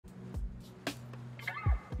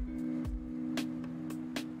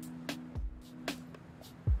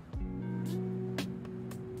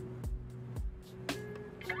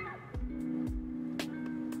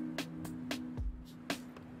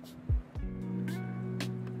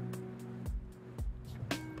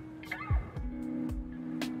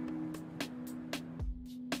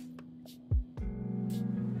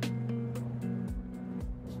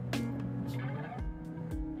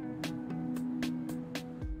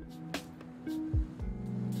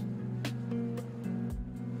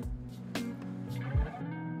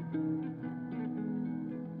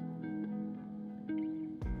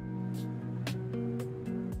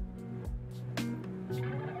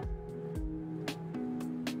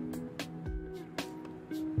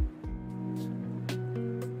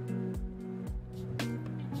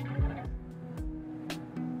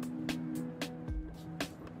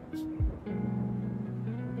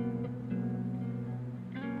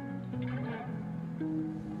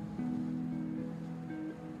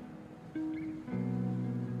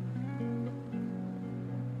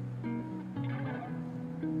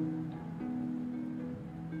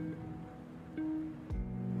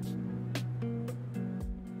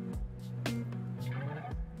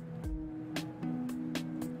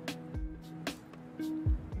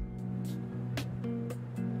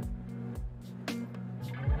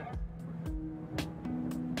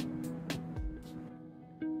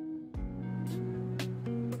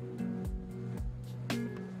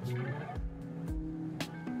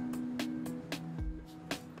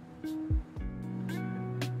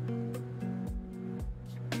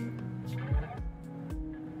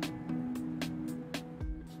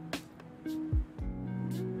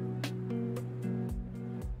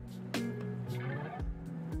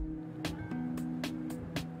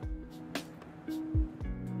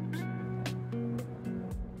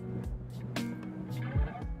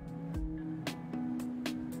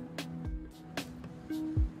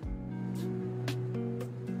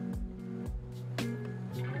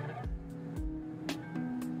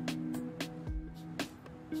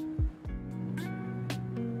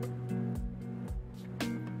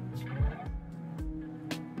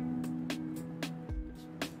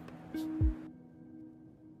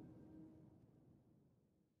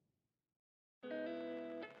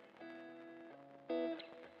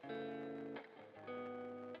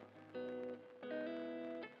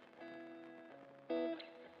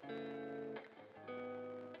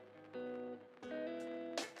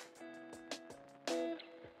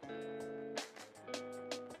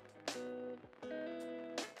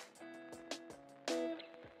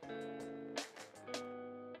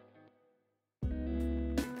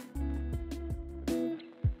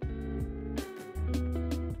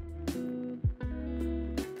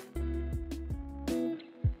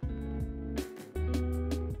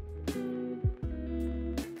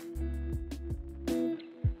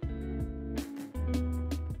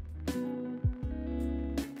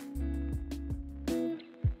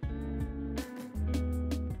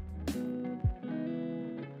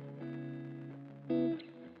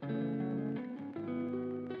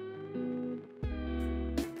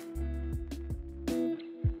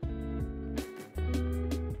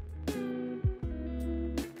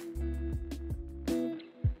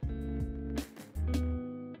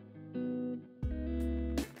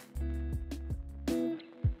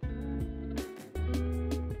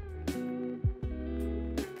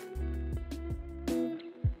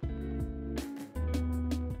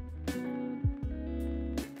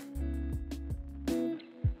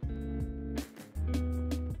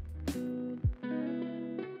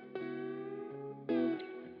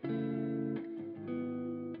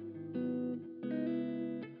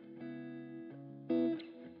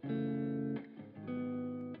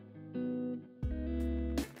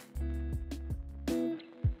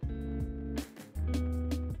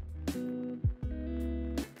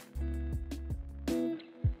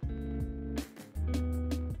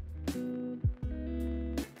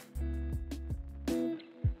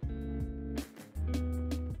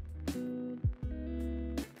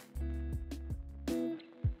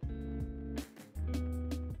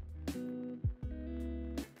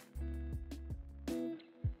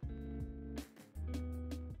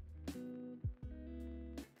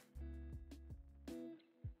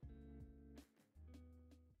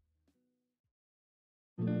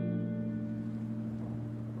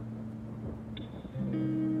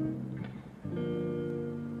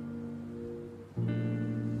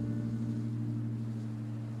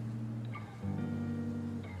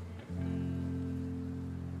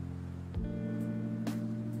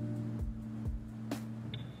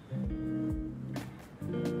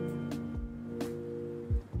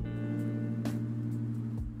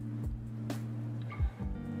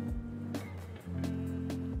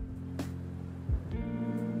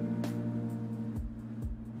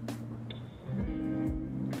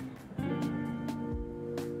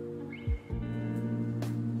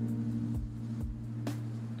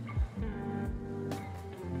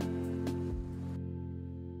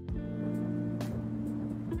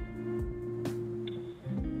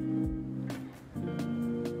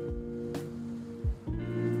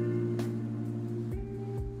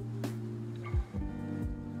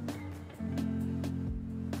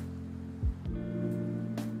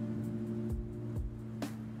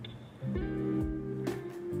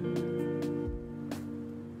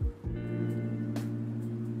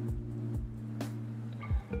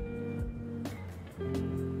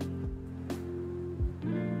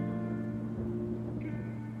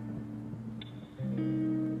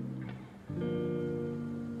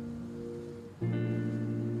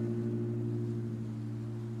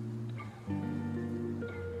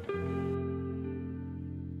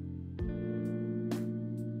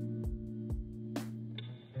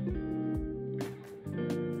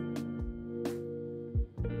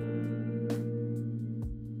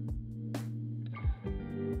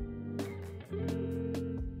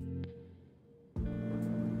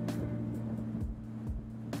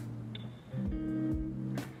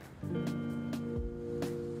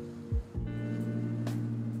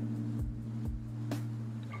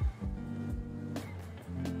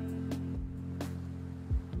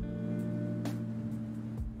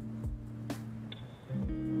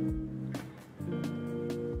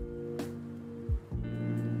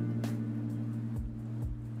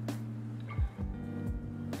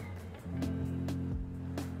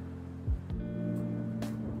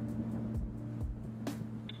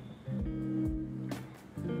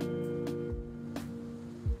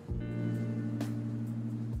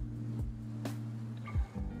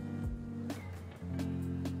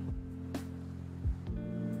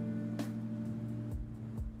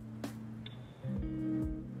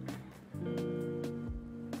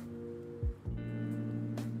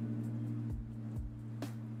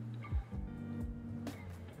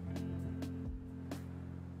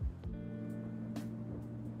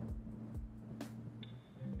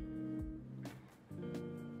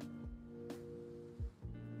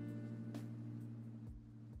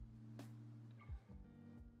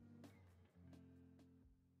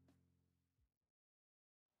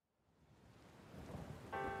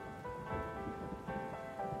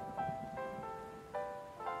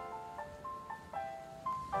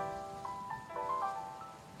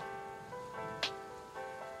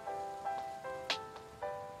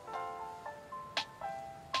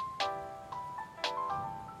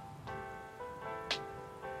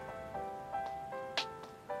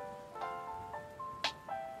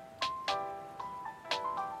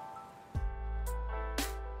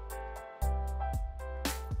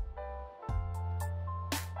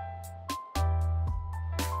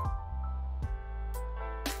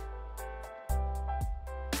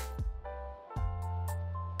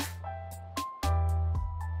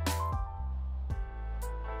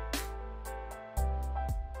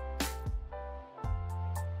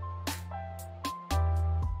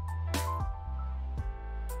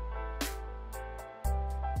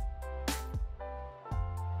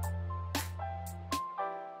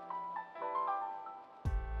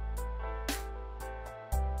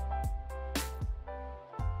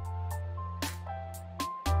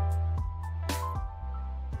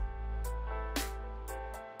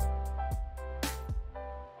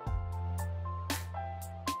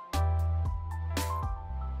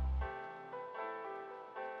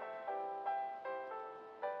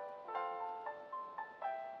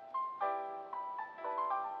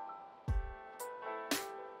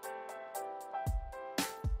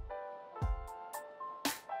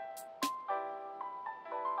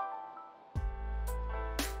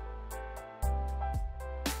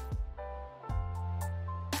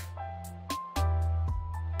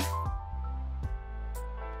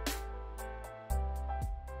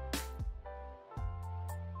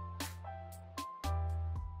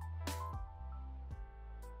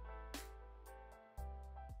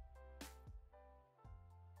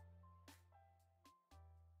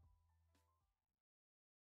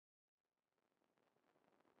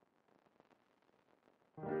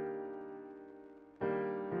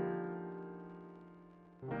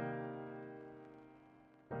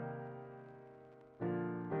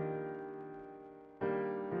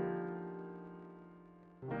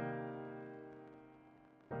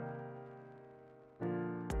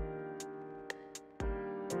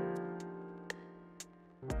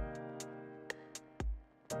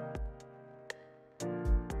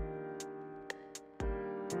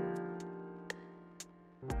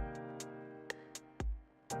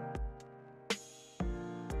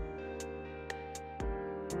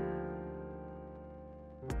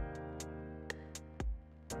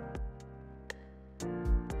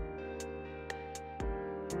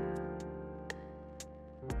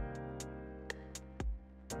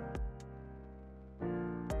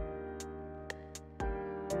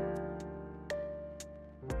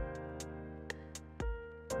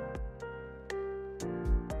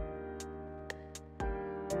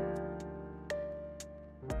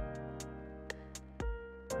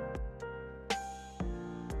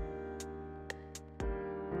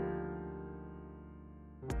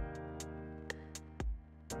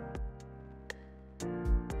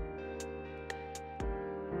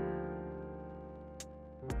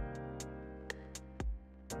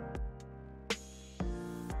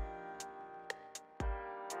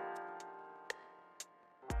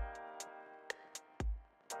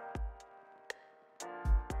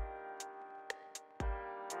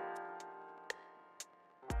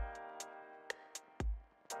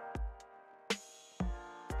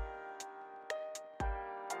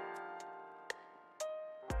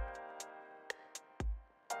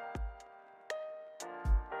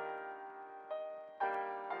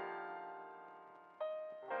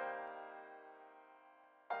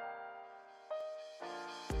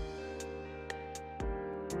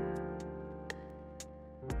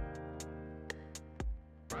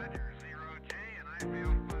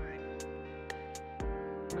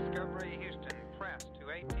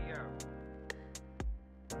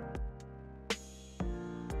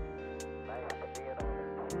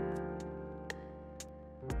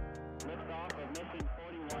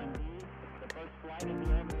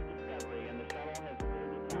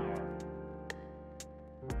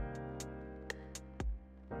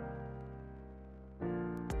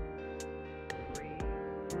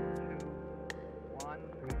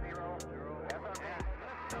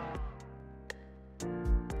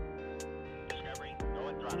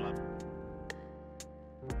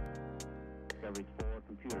Discovery's 4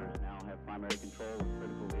 computers now have primary control of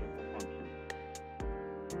critical vehicle functions.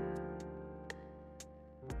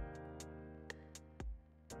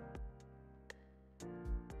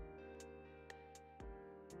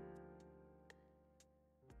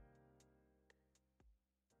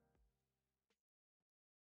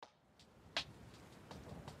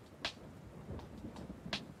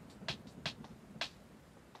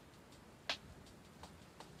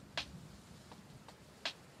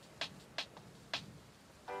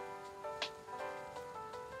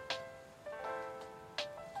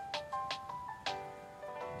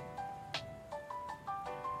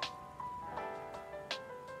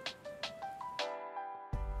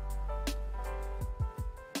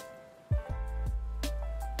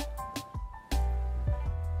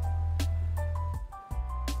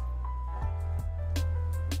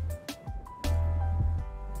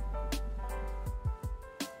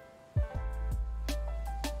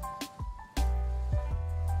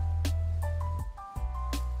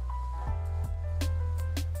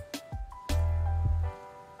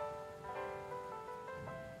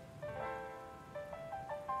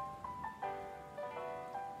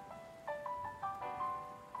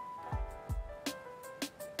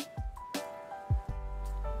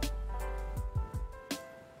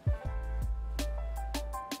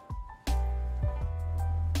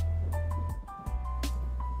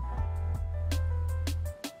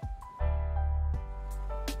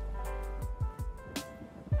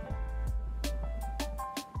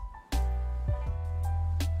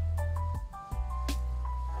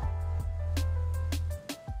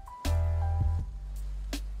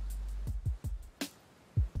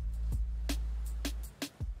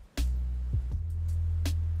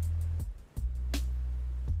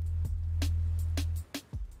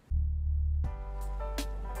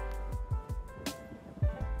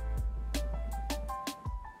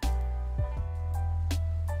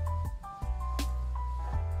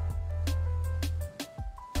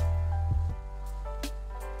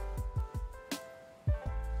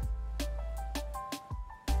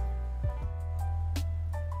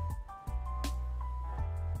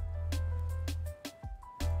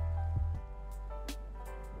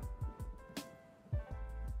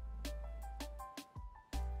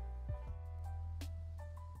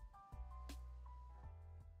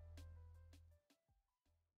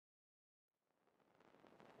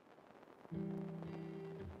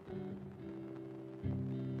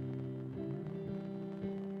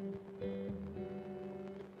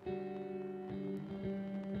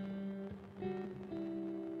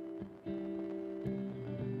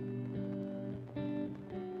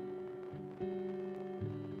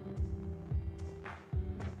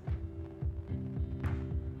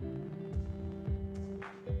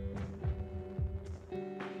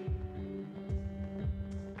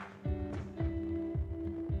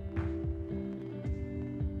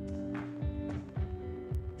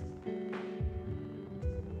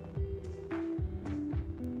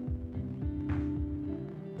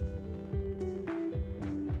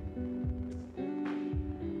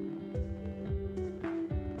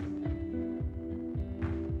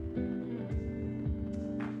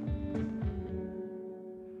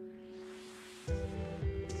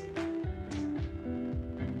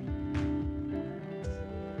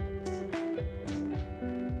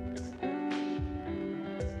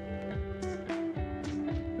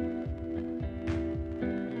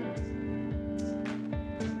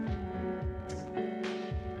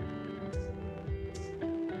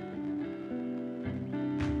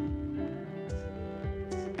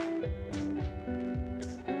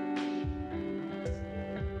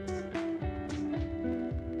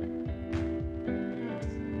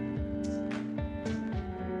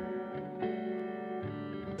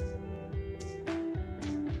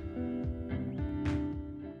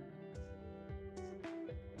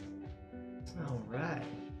 All right.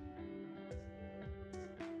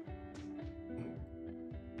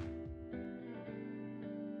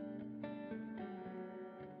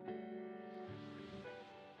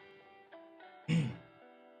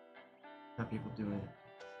 How people doing it?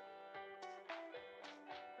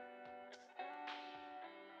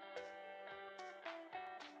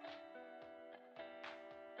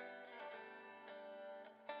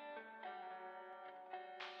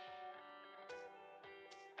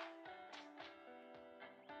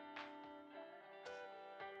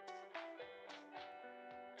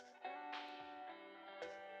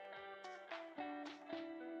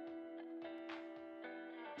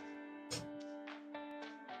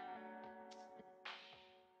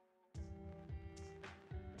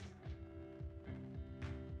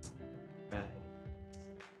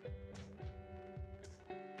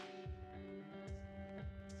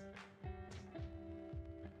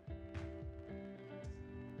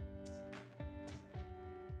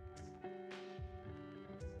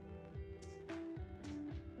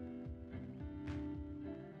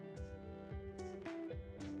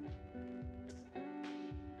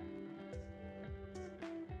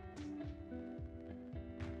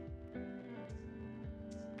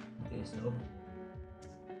 so.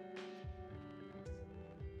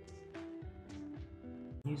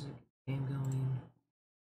 Music, game going.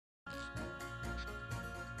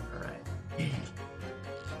 Alright.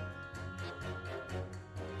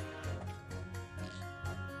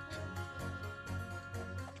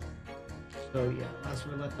 So yeah, last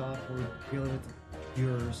we left off, we're dealing with the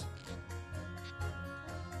viewers.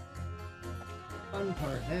 Fun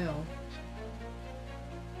part now.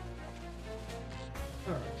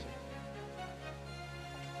 Alright.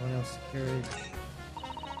 One else carriage.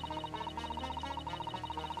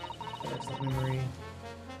 Excellent memory.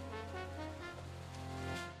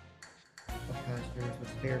 Of pastures with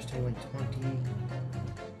spares totaling 20.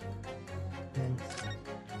 And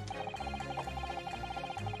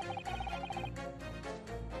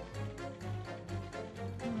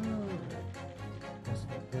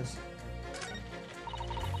this.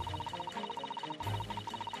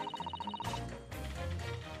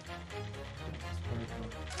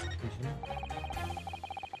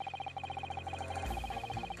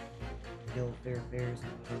 Guild fares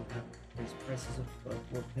will have raised prices of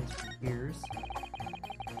 4 pence for years.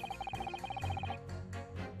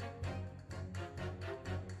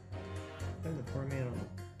 And the poor man on.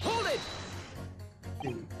 Hold it!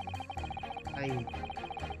 Dude, I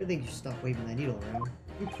think you should stop waving that needle around.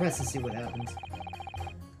 You press and see what happens.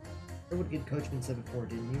 Or what good coachman said before,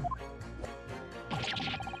 didn't you?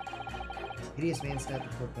 This hideous man stabbed the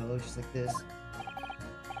poor fellow just like this.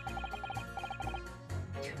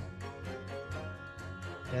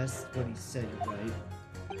 That's what he said, right?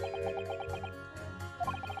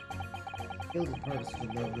 Killed the parts for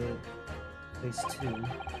no good. Place 2.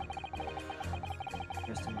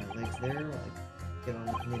 Resting my legs there while I get on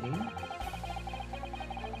with knitting.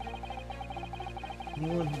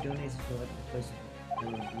 Anyone who donates to like the place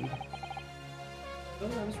will indeed. Oh,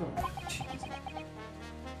 I was wrong. Jeez.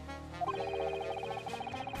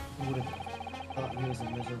 Who would have thought he was a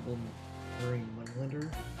miserable, worrying moneylender?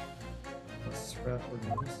 A sprout or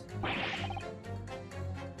nose.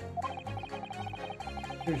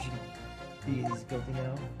 Sure she be easy guilty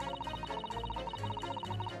now.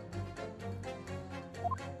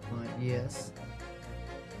 Yes.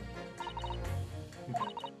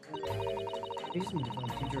 We just need to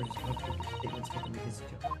find two jurors comfortable statements for him to his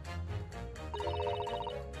job.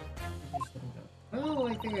 Oh, I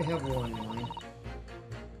think I have one in mind.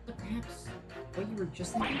 But perhaps what you were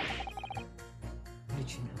just thinking? How did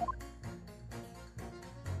you know?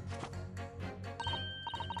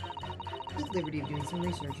 Take the liberty of doing some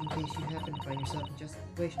research in case you happen to find yourself in just a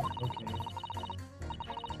situation. Okay.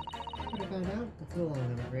 What I found out? I'll go along,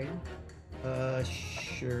 I'm afraid.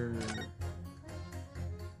 Sure.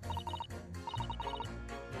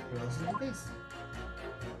 What else is the case?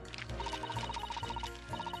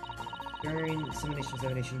 During dissemination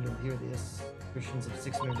examination, you'll hear the assertions of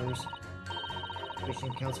 6 members.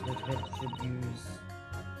 Commission Council Regiment should use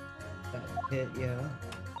that pit, yeah.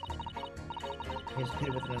 Here's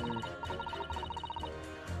pit with another.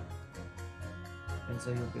 And so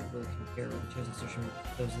you'll be able to compare the chosen assertion with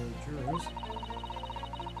those of the jurors.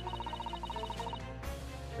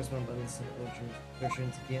 Correspond by the simple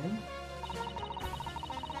assertions again.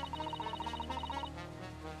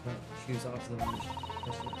 Choose off the one.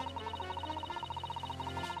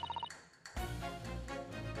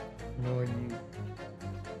 Nor you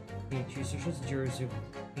choose assertions of jurors who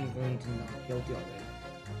are going to not guilty already.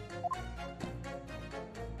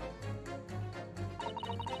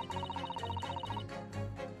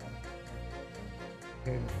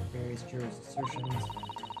 Various jurors' assertions.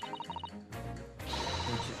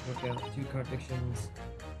 Work out 2 contradictions.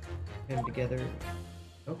 Put them together.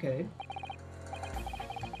 Okay.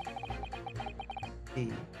 D. I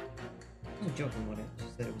wasn't joking when I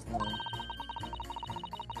just said it was the one.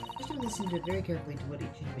 Just to listen very carefully to what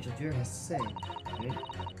each individual juror has to say, right?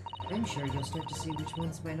 I'm sure you'll start to see which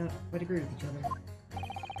ones might not quite agree with each other.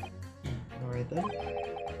 Alright then.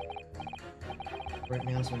 Right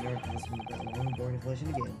now, so I'm going to listen to that long-born inflation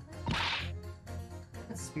again.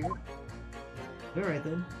 That's the spirit. Alright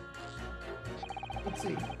then. Let's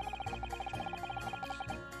see.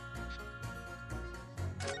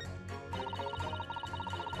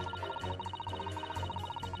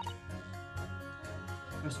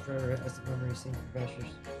 Bus driver has the memory sync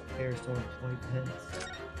crashers. Fares totaling 20 pence.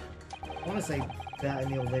 I want to say that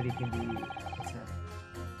and the old lady can be attacked.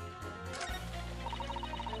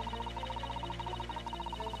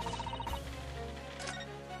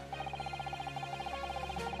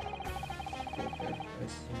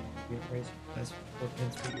 That's 4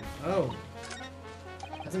 pence per year. Oh!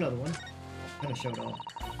 That's another one. Kind of showed off.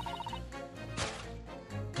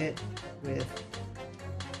 Hit with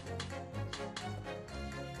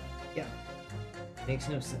Makes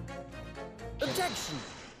no sense. Objection!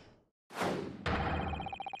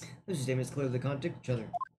 Those two statements clearly contradict each other.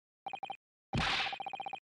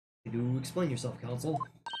 Do explain yourself, counsel.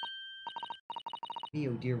 Me,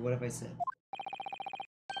 oh dear, what have I said?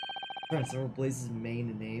 Trying to several Blaze's main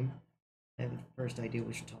and name. I have the first idea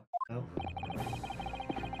we should talk about.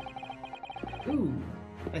 Ooh,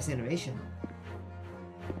 nice animation.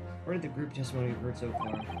 According to the group testimony we've heard so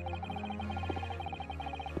far,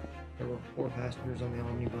 there were 4 passengers on the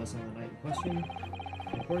omnibus on the night in question.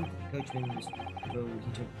 And according to the coachman,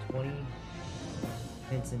 he took 20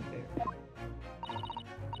 pence in fare.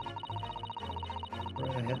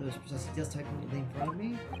 Right, I have those precise details typed immediately in front of me.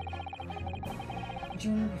 But you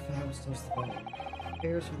remember if I was told the following.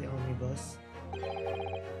 Fares for the omnibus,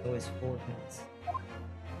 always 4 pence.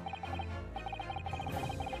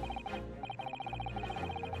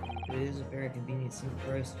 It is a very convenient single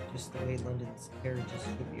price, just the way London's carriages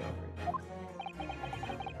should be operated.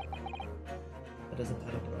 That doesn't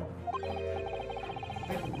add up at all. In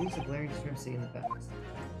fact, it leaves a glaring discrepancy in the facts.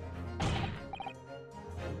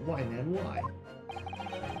 Why, man, why?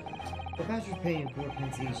 For passengers paying 4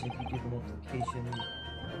 pence each, if you do the multiplication,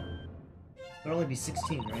 it would only be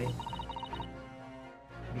 16, right?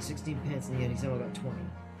 It'd be 16 pence, and yet he somehow got 20.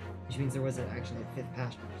 Which means there wasn't actually a 5th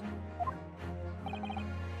passenger.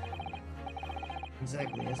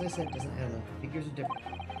 Exactly, as I said, it doesn't add up. Figures are different.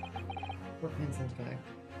 4 pence in fact.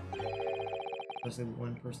 Especially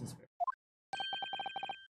 1 person's fare.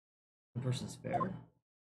 1 person's fare?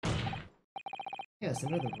 Yes,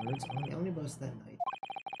 in other words, on the omnibus that night,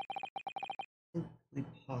 it's simply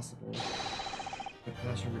possible the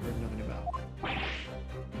passenger we heard nothing about.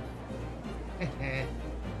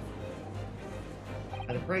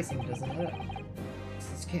 But the pricing doesn't add up.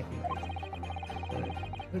 This can't be right.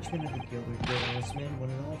 The coachman of the guild are good honest men, one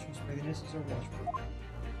in all trustworthiness is our watchword.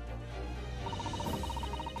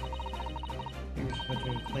 Here's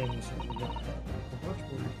coachman claim was certainly not that. The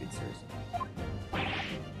watchword, good sirs.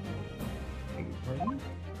 Beg your pardon?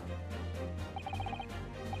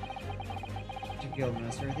 Mr.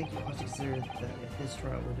 Guildmaster, I think you ought to consider that if this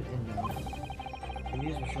trial were to end now, the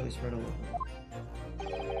news will surely spread all over.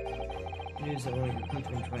 The news that one of your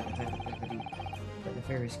coachmen tried to hide the fact that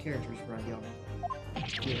nefarious characters ride the omnibus.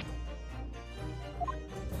 Yeah.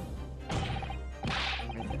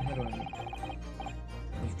 Alright then, how do I make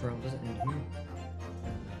this trial doesn't end here?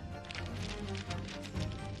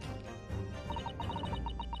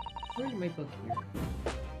 Where's my book here?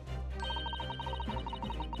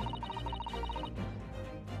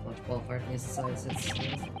 Launch qualifier from the side says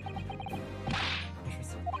interesting.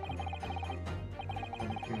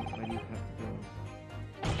 Why do you have to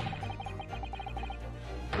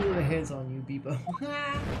go? Ooh, my hands on you, Beepo.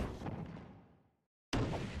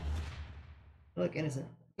 Look, innocent.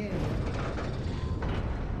 Yeah.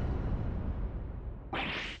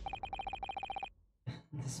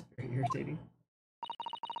 This is very irritating.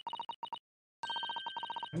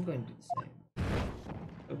 I'm going to do the same.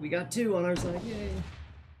 But we got 2 on our side, yay!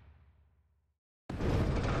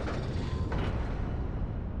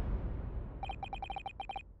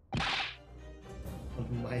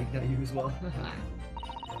 I ignite you as well.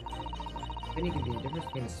 Then you can be the difference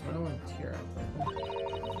between a smile and a tear.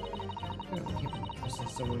 I don't keep trusting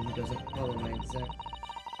someone who doesn't follow my exact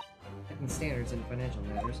standards in financial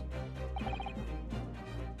matters.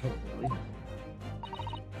 Totally.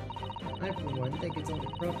 I, for one, think it's only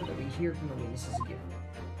proper that we hear from the witnesses again.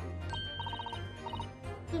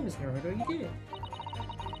 Now, Miss Naruto, you did it.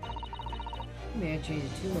 You may have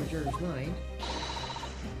changed 2 more jurors' mind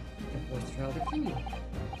and force the trial to continue.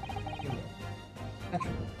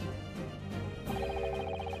 Naturally. I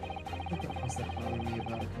think that must have bothered me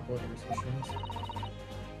about a couple of suspicions.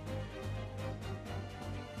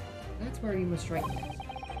 That's where you must strike next.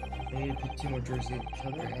 We need to put 2 more jurors against each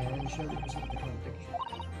other and show the result of the contradiction.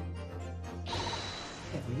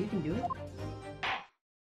 Yeah, well, you can do it.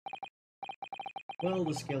 Well,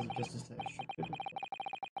 the scales of justice have shifted.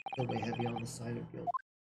 Still weigh heavy on the side of guilt.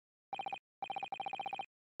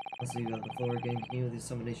 Let's leave you on the floor again. Continue with the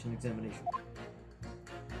examination.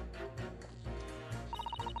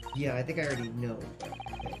 Yeah, I think I already know.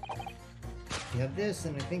 Okay. You have this,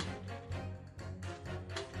 and I think...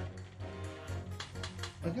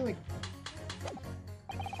 I feel like...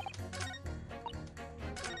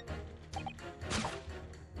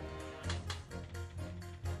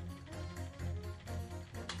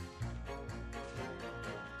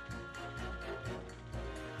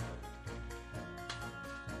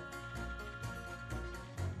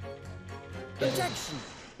 Objection!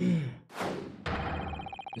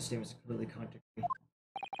 This statement is completely contradictory.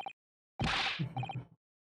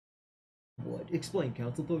 Wood. Explain,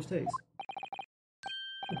 counsel, post haste.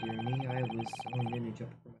 Oh, dear me, I was only an inch up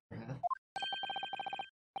from my half.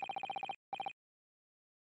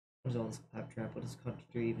 What is all this claptrap? What does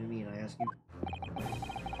contradictory even mean, I ask you?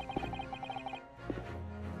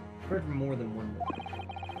 I've heard from more than one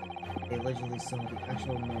witness. They allegedly saw the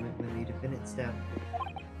actual moment when the defendant stabbed him.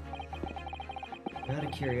 Out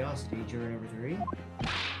of curiosity, juror number 3.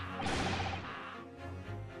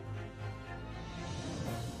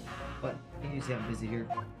 What? You see I'm busy here.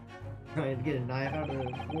 Trying to get a knife out of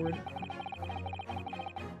the board.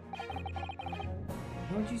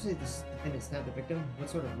 How would you say this defendant stabbed the victim? What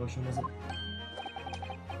sort of motion was it?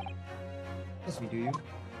 Ask me, do you?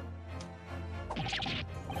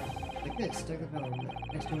 Like this, stuck the fellow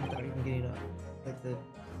next to him without even getting up. Like the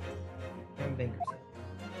young banker said.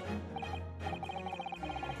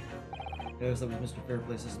 Notice that was Mr.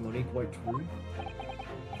 Fairplace's testimony quite true.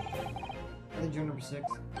 And then juror number 6.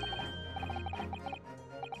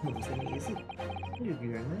 What was that? Is it? Would you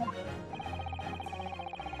agree on that?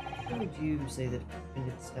 How would you say that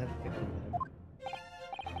defendant stabbed the victim with him?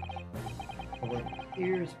 Well,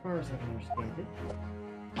 here, as far as I can understand it,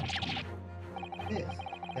 this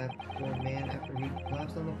stabbed the poor man after he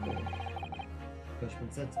collapsed on the floor. Cushman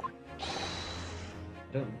said so.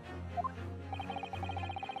 Don't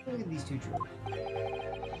look at these two jurors.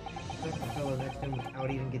 Stuck the fellow next to him without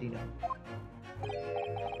even getting up.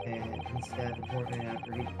 And he stabbed the poor man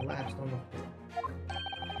after he collapsed on the floor.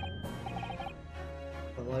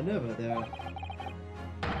 Well, I never.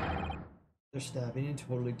 They're stabbing in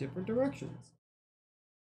totally different directions.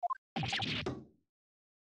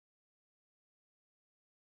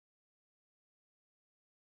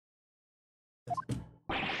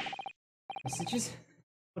 Messages?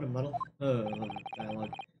 What a muddle.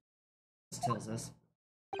 Dialogue. This tells us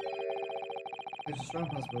there's a strong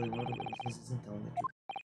possibility one of the witnesses isn't telling the truth.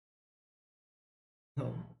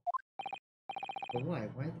 Oh. But why?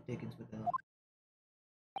 Why the Dickens with that?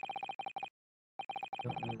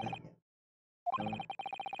 Don't know that yet. No.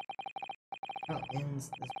 How ends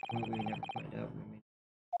this point we never find out.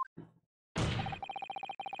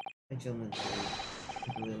 And gentlemen,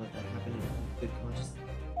 can't really let that happen in good conscience.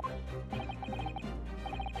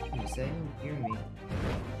 What are you saying? Hear me.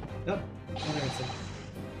 Nope. Another incident.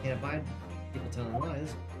 Can't abide people telling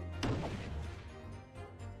lies.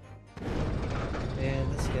 And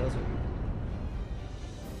the scales are...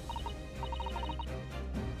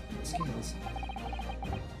 Scales? I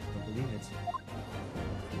don't believe it.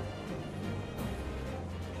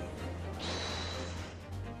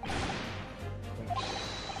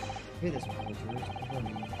 Hear this one, jurors. I warn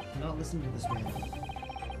you, do not listen to this man.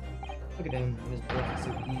 Look at him in his black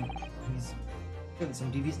suit. He's got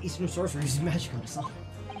some devious Eastern sorcery. He's magic on us all.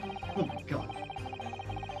 Oh my god.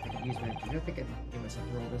 I could use magic. I think I can give myself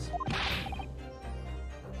roll this.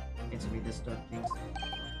 Answer me this, Dark Kings.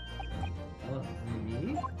 What?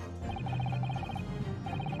 Me?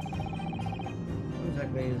 What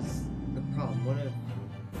exactly is the problem? What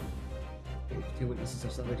if two witnesses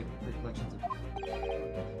have slightly different recollections of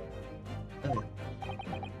okay.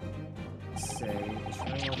 Let's say the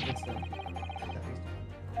shrine wall gets them. That makes sense.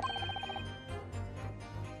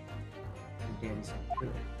 And Danny's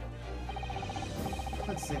really.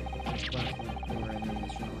 Let's say the platform 4 and then the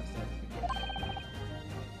shrine wall stuff.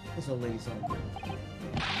 This old lady saw it.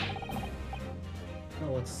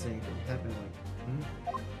 Well, let's say it happened like,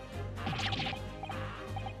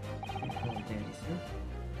 You call him Dandy, sir?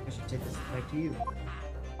 I should take this back to you.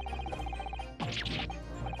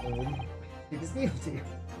 My old. Take this deal to you.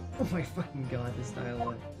 Oh my fucking god, this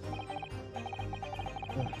dialogue.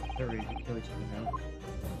 Oh, they're ready to kill each other now.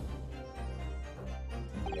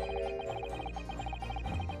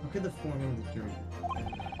 How could the foreman of the jury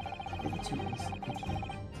get the two of us each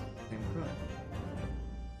same crime?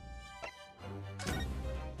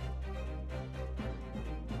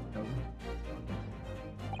 No.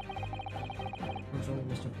 What's wrong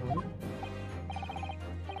with Mr. Foreman?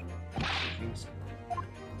 James.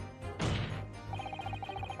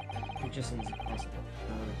 It just seems impossible.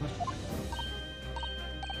 Another question.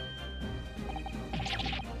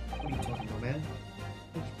 What are you talking about, man?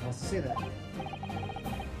 What else to say that?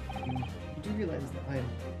 You do realize that I'm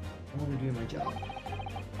only doing my job.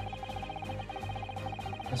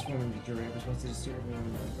 As foreman of the jury, I'm supposed to just steer everyone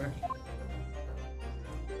in the right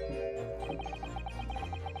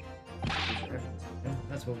direction. And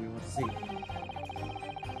that's what we want to see.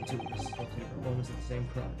 The two of us still take our moments at the same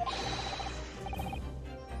crime.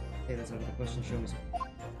 Hey, that's out of the question. Show me some.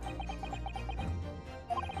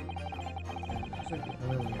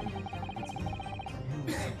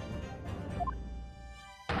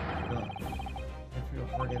 God, I feel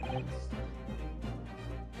hard evidence.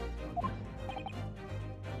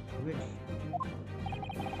 Which?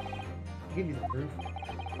 I'll give you the proof.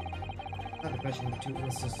 Not the question of the two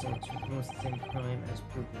illicit assaults were almost the same crime as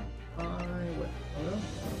proven by what? Photo?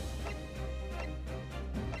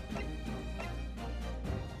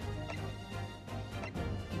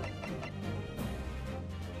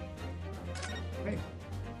 Right.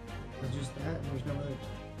 There's just that, and there's no other.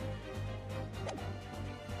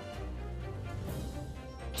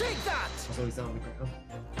 Take that! Also, he's on the ground.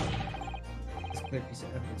 This clear piece of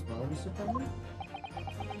evidence, well, Mr. Pullman?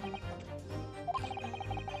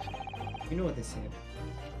 You know what they say.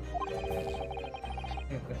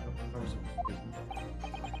 I've got no powers of persuasion.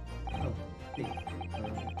 Oh, hey.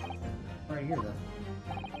 Right here, then.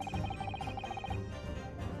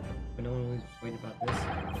 But no one was worried about this.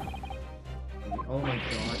 Oh my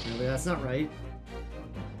god, really? That's not right.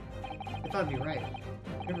 I thought it'd be right.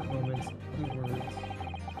 Favorite moments, other words.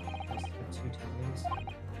 Just 2 times.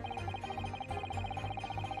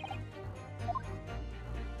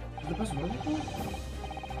 Is the bus really cool?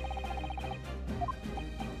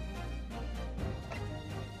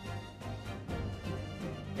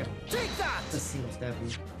 Yep. Take that! It's a single stab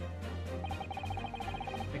wound.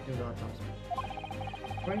 Victim's autopsy.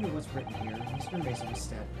 According to what's written here, Mr. Mason was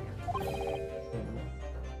stabbed here.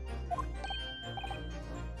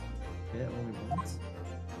 Yeah, only once.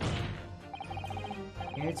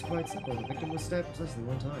 And it's quite simple. The victim was stabbed precisely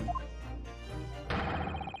 1 time.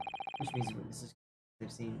 Which means the witnesses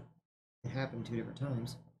they've seen it happen 2 different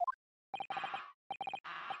times.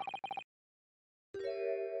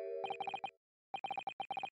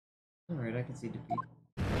 Alright, I can see defeat.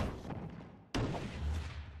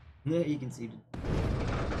 Yeah, you can see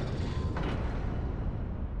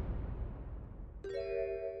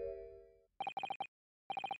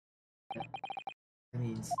that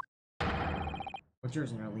means what's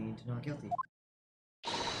yours and are leaning to not guilty.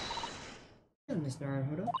 And Miss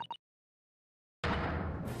Naruhodo.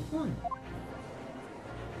 Come on.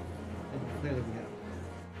 Clearly we have.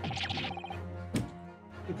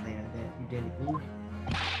 You playing at that, you dandy fool.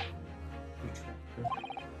 You traitor.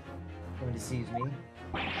 Going to deceive me.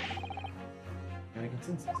 Got a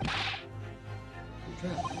consensus. You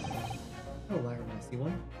trap. Oh, liar when I see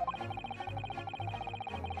one.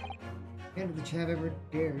 And if the chap ever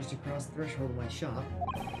dares to cross the threshold of my shop,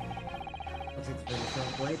 I'll take the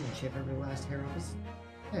sharp blade and chip every last hair off his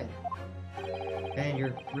head. And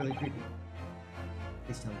you're really creepy.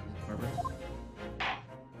 Please tell me, Barber.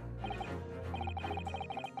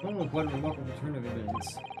 Oh, quite a remarkable turn of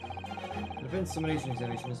evidence. The defense summation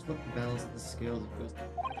examination has flipped the balance of the scales of justice.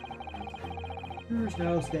 Jurors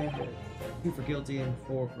now stand at 2 for guilty and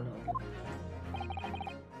 4 for not guilty.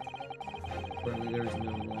 Currently, there is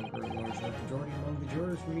no longer a large enough majority among the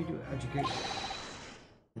jurors for me to educate.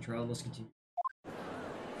 The trial must continue.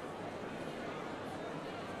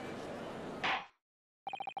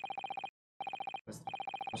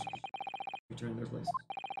 Return their places.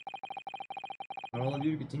 And all of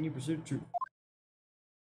you to continue pursuit of truth.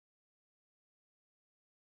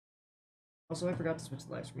 Also, I forgot to switch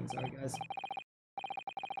the live screen. Sorry, guys.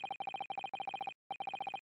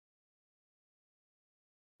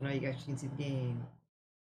 Now you actually can see the game.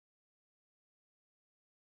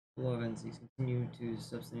 Below events, please continue to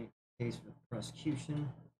substantiate the case for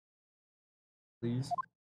prosecution. Please.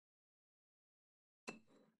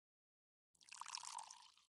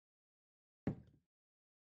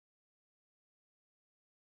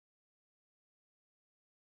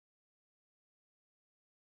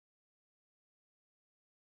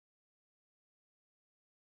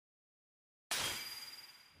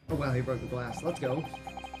 Oh wow, he broke the glass. Let's go.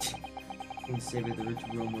 You can savor the rich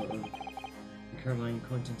aroma of the carmine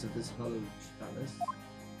contents of this hollow chalice.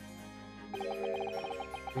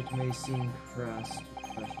 It may seem crass to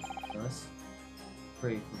precious to us.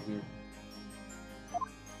 Pray forgive.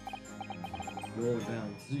 Your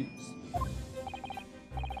down, Zeus.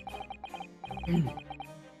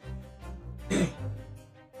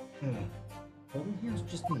 Over here's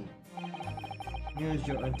just me. As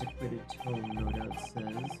your antiquated tone no doubt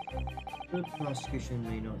says, the prosecution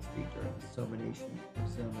may not speak during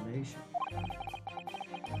examination.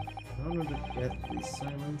 Honor the deathly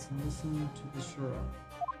silence and listen to the shrub.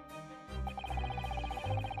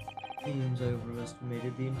 Seems I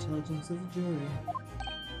overestimated the intelligence of the jury.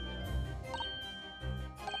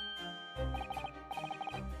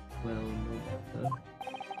 Well, no matter.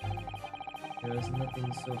 There is nothing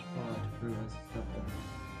so far to prove as simple.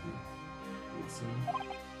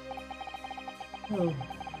 Oh,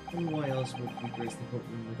 and why else would we grace the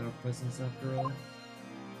courtroom with our presence after all?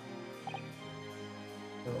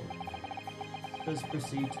 So, let's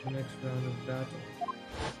proceed to the next round of battle.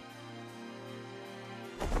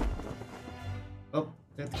 Oh,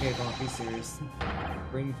 fifth cave off, be serious.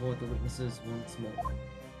 Bring forth the witnesses once more.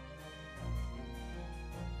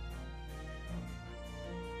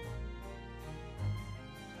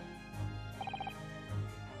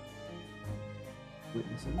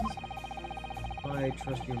 Witnesses? I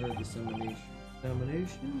trust you heard the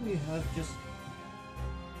examination we have just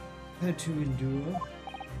had to endure.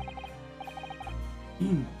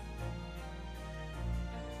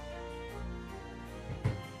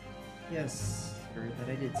 Yes, heard that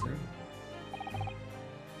I did, sir. Of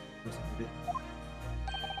course I did.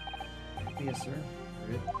 Yes, sir.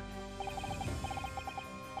 Heard it.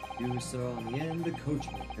 You saw in the end the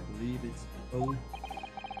coachman. I believe it's oh.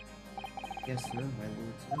 Yes, sir, my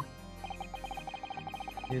lord, sir.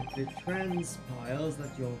 If it transpires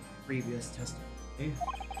that your previous testimony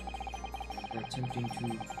for attempting to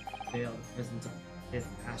veil the presence of a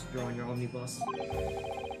fifth passenger on your omnibus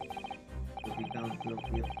will be found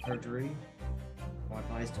guilty of perjury, or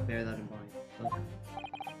advised to bear that in mind.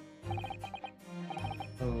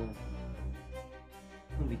 Oh,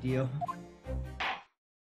 no big deal.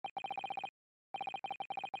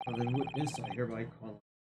 Well, then witness, I hereby call.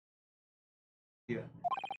 Yeah.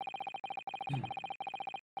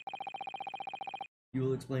 You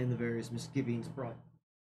will explain the various misgivings brought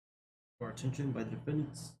to our attention by the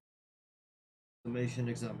defendant's summation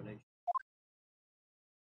examination.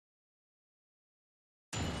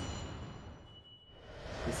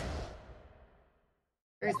 Listen.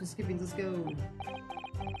 Various misgivings, let's go!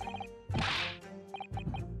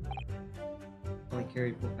 Only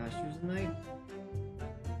carried 4 passengers tonight.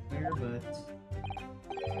 Fair, but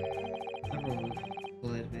several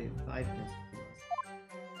will have made 5 pence.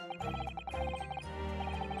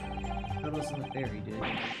 Fellows on the ferry did.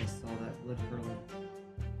 I saw that blood curdling.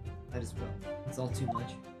 That as well. It's all too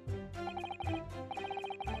much. I'll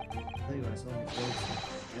tell you what, I saw my clothes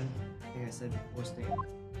again. I think I said before staying.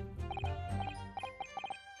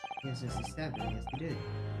 Yes, yes, he stabbed me. Yes, he did.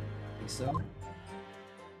 Think so?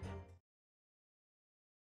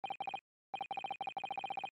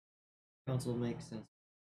 Counsel makes sense.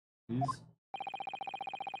 Please.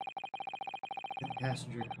 The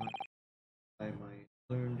passenger caught by my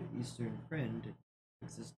learned Eastern friend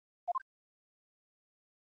exists.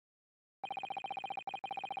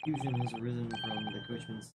 Confusion has arisen from the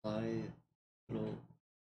coachman's sly little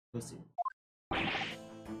pussy.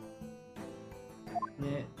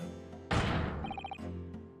 Nah.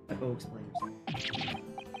 Go explain yourself.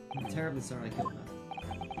 I'm terribly sorry I killed him.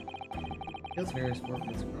 Kills various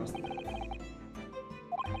forfeits across the board.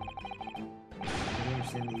 I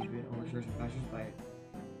understand that you've been overcharged with passengers by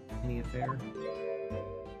any affair.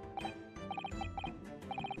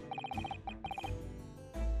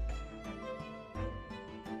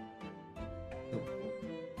 So,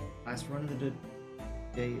 last run of the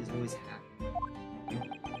day is always happy.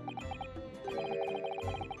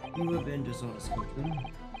 You have been dishonest, coachman.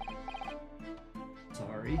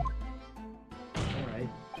 Sorry. Alright.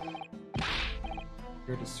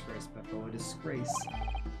 You're a disgrace, Beppo, a disgrace.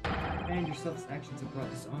 And your selfless actions have brought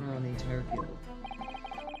dishonor on the entire guild.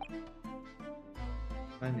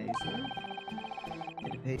 If I may, sir. I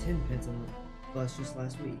had to pay 10 pence on the bus just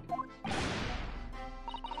last week.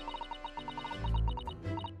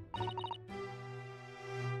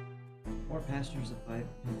 More passengers at 5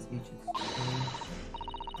 pence each is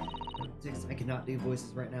 6. I cannot do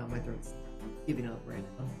voices right now, my throat's giving up right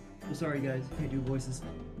now. I'm sorry guys, I can't do voices.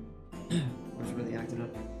 I was really acting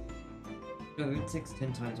up. No, I've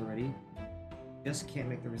 6-10 times already. Just can't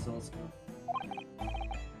make the results go.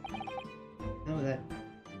 Know that.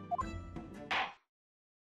 I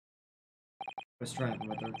was trying, but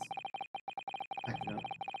my throat's acting up.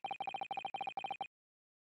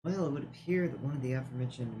 Well, it would appear that one of the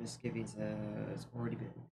aforementioned misgivings has already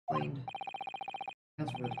been explained. As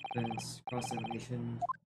for the defense cross-examination,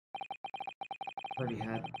 already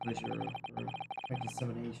had the pleasure of practice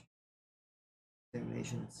summation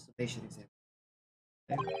exam.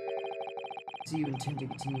 Okay. So you intend to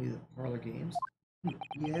continue the parlor games?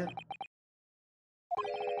 Yeah.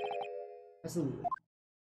 Absolutely.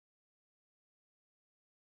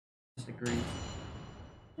 Just agree.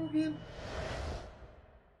 Okay.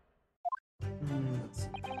 Let's see.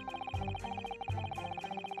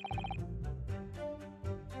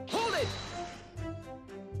 Hold it!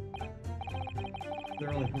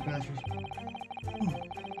 They're only 4 passengers.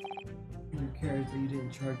 Who cares that you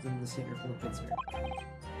didn't charge them the senior forfeits here?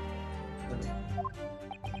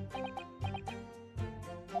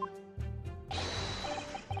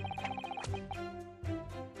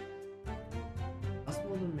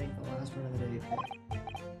 Possible to make the last run of the day fit.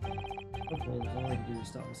 Hopeful, all I can do is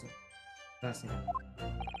stop myself. Fascinating.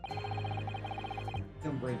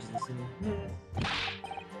 No branches in the city.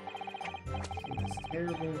 It's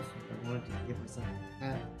terrible, so I wanted to give myself a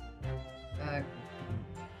hat back.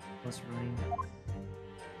 Plus running.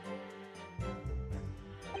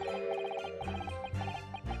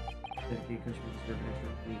 Dedicated country reserve an extra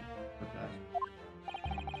fleet for fast.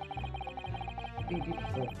 Being deep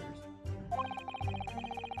hole first.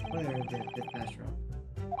 Why are they a bit faster off?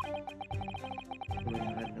 We have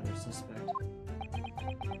another suspect.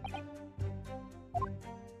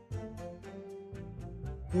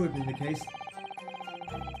 Who would be the case?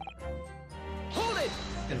 Hold it!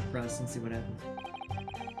 Gonna press and see what happens.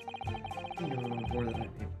 I'm gonna run more than I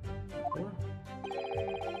paid for.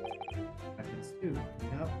 Happens too.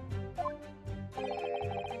 Yep.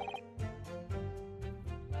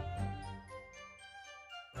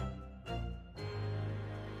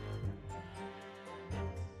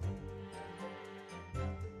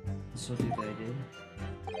 This will do that I did.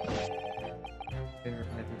 Fair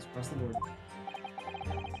 5 minutes across the board.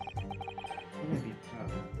 I'm gonna be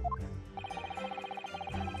proud.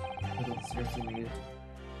 I got the seriously made it.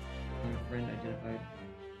 My friend identified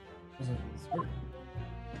as a sport.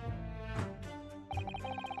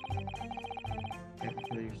 Captain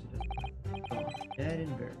failure suggested. Oh, dead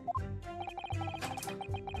and buried.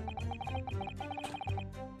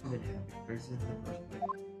 I've been happy versus the first place.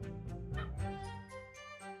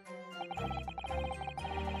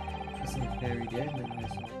 Some fairy dead, and then I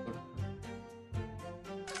saw a book.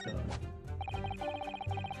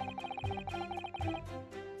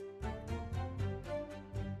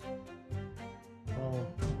 Oh.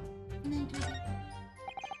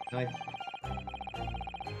 I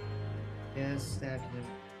yes, stabbed him.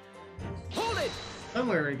 Hold it!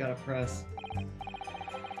 Somewhere he got a press.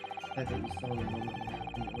 I bet you saw the moment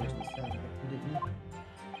when the original stab, didn't you?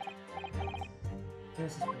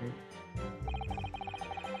 This is great.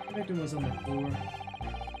 The victim was on the floor.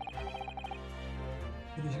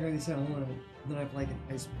 And the Charlie said, "Hold on," then I've like an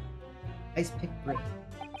ice pick grip.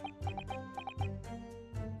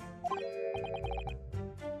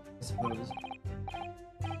 I suppose.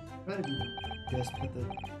 Try to be just put the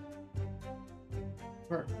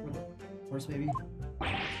part for the horse, maybe.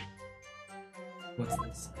 What's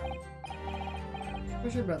this? I'm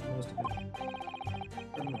sure about the most of it.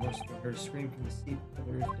 From the horse, heard a scream from the seat of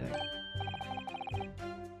the roof deck.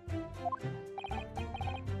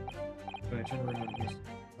 But I turned around and just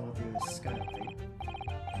saw through the skylight.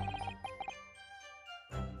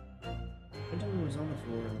 Benjamin was on the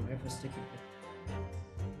floor and the knife was sticking.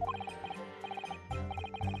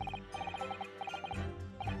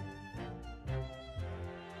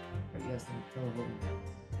 But yes, the fellow holding.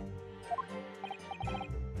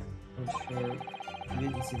 I'm sure you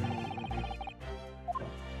didn't see the moment when he.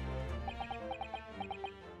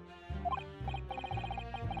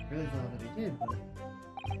 I really thought that I did, but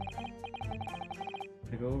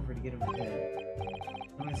I go over to get him dead.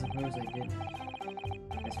 No, I suppose I did.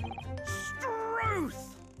 Guess what? Struth!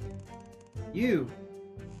 You!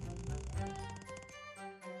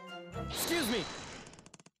 Excuse me!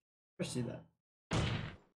 First do that.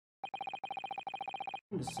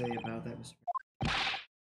 What to say about that, Mr.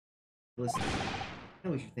 Listen, I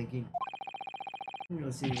know what you're thinking. I'm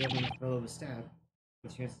gonna see the other fellow was stabbed.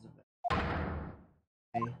 What chances of that?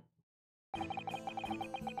 Hey.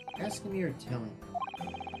 Asking me or telling?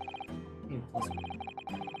 Being plus me.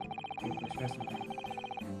 Being plus stress me.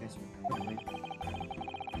 Guess you're right.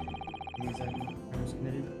 These crimes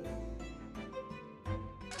committed?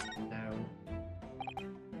 No.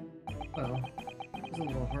 Well, it's a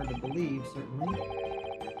little hard to believe, certainly.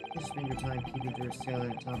 You spend your time keeping to your sailor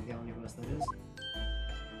at the top of the omnibus, that is.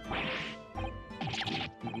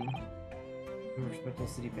 I'm a respectable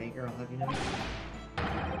city banker, I'll have you know.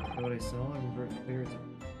 Know what I saw? I'm very clear as a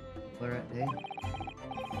claret day.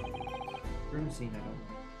 Room scene, I don't.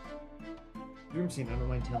 Room scene, I don't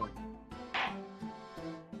mind telling.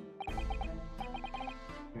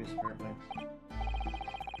 Here's a fair play.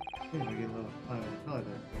 Maybe we get a little color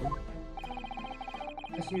there.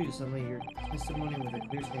 I see you suddenly your testimony with a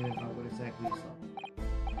clear statement about what exactly you saw.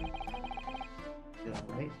 Feel that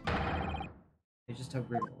right? It's just how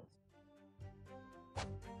grim it was.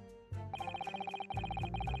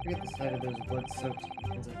 Forget the sight of those blood-soaked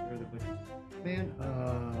hands under the bushes. Man,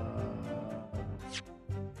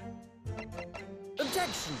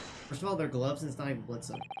 Objection! First of all, they're gloves and it's not even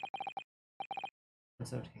blood-soaked.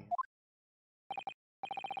 Blood-soaked hands.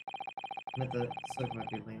 I meant the soak might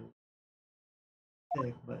be lame.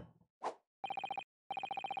 Thick, but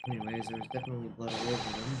anyways, there was definitely blood all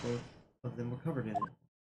over them. Both of them were covered in it.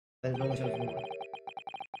 But it only shows one.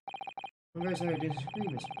 I'm very sorry to disagree,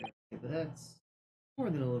 Mr. Barry, but that's more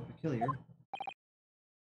than a little peculiar.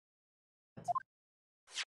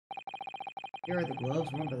 Here are the gloves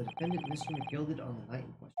worn by the defendant, Mr. McGilded, on the night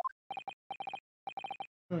in question.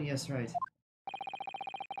 Oh, yes, right.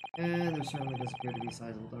 And there certainly does appear to be a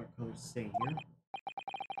sizable dark colored stain here.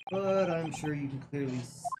 But I'm sure you can clearly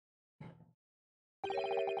see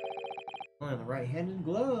on the right-handed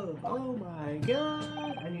glove. Oh my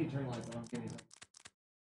god! I need to turn lights on. Give me a second.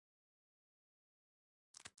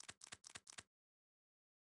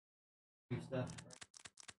 Do stuff.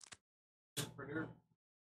 Printer.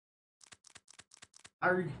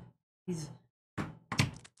 Arg. He's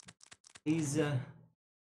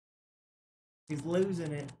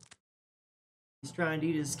losing it. He's trying to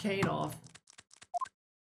eat his cane off.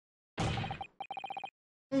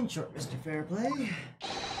 In short, Mr. Fairplay,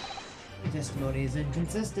 the testimony is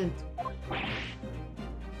inconsistent.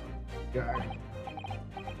 Guard.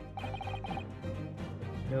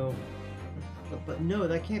 No. But no,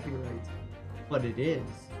 that can't be right. But it is.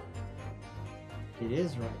 It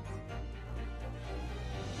is right.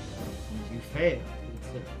 And you fail.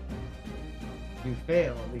 You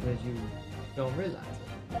fail because you don't realize it.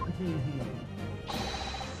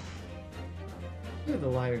 You're the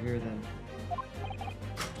liar here then.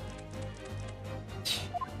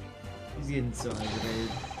 He's getting so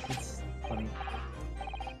aggravated. It's funny.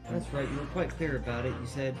 That's right, you were quite clear about it. You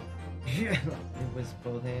said it was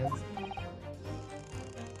both hands.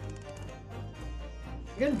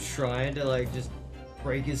 I'm trying to like just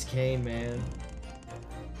break his cane, man.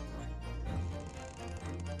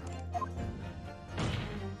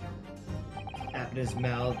 Tap in his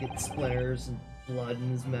mouth, get splinters and blood in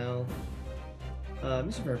his mouth.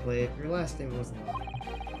 Mr. Fairplay, if your last statement wasn't a lie,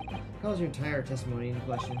 it calls your entire testimony into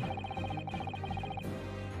question.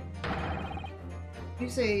 You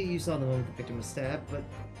say you saw the moment the victim was stabbed, but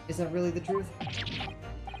is that really the truth?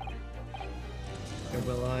 Or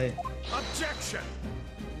will I? Objection!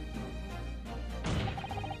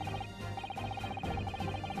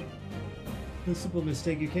 A simple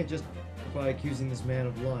mistake. You can't justify accusing this man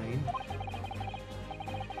of lying.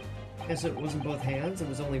 Yes, it wasn't both hands. It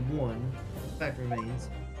was only one. The fact remains.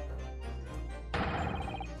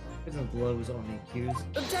 There's no blows on the accused.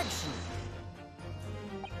 Objection!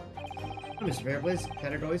 Mr. Fairplace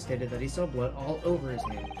categorically stated that he saw blood all over his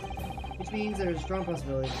hand, which means there is a strong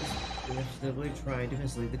possibility he's definitively trying to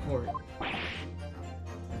mislead the court.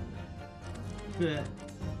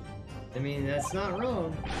 I mean, that's not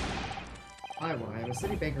wrong. Why? I'm a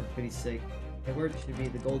city banker for pity's sake. My word should be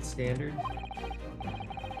the gold standard.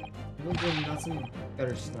 I'm not some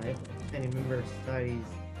gutter snipe. Any member of societies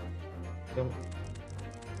don't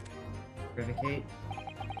revocate.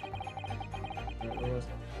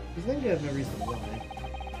 He's going to have no reason to lie.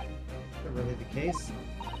 Is that really the case?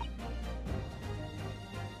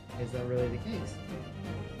 Is that really the case?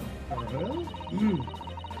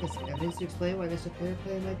 Is evidence to explain why Mr.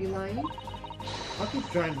 Fairplay might be lying? I'll keep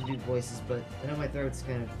trying to do voices, but I know my throat's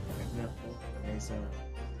kind of acting up today, so...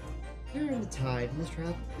 You're in the tide in this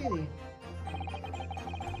trial for pity.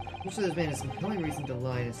 I'm sure this man has compelling reason to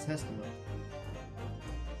lie in his testimony.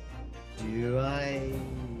 Do I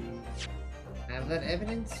have that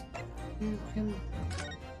evidence? You can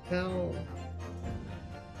tell.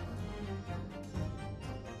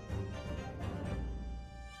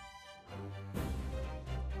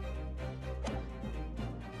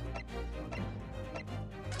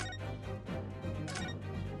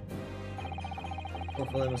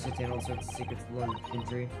 Hopefully I must contain all sorts of secrets of lung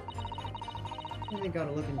injury. I think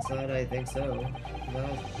gotta look inside, I think so.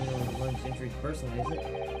 Not lunch injuries personally, is it?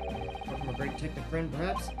 Or from a great detective friend,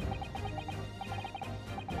 perhaps?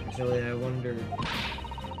 Actually, I wonder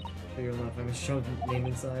figure out if I'm showing the name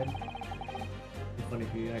inside. It'd be funny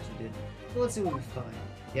if you actually did. Well, let's see what we find.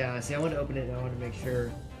 Yeah, see, I want to open it and I want to make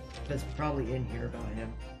sure that's probably in here about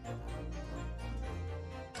him.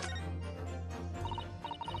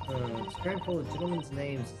 It's crammed full of gentlemen's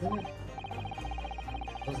names, isn't it?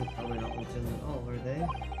 Those are probably not legitimate at all, are they?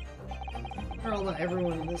 Well, not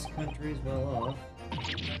everyone in this country is well off.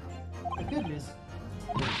 My goodness.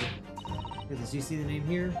 Goodness, you see the name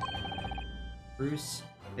here? Bruce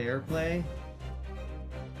Fairplay?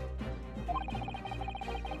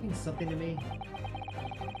 Means something to me.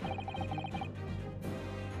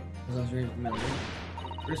 As I was reading from memory.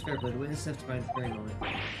 Bruce Fairplay, the witness testified at the very moment.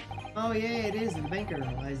 Oh yeah, it is, the banker.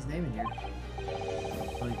 Why is his name in here?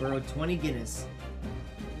 Well, he borrowed 20 Guinness.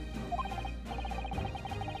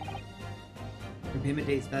 Repayment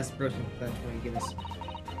dates fast approaching for that 20 Guinness.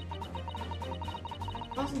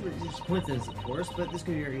 Possibly just coincidence, of course, but this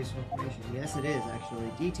could be very useful information. Yes, it is, actually.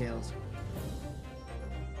 Details.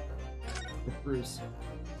 With Bruce.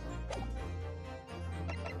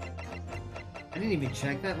 I didn't even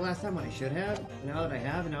check that last time when I should have. Now that I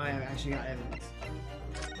have, now I have actually got evidence.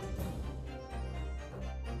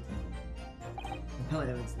 Compelling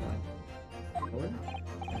evidence line.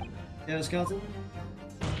 Yes, counsel.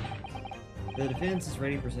 The defense is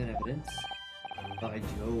ready to present evidence. By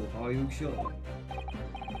Jove, are you sure?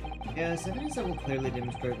 Yes, evidence that will clearly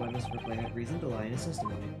demonstrate why Mr. Ripley had reason to lie in his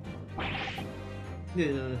testimony.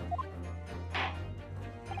 Very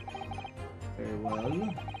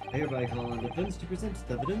well. I hereby call on defense to present its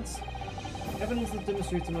evidence. Evidence that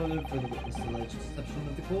demonstrates a motive for the witness' alleged deception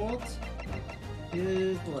of the court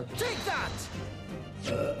is the legend. Take that!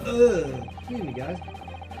 Excuse me, guys.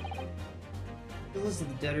 The list of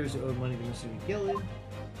the debtors who owed money to Mr. McGillen.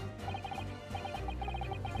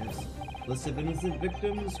 Yes. List of innocent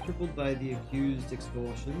victims crippled by the accused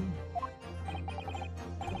extortion.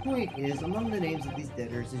 The point is, among the names of these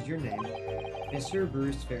debtors is your name, Mr.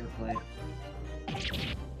 Bruce Fairplay.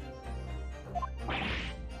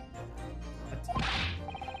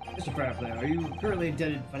 Mr. Fairplay, are you currently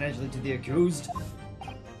indebted financially to the accused?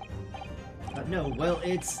 No, well,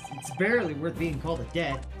 it's barely worth being called a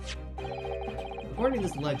debt. According to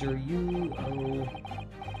this ledger, you owe...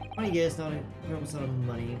 I guess not a enormous amount of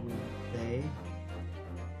money, we would say.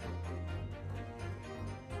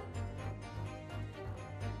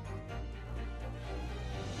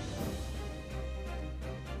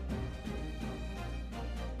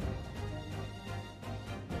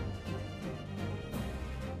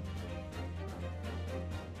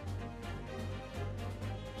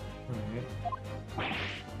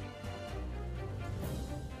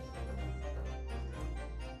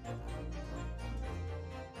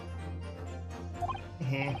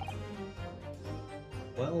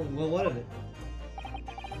 Well, what of it?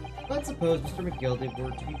 Let's suppose Mr. McGildy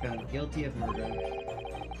were to be found guilty of murder.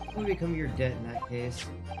 What would become your debt in that case?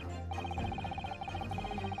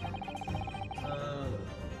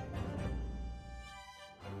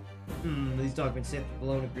 These documents state that the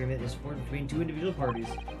loan agreement is formed between two individual parties.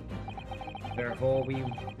 Therefore, we,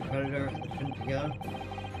 the creditor and the defendant together,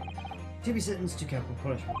 to be sentenced to capital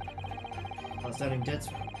punishment. Outstanding debts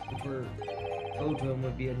which were owed to him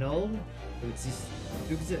would be annulled. It would cease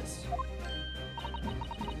to exist.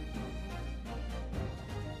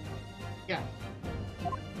 Yeah.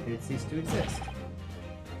 It would cease to exist.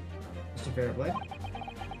 Mr. Fairplay?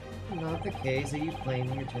 Not the case that you claim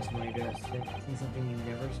in your testimony to have seen something you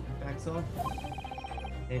never in fact saw.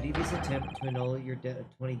 A devious attempt to annul your debt of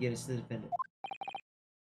 20 guineas to the defendant.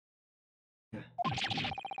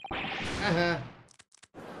 Haha.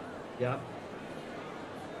 Yep.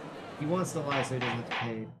 He wants to lie so he doesn't have to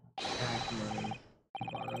pay back money to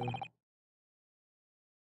borrow.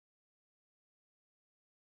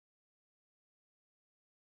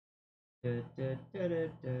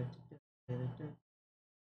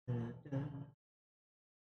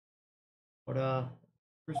 What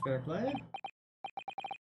Bruce Fairplay?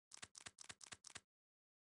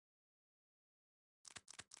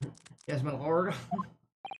 Yes, my lord.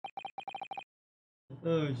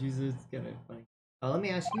 Oh, Jesus, it's kind of funny. Let me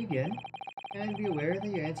ask you again, and be aware that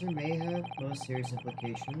your answer may have most serious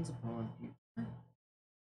implications upon future.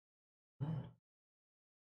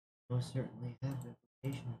 Most certainly have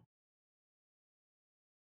implications.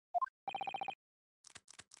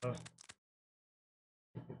 Oh.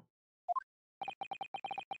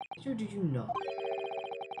 Or did you not?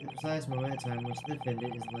 The precise moment at time which the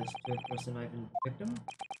defendant is alleged to have thrust a knife into the victim?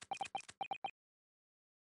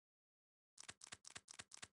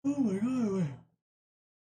 Oh my god, wait.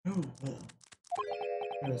 Oh, well.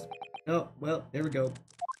 Yes. Oh, well, there we go.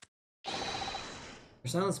 Your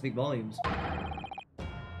silence speak volumes.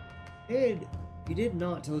 Ed, you did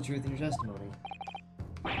not tell the truth in your testimony.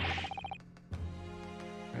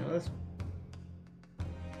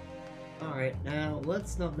 Alright, now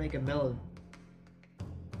let's not make a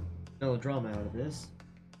melodrama out of this.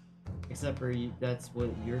 Except for that's what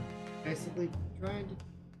you're basically trying to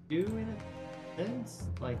do in a sense?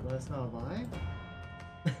 Like, let's not lie?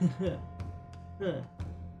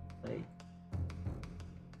 Like,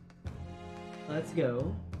 let's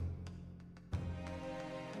go.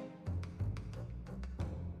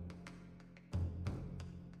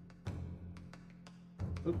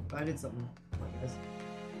 Oop, I did something. Come on, guys.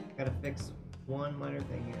 Gotta fix one minor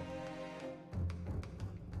thing here.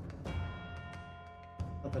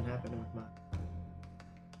 Something happened with my...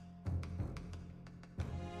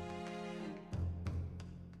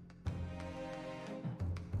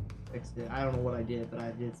 Fixed it. I don't know what I did, but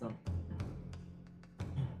I did something.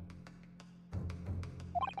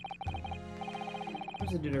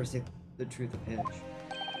 Perhaps I did ever say the truth a pinch.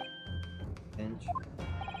 Pinch.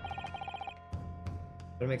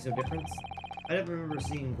 But it makes no difference. I never remember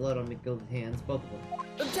seeing blood on McGill's hands, both of them.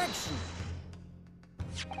 Objection!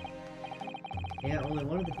 Yeah, only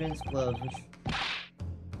one of the defense gloves, which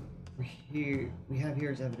we have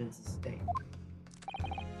here as evidence is stained.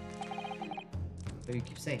 So you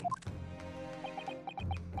keep saying.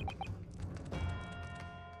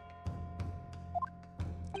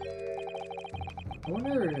 I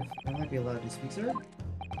wonder if I might be allowed to speak, sir?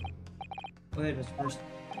 Go ahead, Mr. First.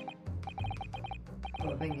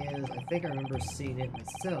 Well, the thing is, I think I remember seeing it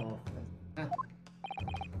myself.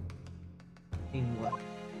 Seeing what?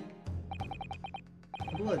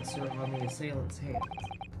 Blood, sir, on the assailant's hands.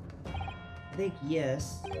 I think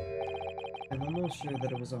yes. I'm almost sure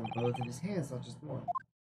that it was on both of his hands, not just one.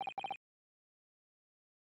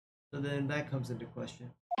 So then that comes into question.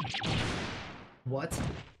 What?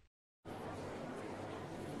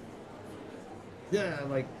 Yeah,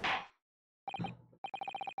 like...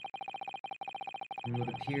 It would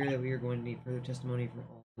appear that we are going to need further testimony from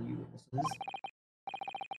all you witnesses.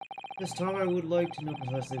 This time I would like to know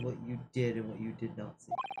precisely what you did and what you did not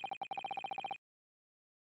see.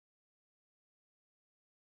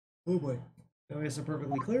 Oh boy. Am I so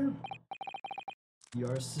perfectly clear?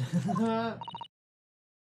 Yours. Mr.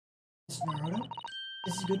 Naruto,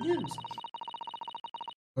 this is good news.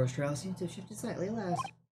 Course trial seems to have shifted slightly at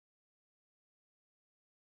last.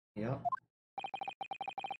 Yep.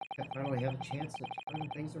 I finally have a chance to turn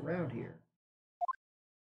things around here.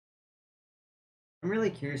 I'm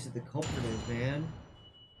really curious who the culprit is, man.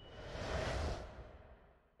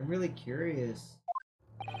 I'm really curious.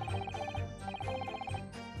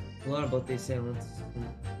 A lot about the assailants.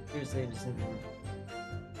 Seriously, innocent.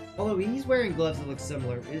 Although he's wearing gloves that look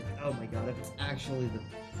similar. Oh my god, if it's actually the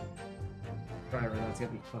driver, that's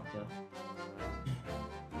gonna be fucked up.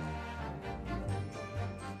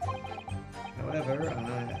 However,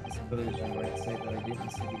 I suppose you might say that I didn't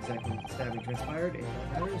see exactly what stabbing transpired, and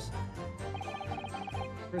that matters.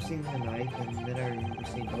 First seeing the knife, and then I remember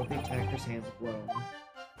seeing both the attacker's hands blown.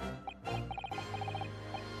 I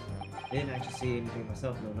didn't actually see anything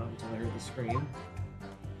myself, no, not until I heard the scream.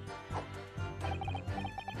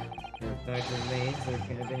 The fact remains there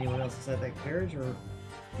can't have been anyone else inside that carriage, or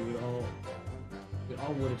we all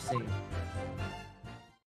would have seen.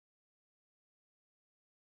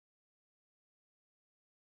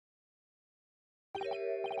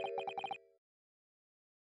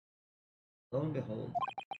 Lo and behold.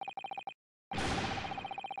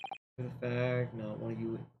 For the fact, not one of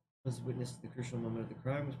you was witness to the crucial moment of the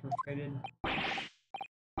crime was perpetrated.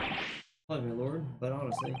 Pardon me, Lord, but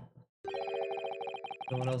honestly,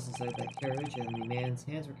 no one else inside that carriage, and the man's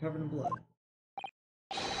hands were covered in blood.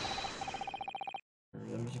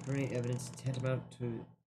 There was any evidence tantamount to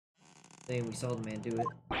saying we saw the man do it.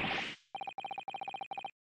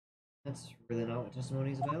 That's really not what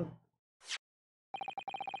testimony is about.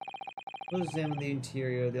 We'll examine the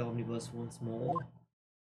interior of the omnibus once more.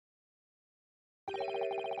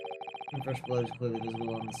 And fresh blood is clearly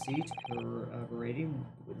visible on the seat, corroborating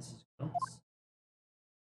the witness's accounts.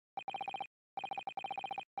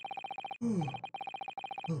 In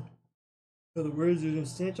other words, there's no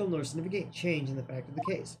substantial nor significant change in the fact of the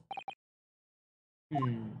case.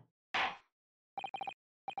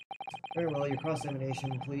 Very well, your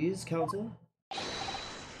cross-examination, please, counsel.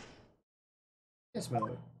 Yes, my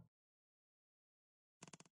lord.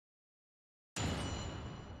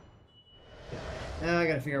 Now I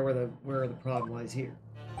gotta figure out where the problem lies here.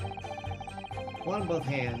 Blood on both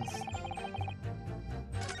hands.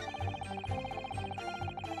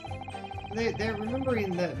 They're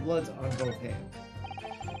remembering that blood's on both hands.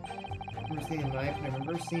 I remember seeing a knife, and I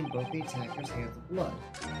remember seeing both the attacker's hands with blood.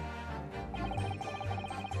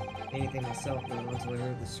 Anything myself, though, until I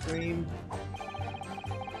heard the scream.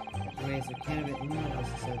 It remains there can't have been anyone else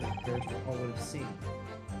inside that carriage we all would have seen.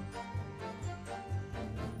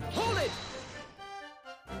 Hold it!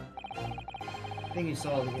 I think you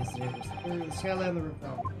saw the incident was through the skylight on the roof.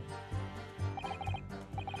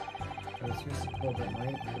 I was fiercely cold that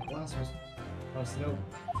night, and the glass was busted open.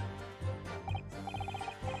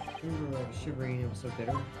 I remember I was shivering, it was so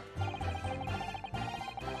bitter.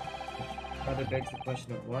 Rather begs the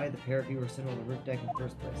question of why the pair of you were sitting on the roof deck in the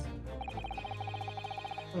first place.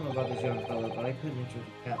 I don't know about this young fellow, but I couldn't enter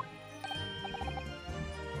the cabin.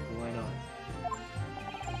 So why not?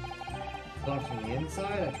 Locked from the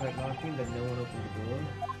inside, I tried knocking, but no one opened the door.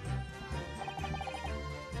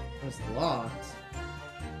 It was locked.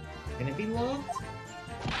 Can it be locked?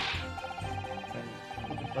 I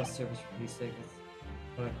think the bus service for peace sake is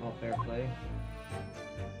what I call fair play.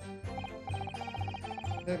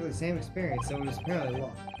 Exactly the same experience, so it was apparently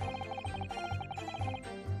locked.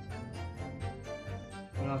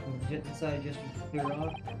 When knocking the jet inside just to clear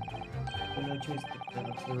off. But no choice to get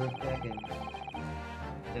up to the roof deck and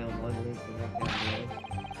down one link and walk down below.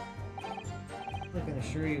 I can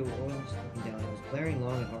assure you, I wasn't just looking down, it was glaring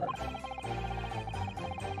long and hard.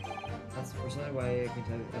 That's precisely why I can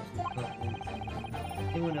tell you with absolute confidence.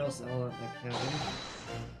 Anyone else all at that cabin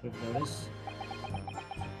would have noticed.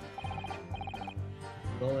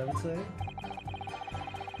 All I would say.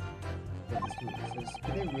 But this dude says,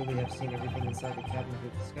 could they really have seen everything inside the cabin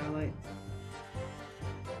through the skylight?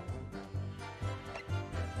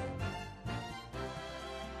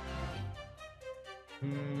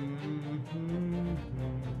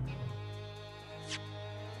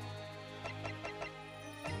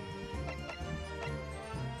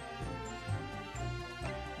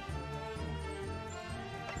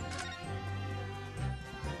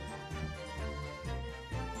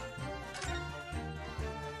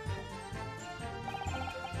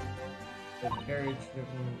 The carriage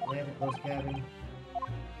driven land a closed cabin.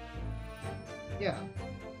 Yeah.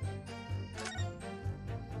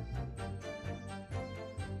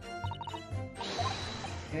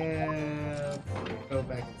 And go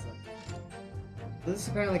back inside. So this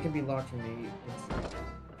apparently can be locked from the inside.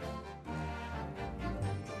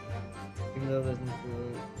 Even though there's no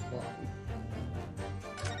lock.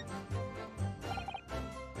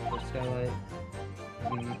 The skylight. The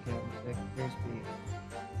cabin deck appears to be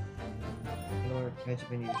or catch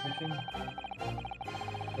up any nutrition.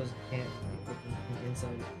 Those can't be opened from the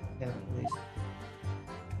inside of the cabin at least.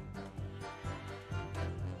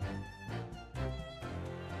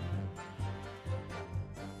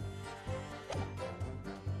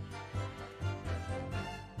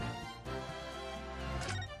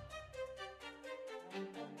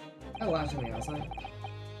 I watch on the outside.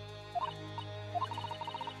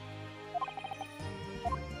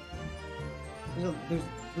 There's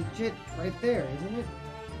legit right there, isn't it?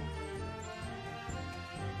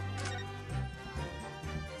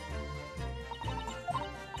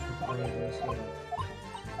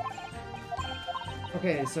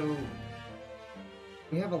 Okay, so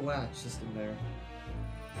we have a latch system there.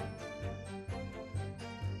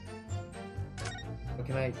 But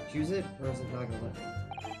can I choose it, or is it not gonna let me?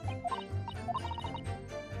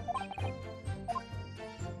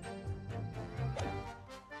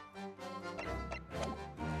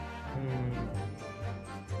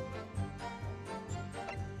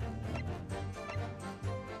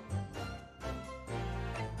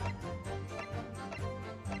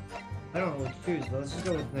 I don't know what to choose, but let's just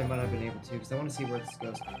go with I might not have been able to, because I want to see where this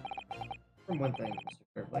goes. From one thing, Mr.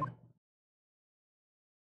 Fairplay.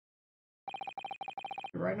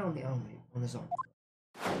 You're right on the zone.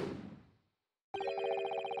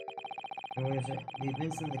 And we're gonna the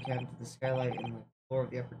events in the cabin to the skylight and the floor of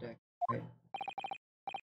the upper deck, right?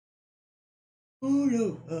 Oh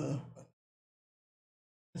no,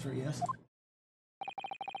 that's right, yes.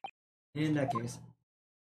 In that case,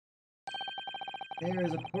 there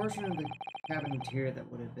is a portion of the cabin interior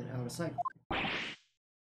that would have been out of sight.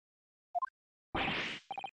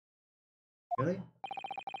 Really?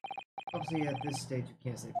 Obviously, at this stage, you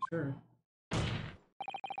can't say for sure.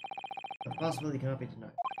 The possibility cannot be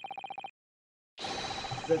denied.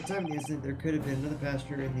 At the time of the incident, there could have been another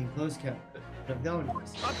passenger in the enclosed cabin of the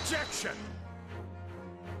omnibus. Objection!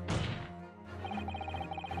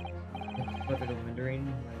 But the Mandarin,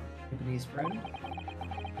 my Japanese friend.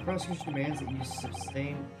 The prosecution demands that you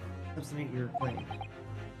substantiate your claims.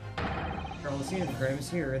 Carl, scene of the crime is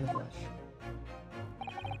here in the flesh.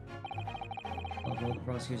 Although the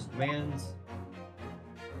prosecution demands,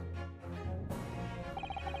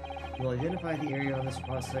 you will identify the area on this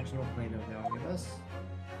cross-sectional plane of the omnibus.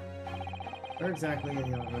 Where exactly in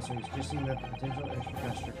the omnibus are you suggesting that the potential extra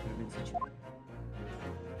passenger could have been situated?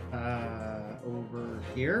 Over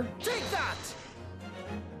here? Take that!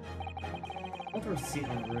 Over seat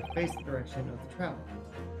on the roof, face the direction of the travel.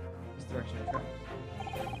 Face the direction of travel.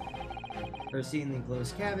 Her seat in the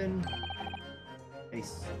enclosed cabin.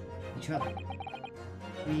 Face each other.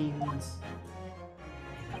 Means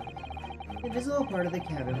the visible part of the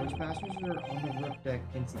cabin, which passengers are on the roof deck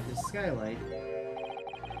can see the skylight,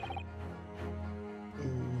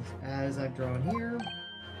 is as I've drawn here.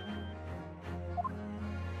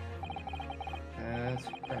 That's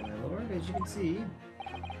right, my lord. As you can see,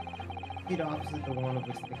 seat opposite the one of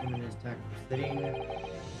which the victim and his attacker were sitting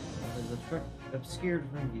is obscured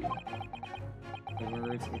from view. In other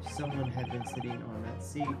words, if someone had been sitting on that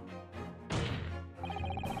seat,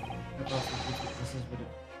 the possible witnesses would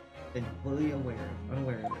have been fully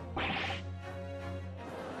unaware of it.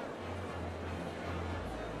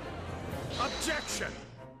 Objection!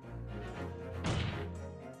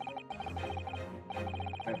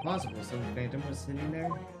 possible some phantom was sitting there.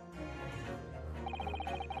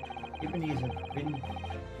 Given he's been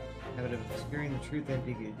habit of obscuring the truth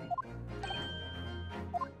ambiguity.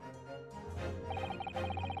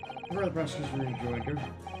 Where the prosecution rejoined her.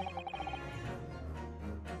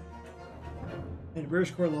 In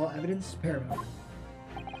British court law, evidence is paramount.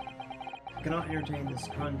 I cannot entertain this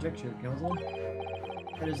conjecture, counsel.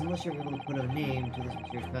 That is, unless you're able to put a name to this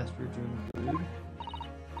mysterious pastor to include.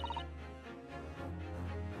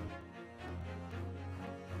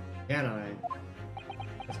 Can I?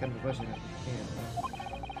 That's kind of a question if you can.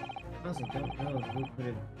 I honestly don't know who could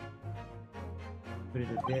it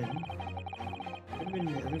have been. Could have been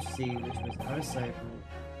the other sea, which was out of sight from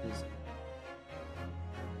his.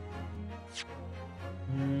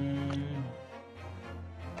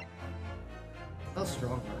 How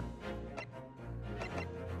strong her?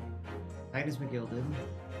 Titus McGilded.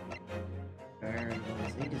 Baron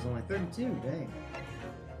Von Zeke is only 32, dang.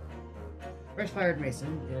 Fresh fired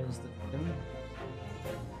Mason is the victim.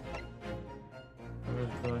 Over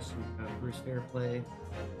the close, we have Bruce Fairplay.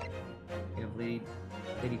 We have Lady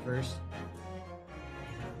First.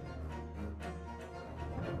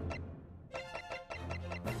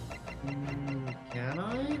 Can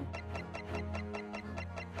I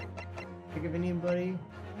think of anybody?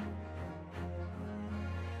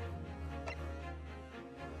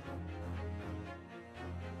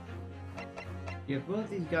 You have both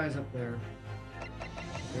these guys up there.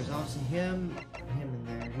 There's obviously him in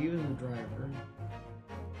there. He was the driver.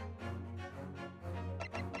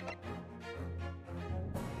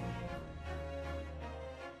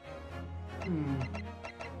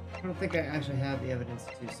 I don't think I actually have the evidence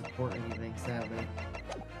to support anything, sadly.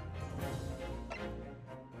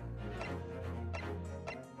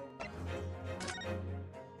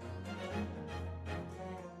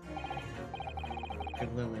 I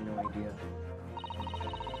have literally no idea.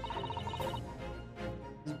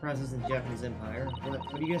 This is a process in the Japanese Empire.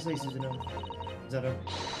 What do you guys say, Susanoo? Zeto?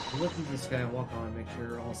 You look into the sky and walk on, make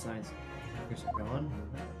sure all signs are gone.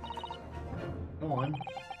 Go on.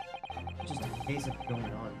 Just a case of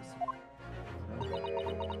going on.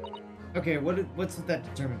 Okay, what's with that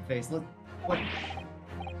determined face? What?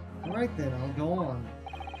 Alright then, I'll go on.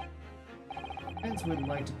 Pence would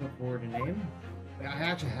like to put forward a name. I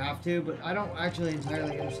actually have to, but I don't actually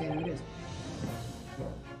entirely understand who it is.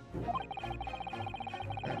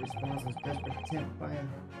 That response was desperate attempt by a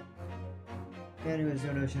man who has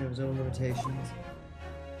no notion of his own limitations.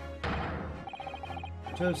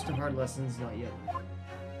 Toast to hard lessons, not yet.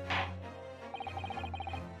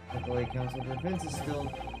 At the Lake Council, the defense is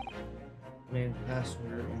still named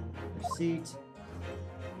passenger in their seat.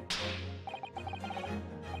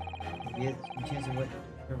 Be it a chance of what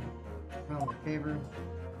found in favor.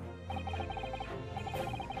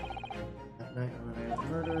 That night on the night of the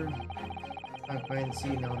murder. I find the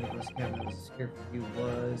scene now Nicholas Kevin was scared for you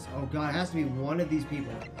was. Oh god, it has to be one of these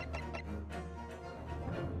people.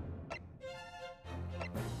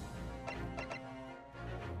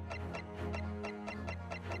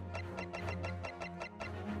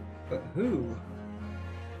 But who?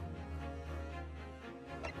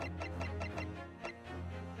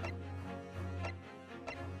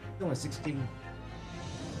 It's only 16.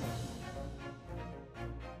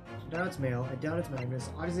 I doubt it's male. I doubt it's Magnus.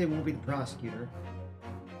 Obviously, it won't be the prosecutor.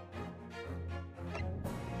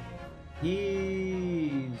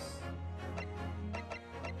 He's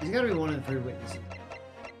got to be one of the 3 witnesses.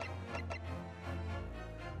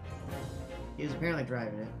 He was apparently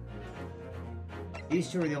driving it. These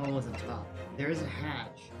 2 are the only ones on top. There is a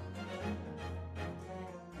hatch.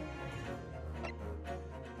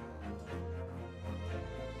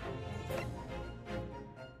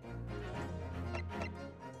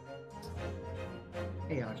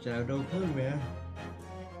 Hey, actually, I have no clue, man.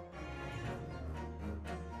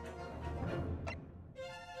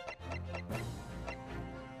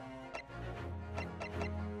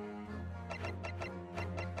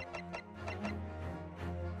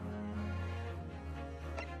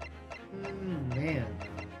 Man.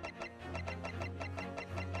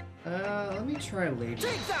 Let me try later.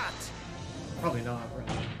 Take that! Probably not, right?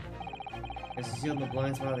 Guess it's sealed in the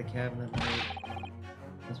blind spot of the cabin that night.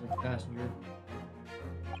 That's with the passenger.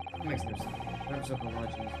 It makes no sense. Perhaps upon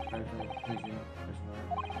watching this prior to the conclusion. There's not.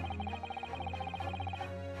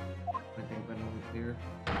 I think if I don't be clear.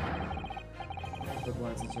 The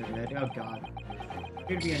blinds inside your head. Oh god.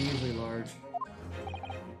 Appear to be unusually large.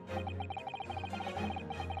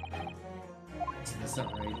 That's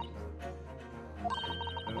not right.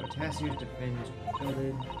 Tassier's defense was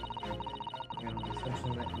builded. On the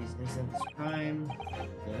assumption that he's innocent of this crime.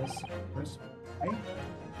 Yes, of course. Right?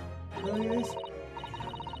 Really is?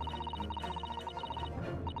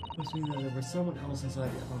 Must mean that there was someone else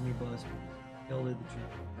inside the omnibus who killed the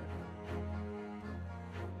truth.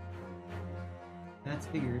 That's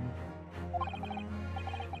figured.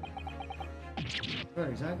 But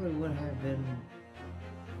exactly what had been.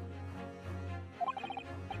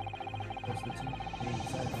 What's the two being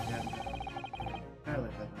inside the cabin?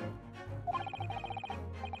 Pilot that night.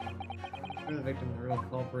 For the victim, the real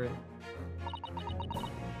culprit.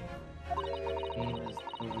 Game is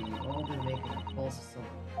that we've all been making a false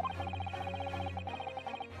assumption.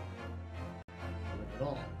 With it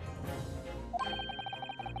all.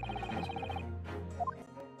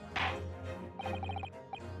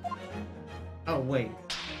 Oh wait.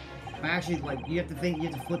 Actually, like, you have to think, you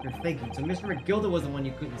have to flip your thinking. So Mr. McGilda was the one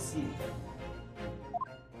you couldn't see.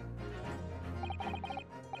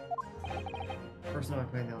 Person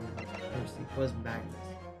occupying the omnibus was Magnus.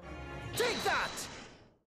 Take that!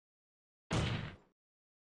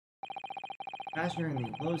 Passenger in the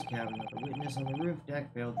enclosed cabin that the witness on the roof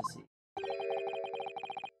deck failed to see.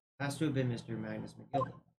 Has to have been Mr. Magnus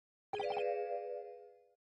McGilda.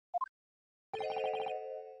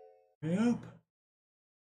 Yep.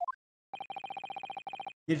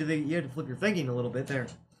 You had to flip your thinking a little bit there.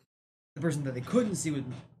 The person that they couldn't see was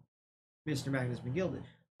Mr. Magnus McGilda.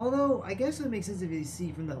 Although, I guess it makes sense if you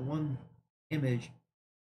see from that one image.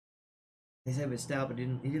 They said it was stout, but he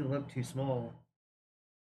didn't look too small.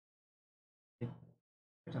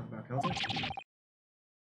 We're talking about counsel.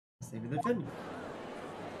 Save the defendant.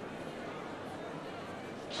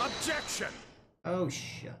 Objection! Oh,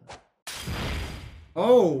 shut up.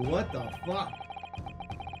 Oh, what the fuck?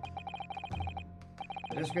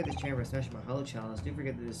 I just create this chamber and smash my hollow chalice. Do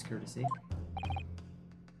forget that this is courtesy.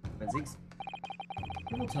 Wenzigs.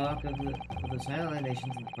 People talk of the silent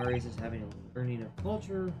nations and the Far East as having a learning of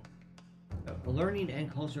culture. A learning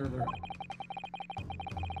and culture of their own.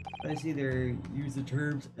 I see they use the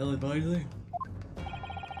terms ill-advisedly.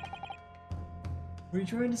 What are you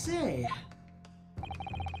trying to say?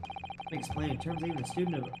 Let me explain. In terms of even a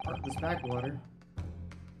student of Artless Backwater,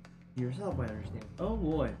 you yourself might understand. Oh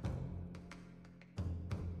boy.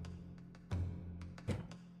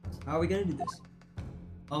 How are we gonna do this?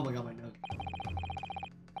 Oh my god, my nose.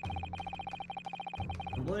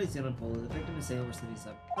 The bloody scene unfolded. The victim and assailant were sitting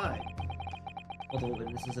side by side. Multiple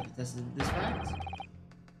witnesses have attested this fact.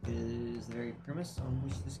 It is the very premise on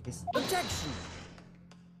which this case is based. Objection!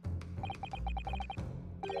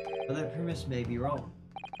 But that premise may be wrong.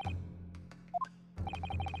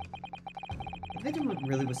 The victim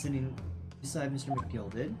really was sitting beside Mr.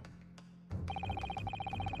 McGilda.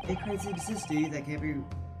 It creates a consistency that can't be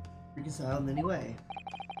reconciled in any way.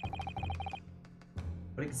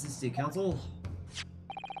 What a consistency, counsel?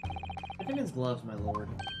 Defendant's gloves, my lord.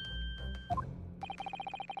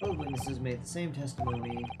 Both witnesses made the same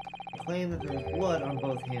testimony and claimed that there was blood on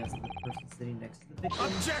both hands of the person sitting next to the victim.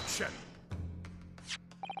 Objection!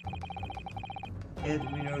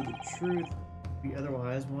 And we know the truth to be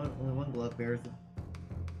otherwise. Only one glove bears the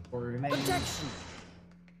or remains. Objection!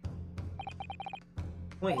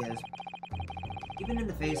 Point is, even in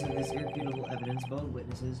the face of this irrefutable evidence, both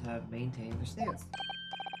witnesses have maintained their stance.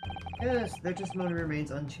 Yes, their testimony remains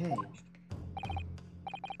unchanged.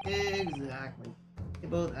 Exactly. They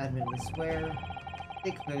both admittedly swear.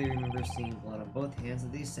 They clearly remember seeing blood on both hands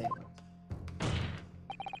of the assailant.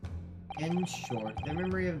 In short, their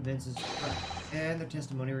memory of events is correct, and their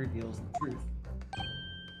testimony reveals the truth.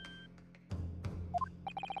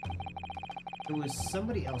 There was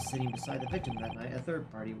somebody else sitting beside the victim that night, a third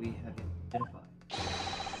party we have identified.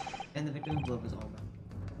 And the victim's blood was on them.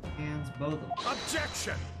 Hands, both of them.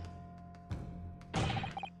 Objection!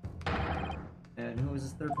 And who was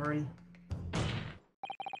this third party?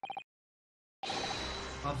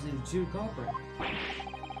 Obviously the two culprits.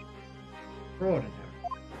 Throw it in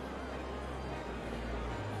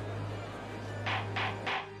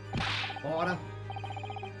there. Order.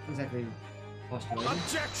 Exactly. Postulated.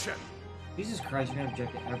 Objection! Jesus Christ, you're gonna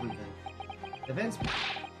object to everything. Events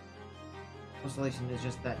postulation is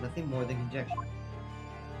just that, nothing more than conjecture.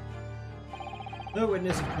 The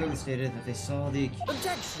witness have clearly stated that they saw the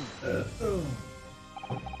Objection!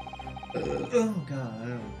 oh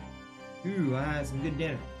god. Ooh, I had some good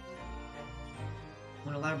dinner.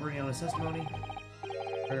 When elaborating on his testimony,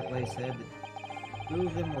 Fairplay said that two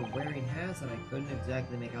of them were wearing hats and I couldn't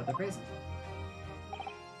exactly make out their faces.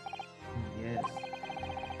 Yes.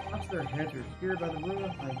 Perhaps their heads were obscured by the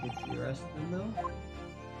roof. I could see the rest of them though.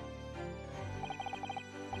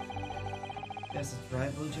 Yes, that's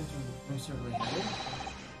right. Those gents were most certainly headed.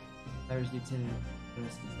 There's Lieutenant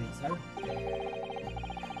notice these things, sir.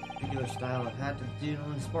 Particular style of hat to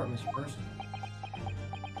general and sport, Mr. Person.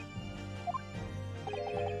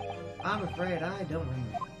 I'm afraid I don't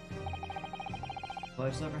remember. Well, I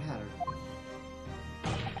just never had her.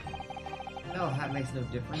 Well, that makes no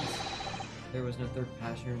difference. There was no third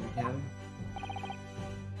passenger in the cabin.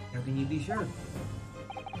 How can you be sure?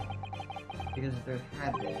 Because if there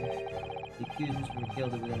had been, the accused Mr.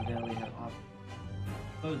 McGilda would evidently have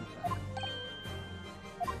opposed himself.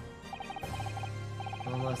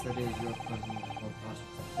 Well, unless that is your present or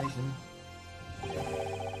concentration.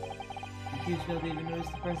 The accused failed to even notice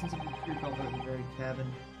the presence of the crew culprit in the very cabin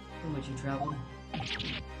in which he traveled.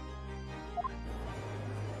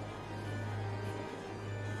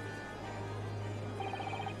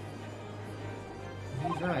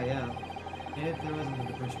 He's right, yeah. And if there wasn't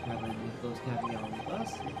a first traveling in the closed cabin on the bus,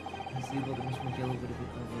 it's conceivable that Mr. McGill would have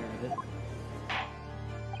been aware of it.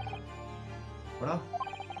 Well,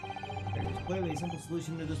 there is clearly a simple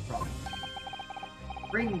solution to this problem.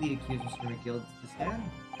 Bring the accused Mr. McGill to the stand.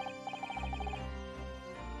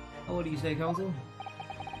 Oh, what do you say, counsel?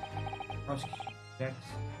 Prosecution checks.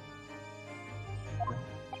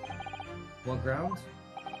 What grounds?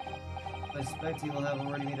 I suspect he will have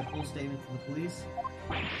already made a full statement to the police.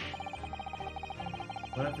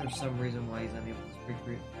 What if there's some reason why he's unable to speak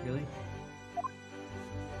freely?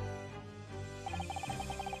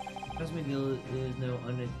 Professor McGill is no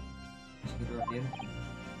uneducated ruffian.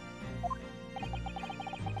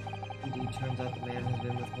 Indeed, turns out the man has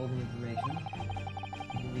been withholding information.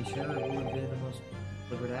 You can be sure it would have been the most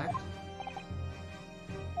deliberate act.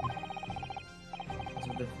 So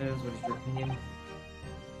the defense, what is your opinion?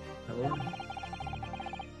 My lord?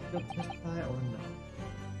 You'll testify or no?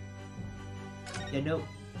 Yeah, no.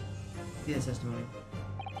 He has testimony.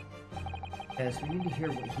 Yes, we need to hear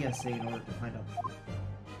what he has to say in order to find out the truth.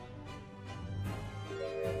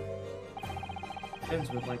 Defense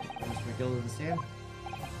would like to call Mr. McGill to the stand.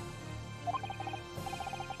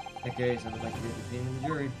 In that case, I would like to get the opinion of the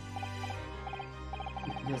jury.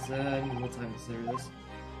 Yes, I need a little time to consider this.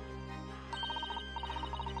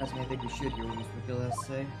 That's what I think we should hear what Mr. McGill has to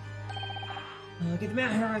say. Get the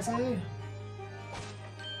man here, I say!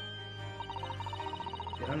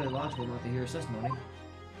 It's utterly logical not to hear his testimony.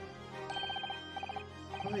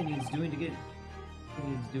 All he needs doing to get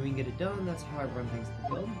it done, that's how I run things in the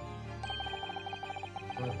guild.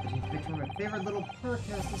 What would you picture my favorite little perk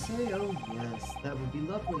has to say? Oh yes, that would be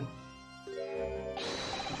lovely.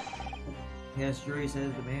 Yes, jury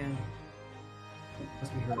says the man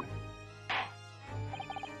must be hurt.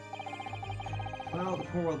 Well, the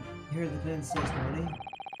court will hear the defendant's testimony.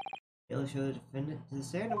 They'll show the defendant to the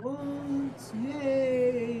stand at once.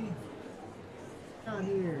 Yay! Not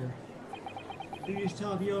here. You just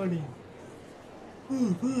stop yawning.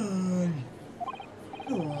 Oh, fine.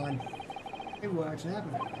 Go on. Hey, what actually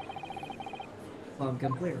happened? Well,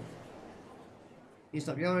 become clear. You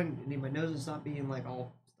stop yawning. I need my nose to stop being like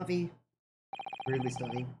all stuffy, weirdly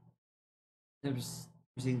stuffy. Then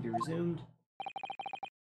proceeding to be resumed.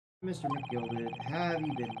 Mr. McGilded, have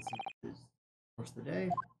you been since the course of the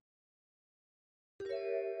day?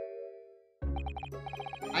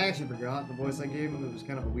 I actually forgot the voice I gave him. It was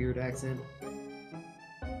kind of a weird accent.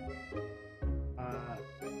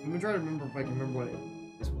 I'm gonna try to remember if I can remember what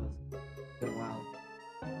this was. It's been a while.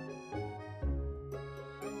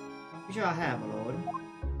 I'm sure I have, my lord.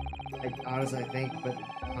 Honestly, I think, but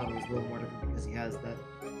probably was a little more different because he has that.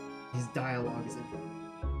 His dialogue is different.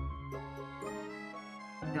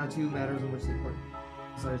 Now, two matters in which the court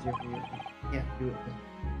decides you can't do it.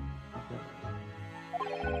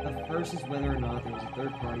 The first is whether or not there was a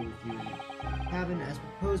third party with you in the cabin as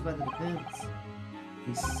proposed by the defense.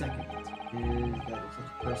 The second is that if such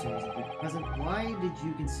a person was indeed present, why did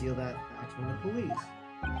you conceal that fact from the police?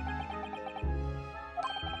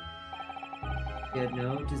 Yet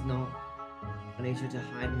no, it is not a nature to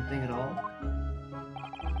hide anything at all.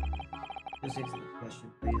 Just answer the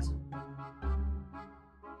question, please.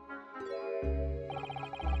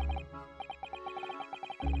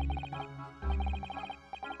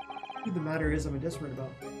 The matter is, I'm desperate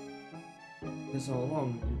about this all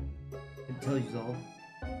along, and tell you all.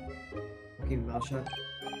 I'll keep my mouth shut.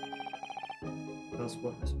 Tell us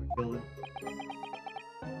what, Mr. McGilden.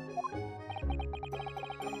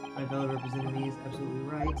 My fellow representing me is absolutely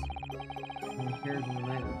right. In the carriage in the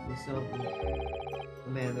night with myself and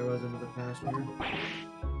the man, there was another passenger.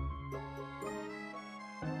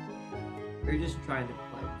 Or you're just trying to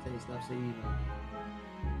like say stuff so you know.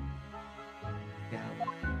 Yeah.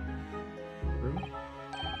 Room?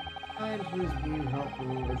 And please be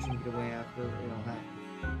helpful or she can get away after it all happens.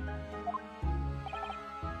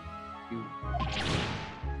 You.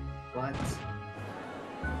 What?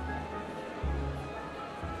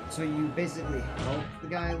 So you basically help the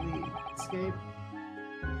guy escape?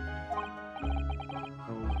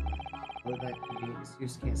 but that convenient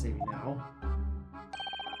excuse can't save you now.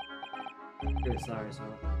 Good, sorry, so.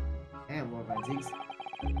 And more Vine Zeeks.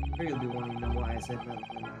 Sure you'll be wanting to know why I said that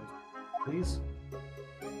when I was please.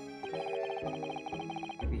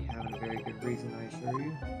 You'll be having a very good reason, I assure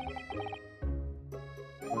you.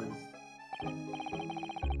 Because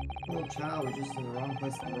the little child was just in the wrong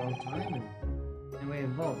place at the wrong time and anyway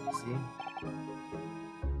involved, you see.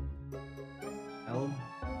 Ellen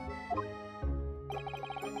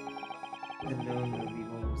didn't know nobody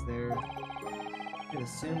was there. I'd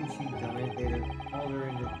assumed she'd done it. They'd have called her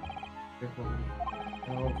into their courtroom.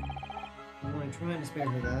 Well, I'm only trying to spare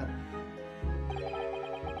her that.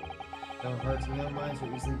 No hearts and no minds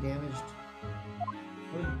are easily damaged.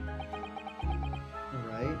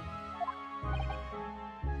 Alright.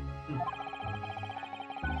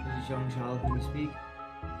 This young child who you speak?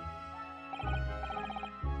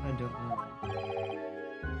 I don't know.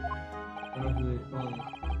 I don't know who it was.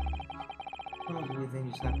 I don't know if anything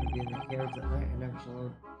just happened to be in the carriage that night. I never saw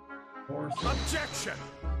a horse. Objection!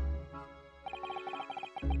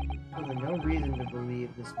 There's no reason to believe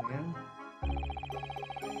this man.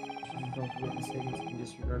 Both witness statements can be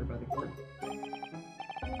disregarded by the court. I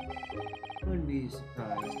wouldn't be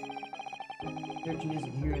surprised. Searching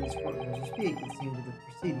isn't here in this courtroom as you speak, it seems to the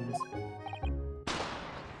proceedings.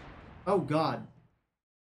 Oh god!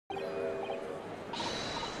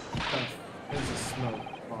 There's a smoke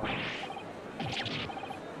bomb.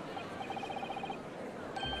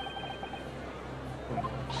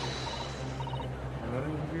 Now let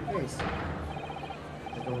him over your face.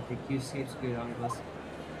 I don't think you escapes good on this.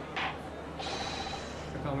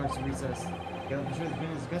 Our call marks to recess. Caleb, be sure the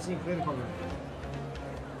defendant is discussing and clear the courtroom.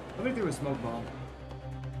 Nobody threw a smoke bomb.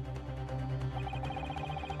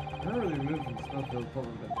 Not really removed from the smoke-filled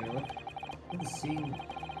courtroom, but bailiff. At the scene,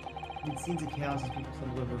 amid scenes of chaos as people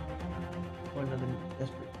stumbled over one another in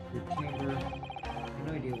desperate chamber. We had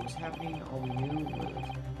no idea what was happening. All we knew was,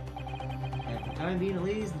 at the time being, at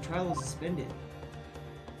least, the trial was suspended.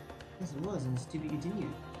 Yes, it was, and it's to be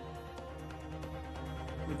continued.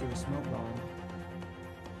 But there was a smoke bomb.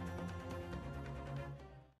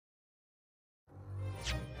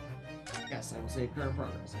 Yes, I will say current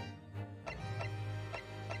progress.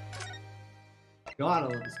 God, I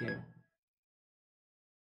love this game.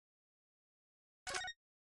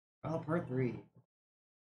 Oh, part 3.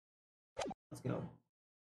 Let's go.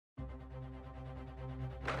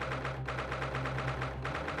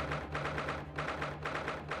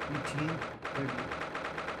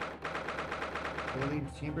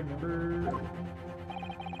 Chamber number.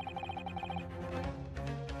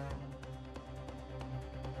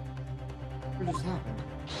 What just happened?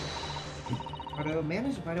 How do I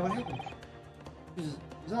manage to find out what happened? Who's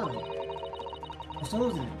on it? I was told it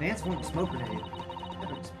was an advanced form of smoke grenade.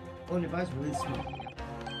 Well, device release smoke.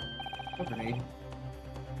 Smoke grenade.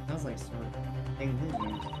 Sounds like sort of thing Liz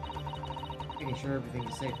used. Making sure everything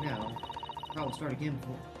is safe now. Probably start again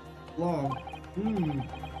before long.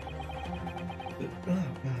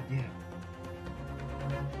 Oh god, yeah.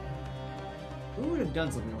 Who would have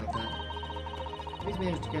done something like that? He's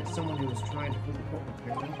managed to get someone who was trying to flee the courtroom,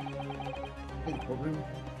 apparently. Flee the courtroom?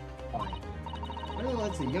 Fine. Well,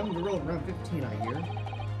 that's a young girl around 15, I hear.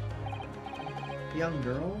 Young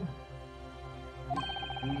girl?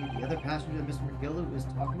 The other passenger that Mr. McGill was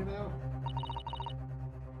talking about?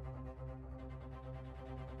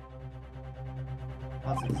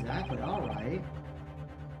 That's exactly alright.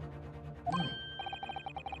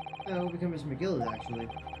 Oh, we become Mr. McGill, actually.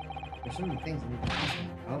 There's so many things I need to ask him.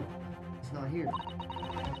 Oh, he's not here.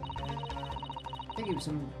 Thank you,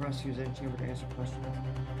 some prosecutors in chamber to answer questions.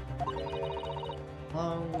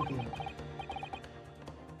 Long weekend.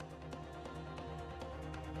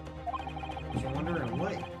 You're wondering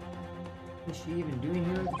what is she even doing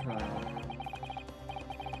here at the trial?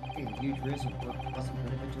 Taking a huge risk of what possible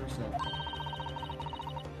benefit to herself.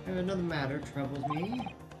 And another matter troubles me.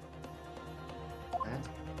 That.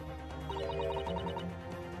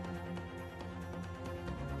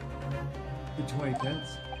 The 20 pence.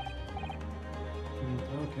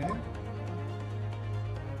 Okay.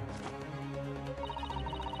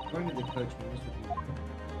 According to the coach, Mr.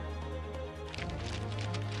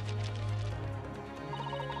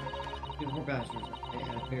 The 4 bachelors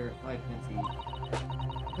and a fare at 5 pence each.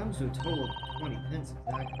 It comes to a total of 20 pence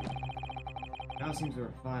exactly. Now it seems there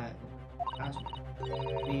are 5 bachelors.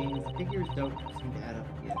 Means the figures don't seem to add up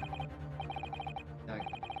yet.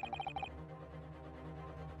 Exactly.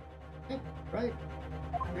 Yep, right.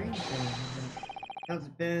 Strange thing. Counts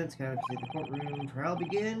of beds, count to the courtroom. Trial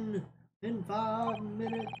begin in 5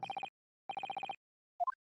 minutes.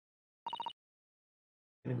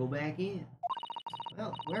 Gonna go back in.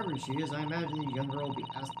 Well, wherever she is, I imagine the young girl will be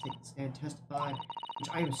asked to take the stand, testify, which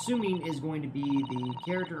I'm assuming is going to be the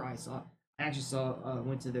character I saw. I actually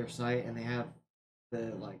went to their site, and they have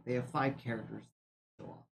they have 5 characters.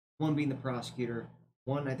 One being the prosecutor,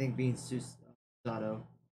 one I think being Susato.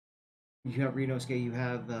 You have Rinosuke, you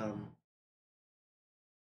have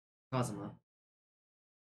Kazuma,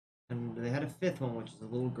 and they had a 5th one, which is a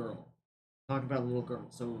little girl. Talking about a little girl,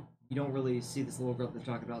 so you don't really see this little girl they're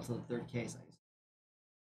talking about until the 3rd case.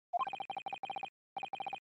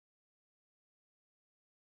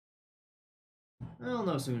 I don't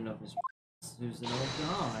know soon enough, Mr. Susan. Oh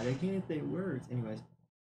God, I can't say words. Anyways,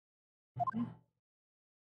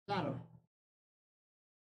 Sato.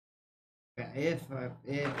 Yeah, if I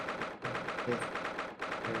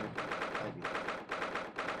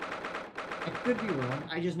could be wrong.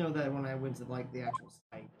 I just know that when I went to like the actual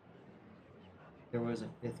site, there was a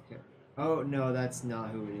 5th character. Oh no, that's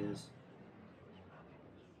not who it is.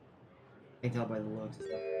 I can tell by the looks. It's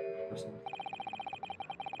not the person.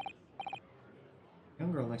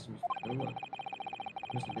 Young girl next to me. Oh look,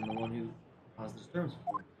 must have been the one who caused the disturbance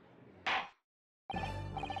before.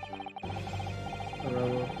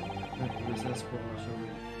 Police escort shall we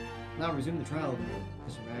now resume the trial of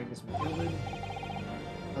Mr. Magnus McGilden,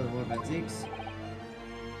 Father Moore Van Zeeks.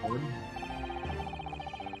 Gordon.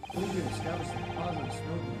 Who established the cause of the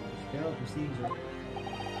smoke grenade? Jail proceedings are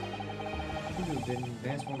seem to have been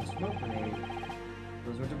advanced form of smoke grenade.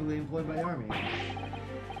 Those are typically employed by the army.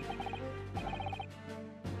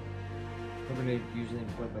 Smoke grenade usually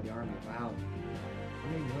employed by the army. Wow. I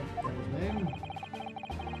mean, what was his name?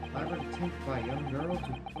 Elaborate attempt by a young girl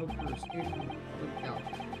to provoke her escape from the public out.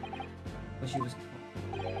 But she was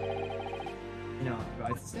now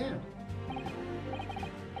I stand.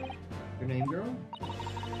 Your name, girl?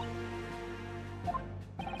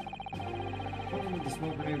 What was the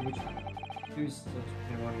smoke grenade which produced such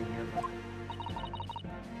I want to hear about?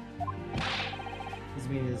 This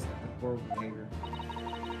means is a horrible behavior.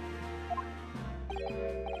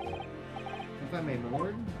 If I may, my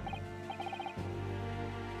lord.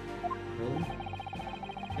 Really?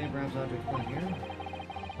 Today perhaps I have to explain here.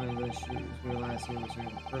 Why this she was realized he was in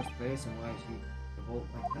the first place and why she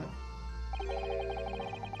revolted like that.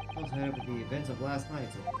 I was head up with the events of last night,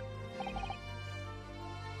 so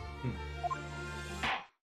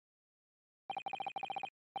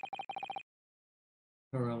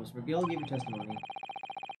Mr. McGill gave your testimony.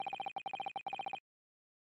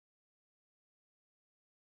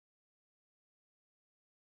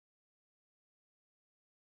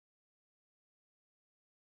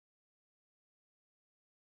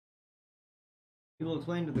 You will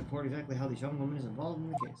explain to the court exactly how this young woman is involved in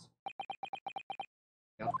the case.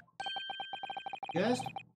 Yep. Just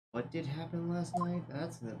what did happen last night?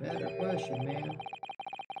 That's the better question, man.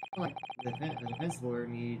 Like, the defense lawyer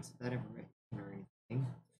needs that information or anything.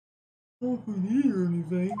 Don't need or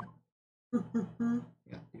anything.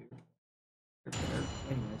 Yeah, dude.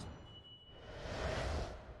 Anyways.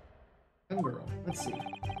 Young girl, let's see.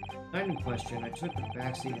 Night in question, I took the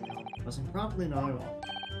backseat and I wasn't promptly not at all.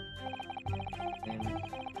 And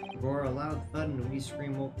the roar, a loud thud, and a wee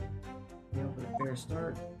scream woke me up with a fair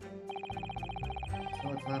start.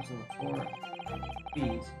 Stella collapsed on the floor.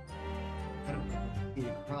 Bees. I don't know. Feet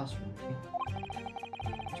across from me.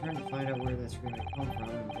 I turned to find out where that scream had come from,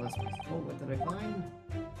 and bless my soul, what did I find?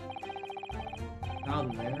 Found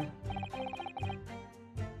them there.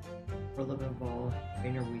 For a little ball,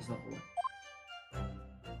 made her wee self away.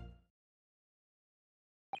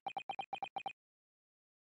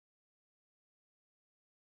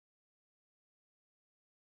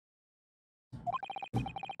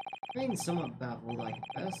 I'm somewhat baffled, I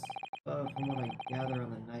confess, but from what I gather on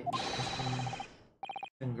the night in question,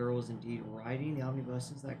 the girl was indeed riding the omnibus.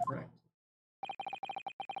 Is that correct?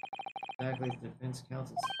 Exactly as the defense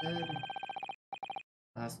counsel said.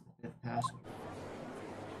 Last the 5th passenger.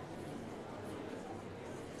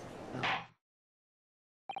 Oh.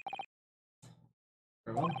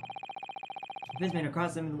 Very well. Defense man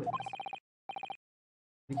across them in the witness.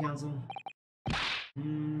 The counsel.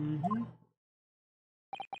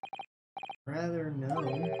 Rather no.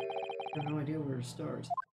 I have no idea where to start.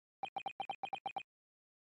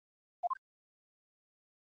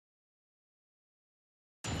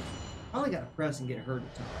 I only gotta press and get her to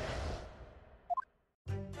talk.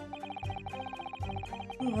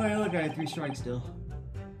 Oh, yeah, look, I had 3 strikes still.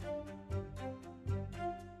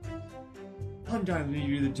 Sometimes when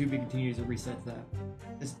you do the 2 big continues, it resets that.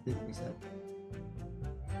 This didn't reset.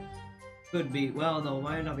 Could be. Well, no, it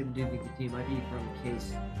might not be the 2 big continue. It might be from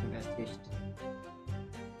case investigation.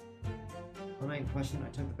 One night in question, I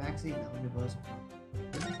took the backseat and the omnibus.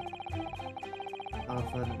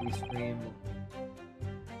 outside we scream.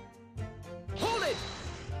 Hold it!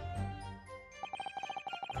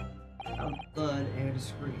 A thud and a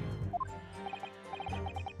scream.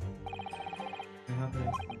 And how can I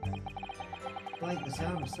explain? Like the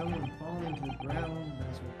sound of someone falling to the ground,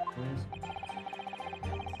 that's what it is.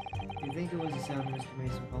 Do you think it was the sound of Mr.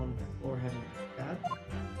 Mason falling to the floor having a bad?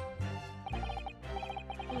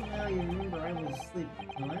 Well, now you remember I was asleep at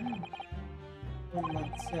the time. Wouldn't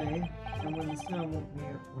like to say, and when the sound woke me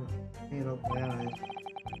up when I had opened my eyes,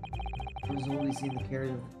 I was only seeing the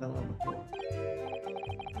carriage that fell on the floor.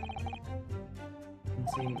 And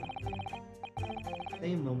seeing the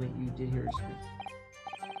same moment you did hear a scream.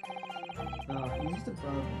 Just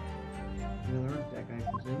above the earth deck, I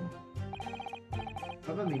presume.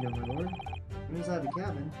 Above me, no, my lord. I'm inside the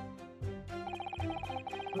cabin.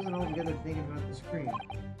 I wasn't altogether thinking about the scream.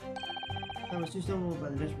 I was too stumbled by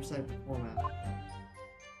the desperate sight before my eyes.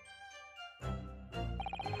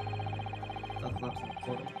 Flaps on the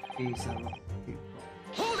floor. Peace, I don't know.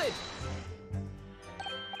 Hold it!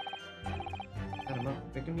 Got him up.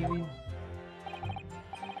 Victim, you mean?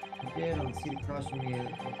 I did on the seat across from me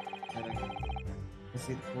that I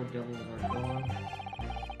see the poor devil was already gone.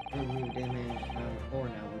 Wouldn't leave a dead man just on the floor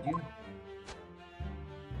now, would you?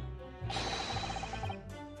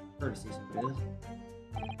 Courtesy, so it is.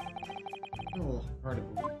 A little hard to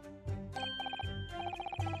believe.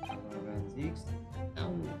 Van Zeeks.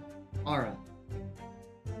 Oh, Ara.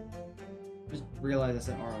 Just realized I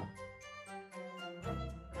said Ara.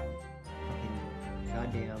 Fucking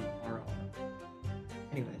goddamn Ara.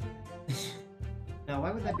 Anyway. Now,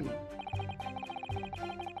 why would that be?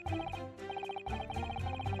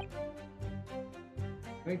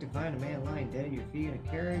 Great to find a man lying dead at your feet in a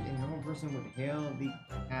carriage, and a normal person would hail the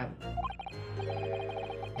cabin.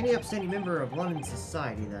 Any upstanding member of London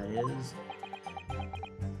society, that is.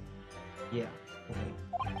 Yeah, okay.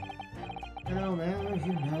 Well, now, as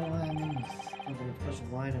you know, I'm in something of a special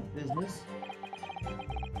line of business.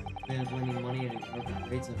 And lending money at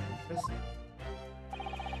exorbitant rates of interest.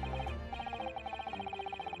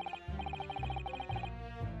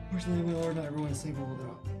 Fortunately, my lord, not everyone is able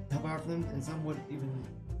to help out for them, and some would even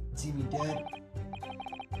see me dead.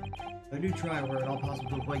 I do try where at all possible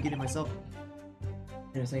to avoid getting myself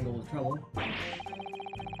in a single of trouble.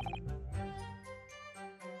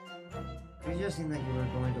 Suggesting that you were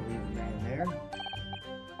going to leave the man there.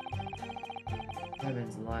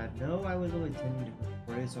 Heavens alive. No, I was only tending to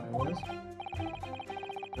report it, so I was.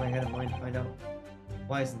 I had in mind to find out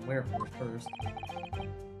whys and wherefores first.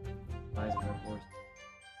 Whys and wherefores.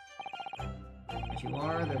 But you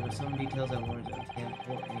are, there were some details I wanted to understand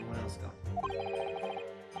before anyone else got.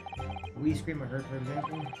 We scream I heard, for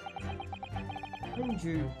example. Wouldn't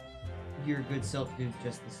your good self do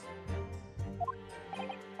justice?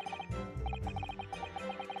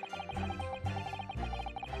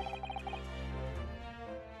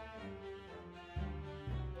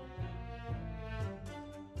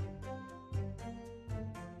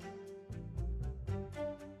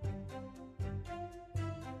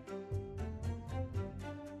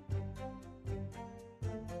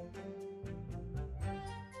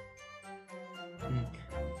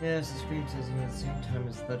 Yes, the scream says you at the same time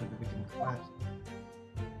as the thud of the victim collapsed.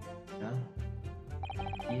 Yeah?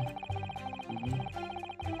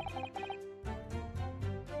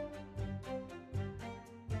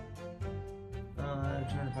 I'm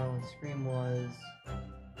trying to find what the scream was.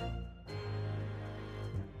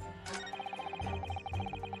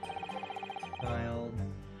 Child.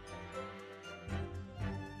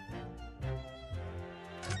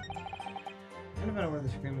 I don't know where the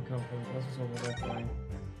scream would come from. It wasn't so well, that's fine.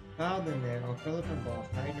 Filed in there, I'll fill up a ball,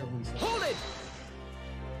 hide your weasel. Hold it!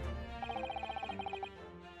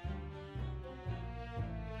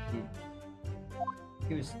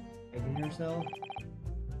 He was taking herself.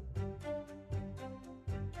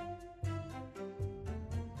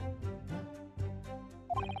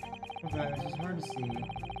 Okay, it's just hard to see.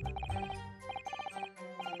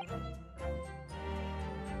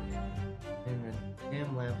 In the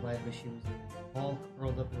dim lamplight, but she was all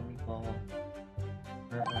curled up in a weak ball.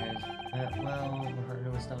 Her eyes. Well, her heart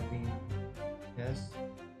never stopped beating. Yes.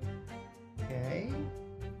 Okay.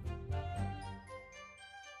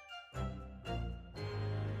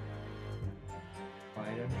 Try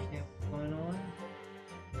to understand what's going on.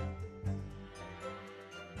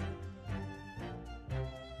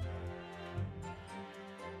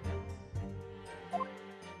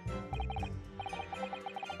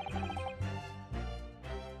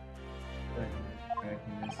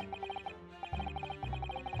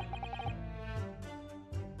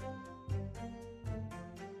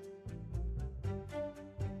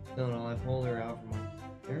 No, I pulled her out from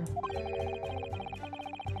there.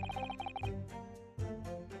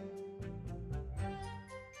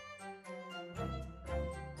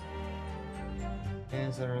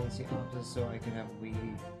 And set her on the opposite so I can have Wii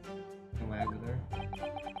and lag with her.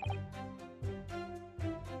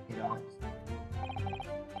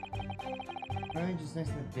 Alright, just next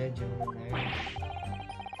to the dead gentleman there.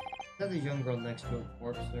 Got the young girl next to a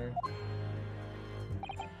corpse there.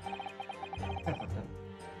 I fucked up.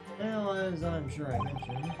 Well, as I'm sure I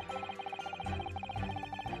mentioned.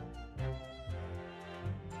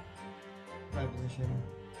 My position.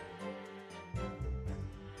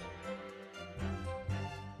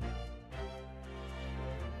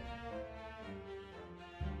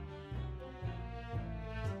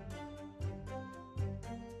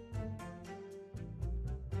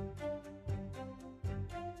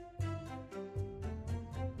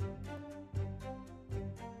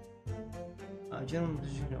 Gentleman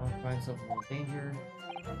position to find himself in more danger.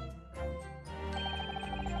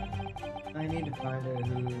 I need to find out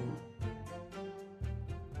who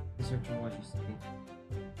is searching what you see.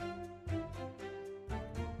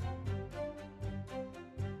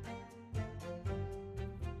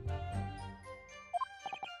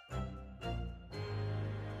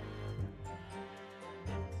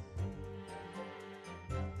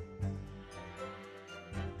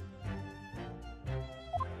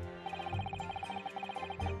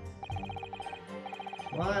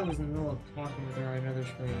 While I was in the middle of talking with her on another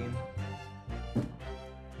screen,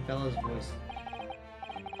 Bella's voice.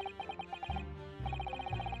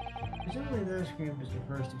 Presumably the other screen just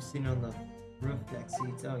refers to sitting on the roof deck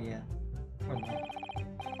seats. Oh yeah. Or not.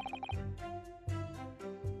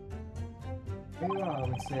 Very well, I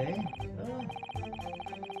would say.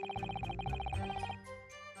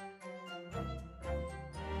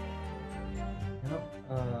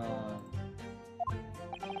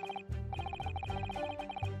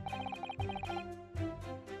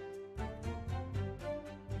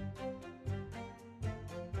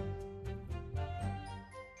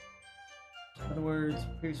 In other words,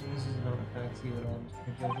 previous witnesses and artifacts, see what all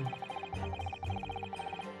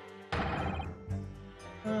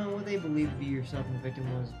Mr. What they believe to be yourself and the victim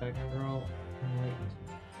was back girl and late.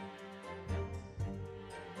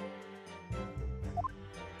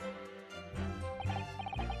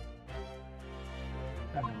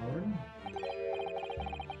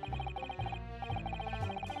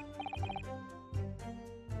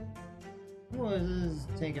 Well, this is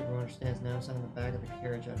take everyone understands now, sat in the back of the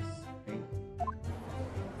carriage out of state.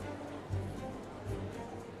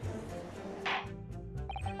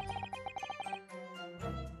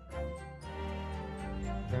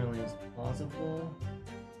 Apparently it's plausible.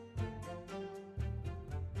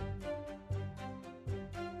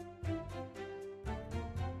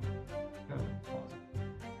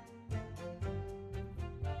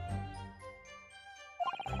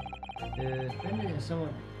 The defendant is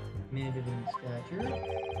somewhat diminutive in stature.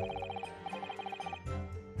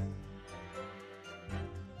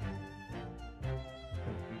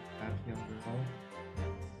 Perhaps young girl.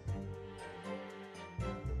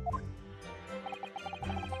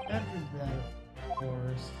 After that, of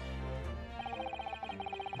course,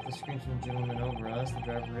 with the screams from the gentleman over us, the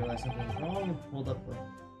driver realized something was wrong and pulled up the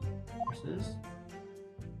horses.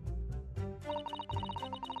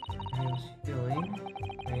 He was feeling.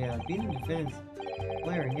 Yeah, being the defendant's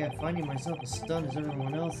player, and yet finding myself as stunned as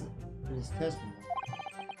everyone else in his testimony.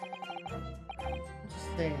 Let's just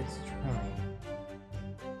say it's trying.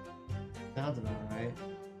 Sounds about right.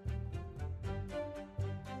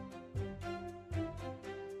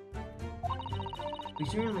 We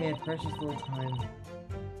certainly had precious little time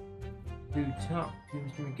to talk to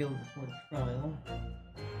Mr. McGill before the trial.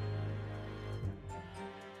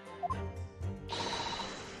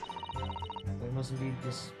 We mustn't be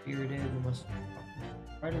dispirited, we must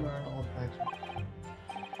try to learn all facts.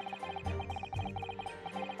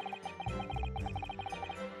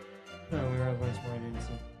 No, we were at once where I didn't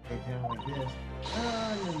see a panel like this.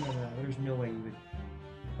 No. There's no way you would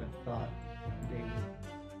have thought they would.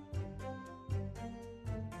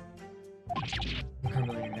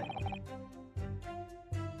 Really your head.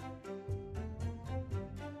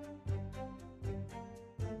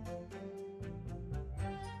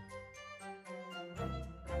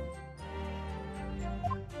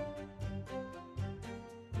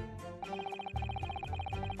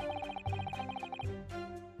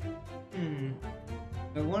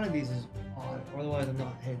 So one of these is odd, or otherwise I'm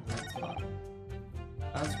not heading to that spot.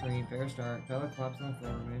 On screen, fair start, Bella collapsed on the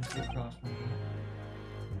floor, moves to across from me.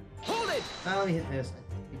 Hold it! I only hit this.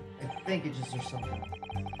 I think it just or something.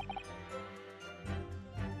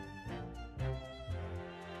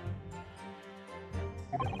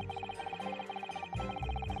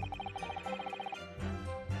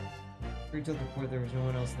 Until the point there was no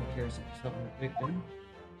one else in the care except yourself and the victim.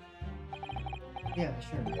 Yeah,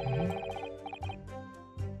 sure.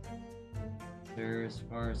 There, as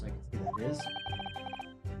far as I can see, that is.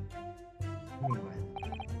 Anyway.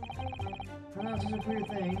 Well, that's just a weird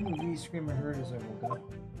thing. The wee scream I heard as I woke up.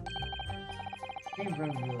 Came from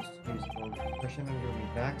the most useful. Pushing under my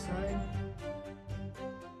backside.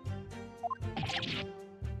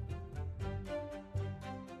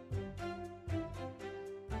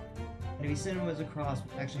 And if you said it was across,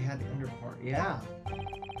 which actually had the under part. Yeah.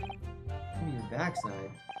 From your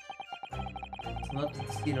backside. So up to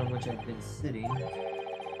the seat on which I'd been sitting.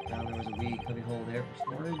 Now there was a wee cubby hole there for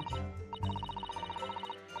storage.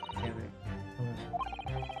 Damn it.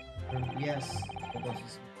 Yes.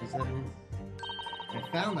 Is that it? I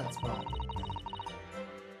found that spot.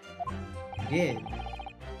 I did.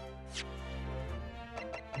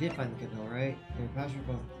 I did find the cubby hole, right? And we passed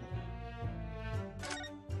both.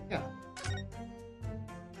 Yeah.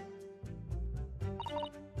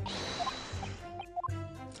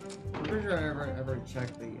 I'm pretty sure I ever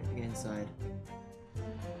checked the inside.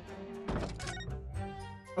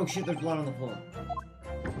 Oh shit, there's blood on the floor.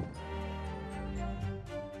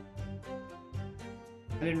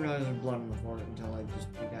 I didn't realize there was blood on the floor until I just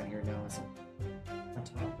went down here now. It's on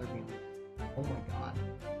top there being... Oh my god.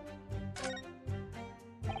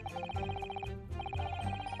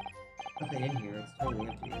 Nothing in here, it's totally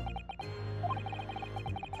empty.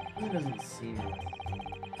 It doesn't seem...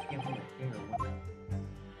 Can't put my finger on it.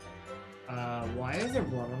 Why is there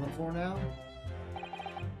blood on the floor now?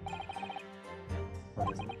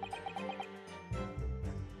 What is it?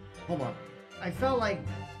 Hold on. I felt like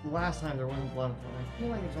the last time there wasn't blood on the floor. I feel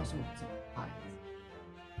like there's also some eyes.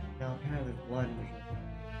 Now apparently there's blood in the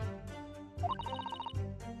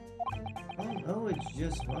Oh, it's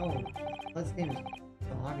just, well, blood's name is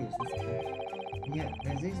so obvious. And yet,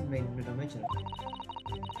 as these made no mention of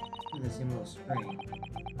it. This seems a little strange.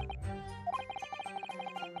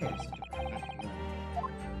 Yes.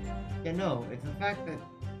 Yeah, no, it's the fact that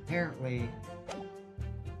apparently...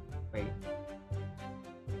 Wait.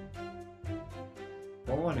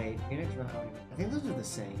 418, Phoenix Round. I think those are the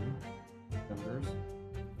same numbers.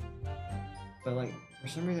 But, like, for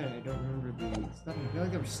some reason I don't remember the stuff. I feel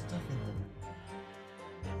like there was stuff in them.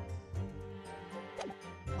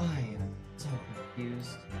 I am so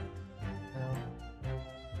confused now.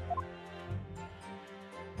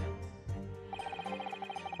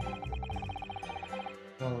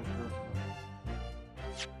 Oh,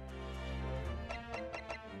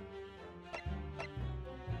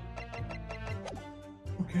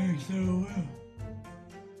 okay, so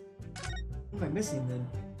what am I missing then?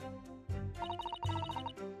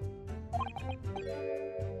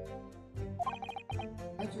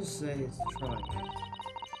 Let's just say it's trying.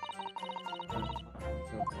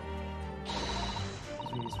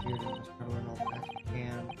 Be the spirit of us try to learn all the facts we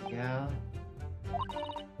can. Yeah.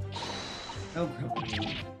 No problem.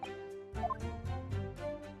 Sorry.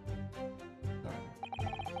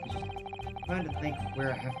 Just trying to think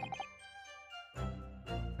where I have to.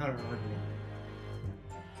 How to work it.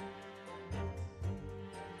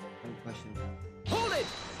 One question. Hold it!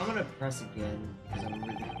 I'm gonna press again because I'm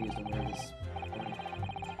really confused on where this.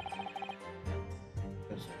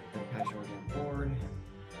 There's the patch already on board.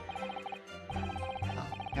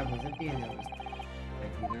 That was empty and that was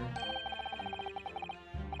like either.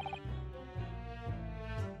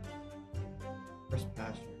 First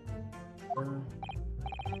pasture.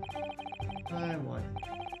 I want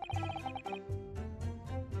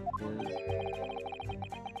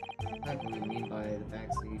that's what we mean by the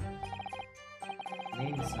backseat.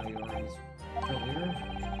 Main is how you are is earlier.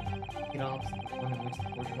 Get opposite the one in which the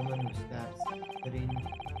poor woman who stabs sitting.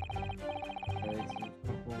 It's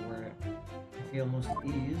comfortable where I feel most at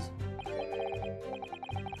ease.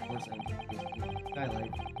 Of course, I just the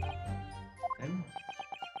skylight.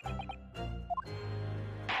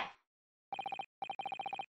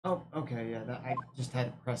 Oh, okay, yeah, that I just had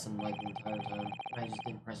to press him like the entire time. I just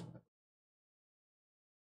didn't press him.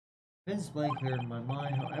 This blank cleared in my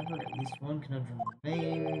mind, however, at least one conundrum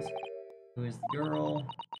remains. Who is the girl?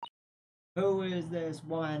 Who is this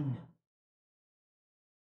woman?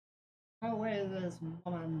 Who is this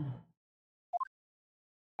woman?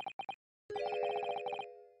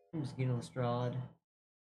 Gina Lestrade.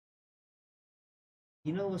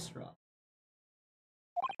 Gina Lestrade.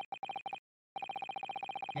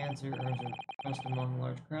 Cancer earns her trust among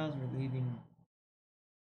large crowds, relieving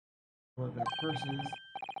of their purses.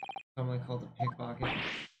 Commonly called a pickpocket.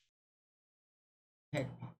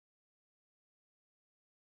 Pickpocket.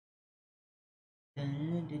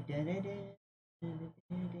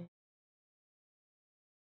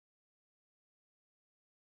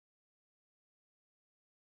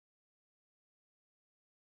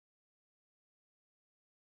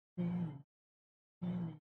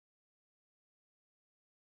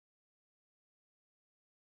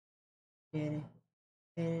 This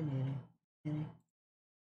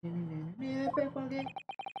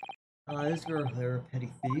girl, they're a petty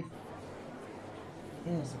thief.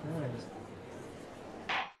 Yeah, surprise.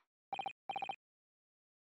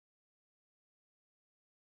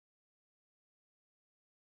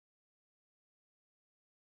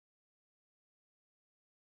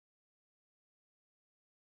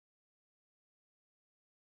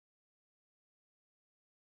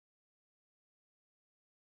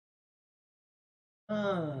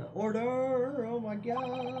 Order! Oh my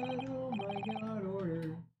god,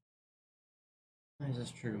 order. Is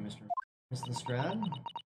this true, Mr. Lestrade?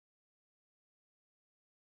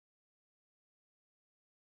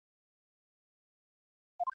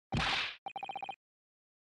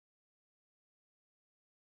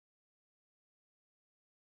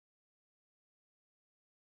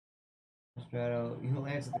 Lestrade, you'll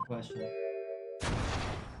answer the question.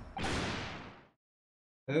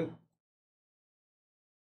 Oh.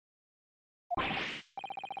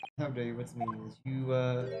 How dare you, what's the meaning of this? You,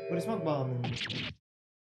 put a smoke bomb and,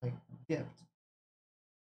 like, dipped.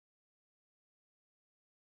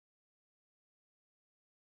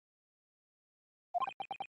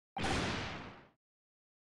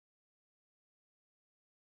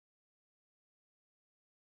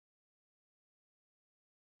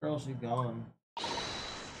 Girl, she's gone.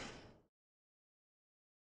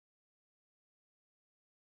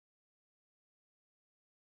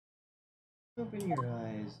 Open your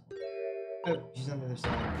eyes. Oh, she's on the other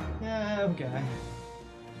side. Yeah, okay.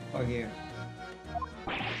 Oh, here.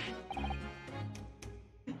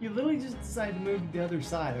 You literally just decided to move to the other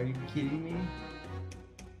side. Are you kidding me?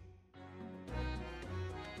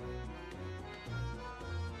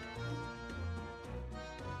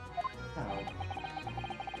 How?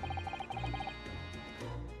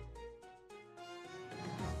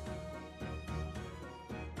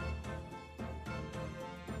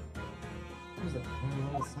 Who's that?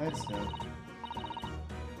 Oh, on the side step.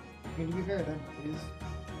 I mean, to be fair, that is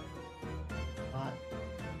not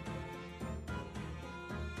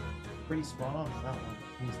pretty spot on for that one.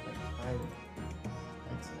 He's like five.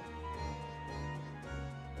 That's it.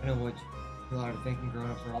 I know what people are thinking. Grown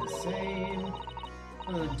ups are all the same.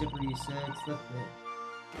 Oh, Dipper, you said,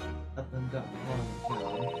 let them got one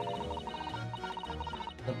job.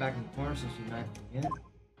 Look back in the corner so she might forget.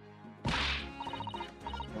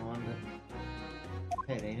 Go on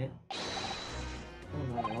to head, ain't it? Oh,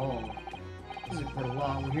 not at all. This is quite a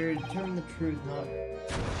lot. We're here to determine the truth, not.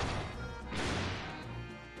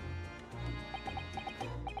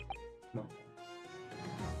 No.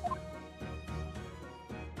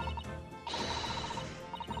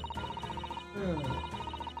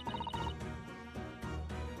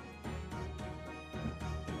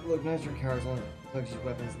 Look, nicer cowards only plugs use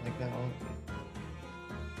weapons like that on.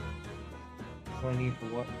 What I need for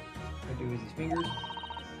what I do with these fingers.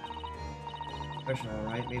 Professional,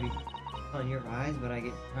 alright? Maybe on your eyes, but I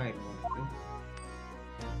get tired of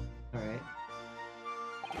it. Alright.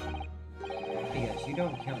 Yes, you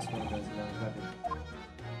don't count smoke as a weapon.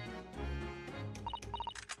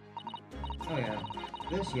 Oh yeah.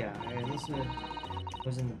 This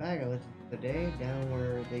was in the bag I left the day, down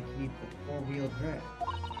where they keep the four-wheel drive.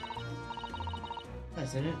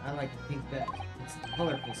 That's in it. I like the pink best. It's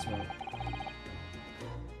colorful smoke.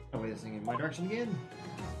 Oh wait, this thing in my direction again.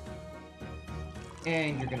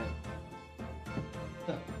 And you're gonna.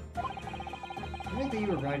 So, you think that you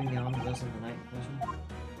were riding the omnibus on the night in question?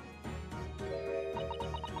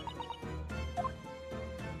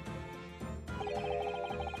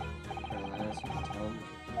 Alas, you can tell him.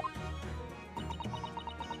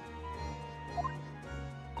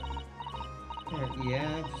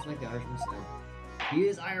 Yeah, just like the Irishman said. He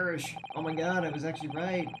is Irish! Oh my god, I was actually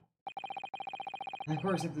right! And of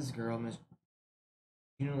course, if this girl, Miss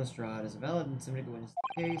Gina Lestrade, is a valid and subject witness to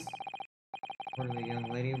the case, accordingly,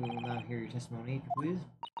 young lady, we will now hear your testimony, if you please.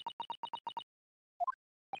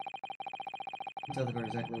 Tell the court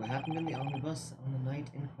exactly what happened in the omnibus on the night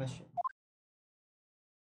in question.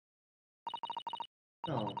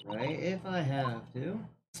 Alright, if I have to.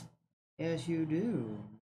 Yes, you do,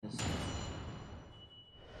 Miss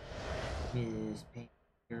Pink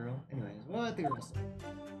Girl. Anyways, what the girl said.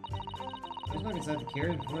 I was not inside the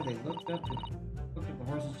carriage before they looked up the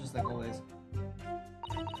horses just like always.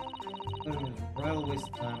 But it was a bridal waste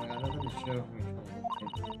of time. I got nothing to show for me trouble.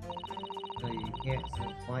 So you can't see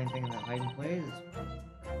the flying thing in that hiding place.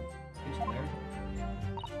 It's there.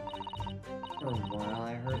 For a while,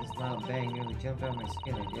 I heard this loud bang nearly jumped out of my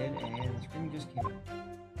skin. I did, and the scream just came out.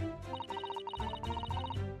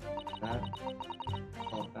 That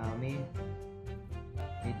all found me.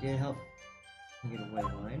 It did help me get away,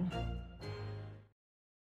 mine.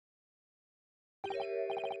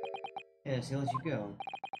 Yes, he let you go.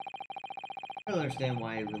 I don't understand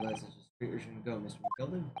why he would let such a street urchin go, Mr.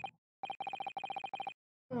 McGilden.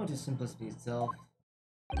 Oh, just simplicity itself.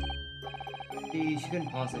 See, she couldn't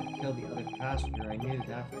possibly kill the other passenger, I knew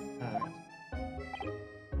that for a fact.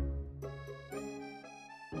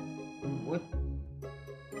 What?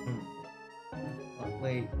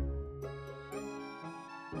 Wait.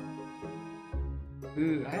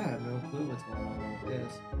 Ooh, I have no clue what's going on with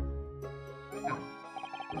this. Ow.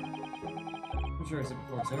 I'm sure I said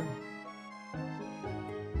before, sir.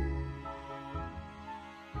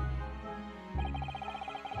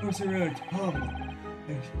 What's around? Tom.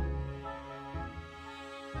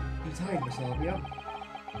 He's hiding himself, yep.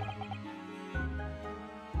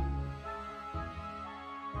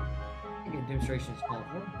 I think a demonstration is called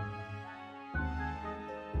for.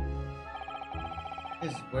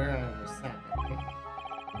 This is where I was sat, I think.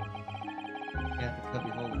 At the cubby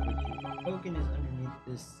hole in which your token is underneath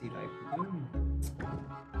this seat, I presume.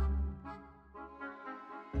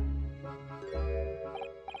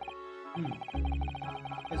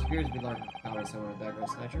 This appears to be large power somewhere in the background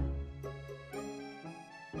snatcher.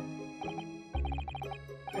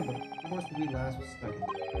 Yeah, but of course the wee lass was stuck in there.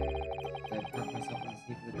 I parked myself on the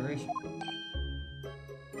seat for the duration.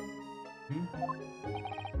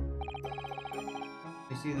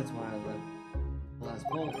 You see, that's why I left the last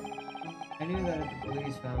bolt. I knew that if the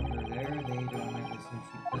police found her there, they'd automatically assume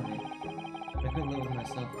she'd done it. But I couldn't live with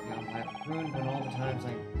myself beyond life ruined when all the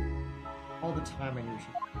time I knew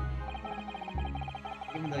she.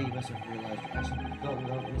 Even though you must have realized your actions felt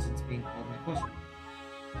your own innocence being called into question.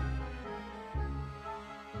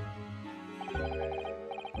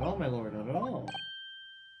 Not at all, my lord, not at all.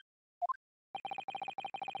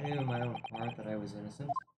 I knew in my own heart that I was innocent.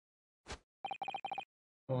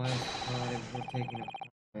 Oh, I thought I was taking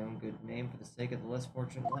my own good name for the sake of the less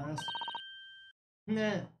fortunate lass.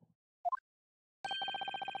 Nah.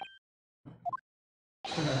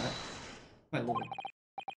 My lord.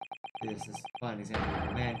 This is a fine example.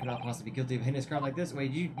 A man could not possibly be guilty of a heinous crime like this. Wait,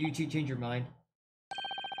 you change your mind? I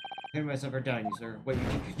hear myself are dying, you sir. Wait,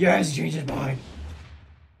 yes, change his mind!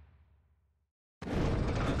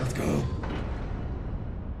 Let's go!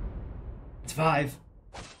 It's 5.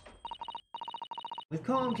 With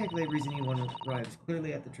calm, calculated reasoning, one arrives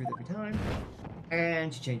clearly at the truth every time.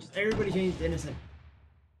 And she changes. Everybody changes to innocent.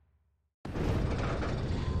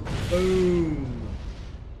 Boom!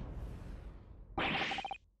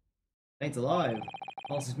 Saints alive.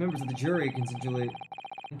 All 6 members of the jury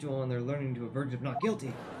consensual on their learning to a verdict of not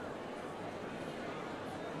guilty.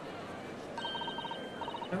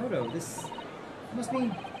 Naruto, this must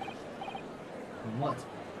mean... What?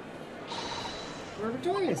 We're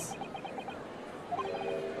victorious!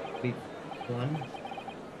 We won?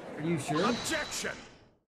 Are you sure? Objection!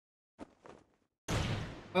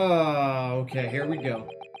 Oh, okay, here we go.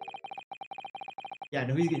 Yeah,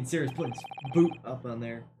 no, he's getting serious, putting his boot up on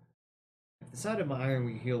there. If the sight of my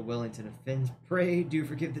iron heel Wellington offends, pray do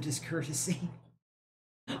forgive the discourtesy.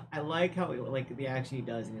 I like how the action he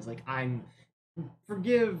does, and he's like, I'm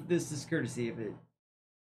forgive this discourtesy if it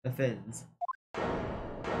offends.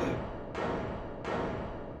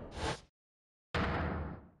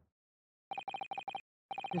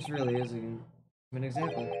 This really is an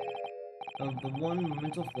example of the one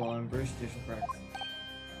mental flaw in British judicial practice.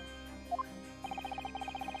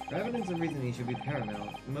 For evidence and reasoning should be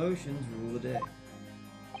paramount. Emotions rule the day.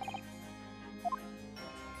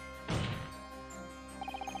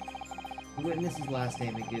 The witness's last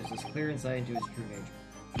statement gives us clear insight into his true nature.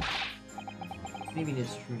 What do you mean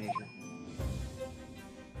his true nature?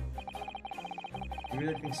 Do you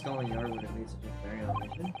really think Scotland Yard would have made such a very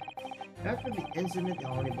omission? After the incident, the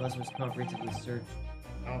omnibus was comprehensively searched.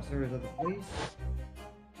 Officers of the police.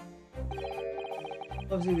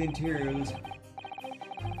 Obviously, the interior was.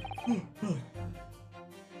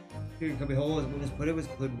 Here, Cubby Hole, as witness put it, was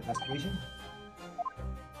included in the investigation.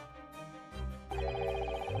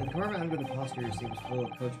 The compartment under the posterior seat was full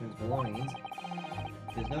of coachman's belongings.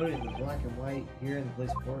 It is noted in the black and white here in the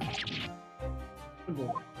police report.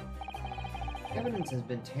 Evidence has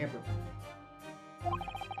been tampered with.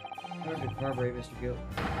 Hard to corroborate Mr. Guilt.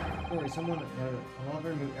 Sorry, someone had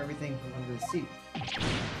removed everything from under the seat.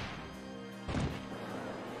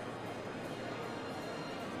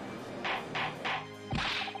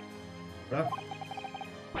 Rough.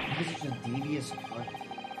 This is just devious conduct.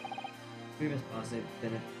 Previous boss had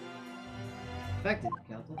been affected,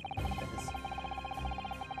 counsel. I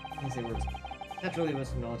can say words. Naturally,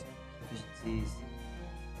 must acknowledge deficiencies,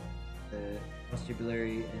 the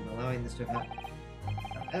constabulary, and allowing this to happen.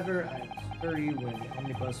 However, I assure you, when the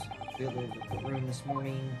omnibus filled the room this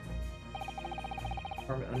morning,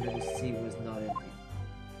 compartment under the seat was not empty.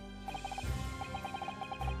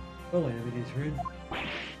 Oh, wait, let me turn.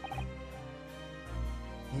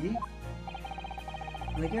 He?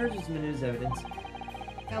 When the carriage was submitted as evidence,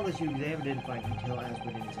 Alice, you examined it in fine detail as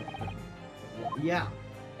witness of the equipment. Yeah,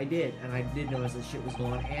 I did, and I did notice that shit was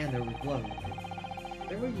gone and there was blood.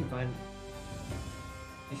 Where would you find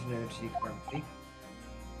missionary compartment?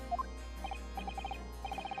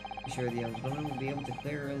 Be sure the young gentleman will be able to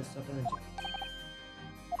clear this up in the gym.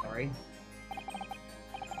 Sorry.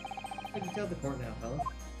 I can tell the court now, fella.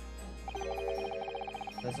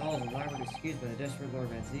 That's all the elaborate excuse by the desperate Lord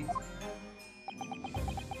Van Zieks.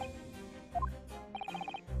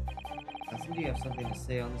 Hudson, do you have something to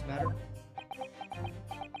say on this matter?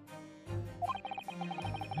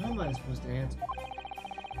 How am I supposed to answer?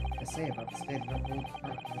 I say about the state of the whole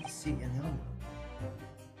department with the seat and the envelope.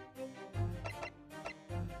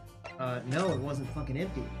 No, it wasn't fucking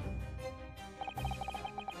empty.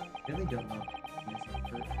 I really don't know.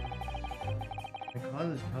 The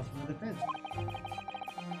cause comes from the defense.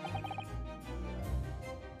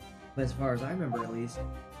 But as far as I remember, at least,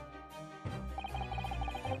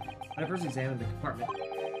 when I first examined the compartment,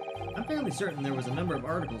 I'm fairly certain there was a number of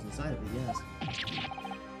articles inside of it,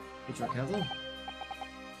 yes. HR Counsel?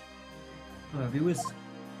 Oh, Viewers?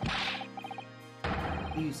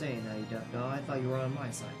 What are you saying now, you deaf dog? I thought you were on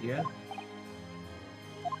my side, yeah?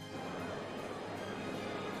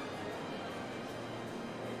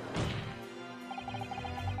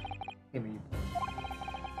 Give me.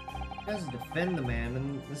 He has to defend the man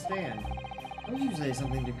in the stand. Why would you say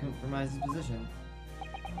something to compromise his position?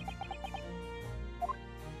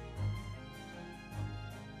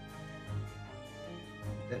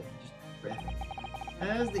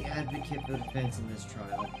 As the advocate for the defense in this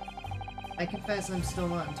trial, I confess I'm still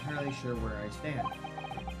not entirely sure where I stand.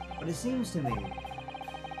 But it seems to me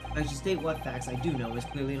I should state what facts I do know as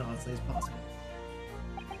clearly and honestly as possible.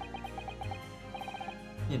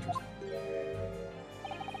 Interesting.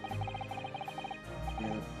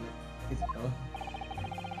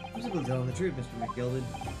 I'm simply telling the truth, Mr. McGilded.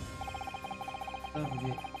 Don't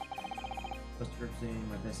forget. Supposed to represent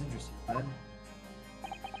my best interest here, lad.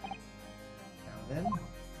 Now then.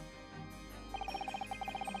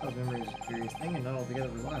 Those memory is a curious thing and not altogether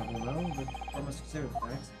reliable, no, but I must consider the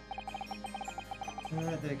facts.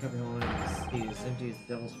 That cup hole in the sea is empty as the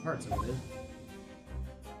devil's heart, so it is.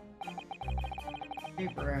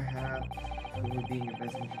 Perhaps it would be in your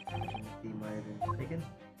best interest if he might have been taken.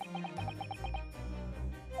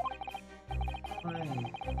 I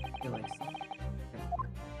feel like so.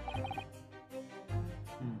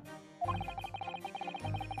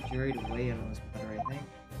 Jury to weigh in on this matter, I think.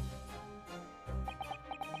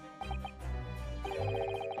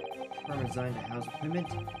 Firm designed to house equipment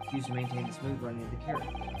used to maintain the smooth running of the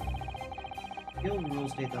carriage. Guild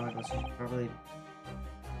rules state that eyeglasses should properly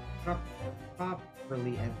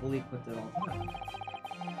and fully equipped at all times.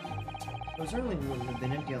 So it certainly wouldn't have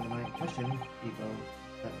been empty on the night in question, Depot,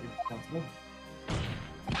 that is responsible.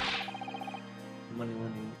 The money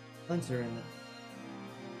lending cleanser and the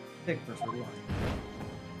big first word line.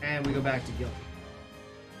 And we go back to guild.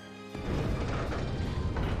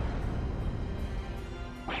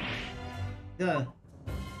 Duh.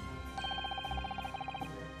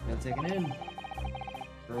 Got taken in.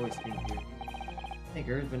 They're always staying here.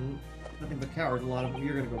 Thinkers, but nothing but cowards. A lot of them.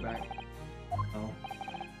 You're gonna go back. Oh.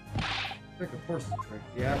 Trick, of course, it's a trick.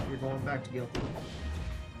 Yeah, you're going back to guilty.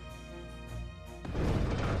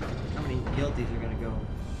 How many guilties are gonna go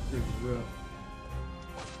through the roof?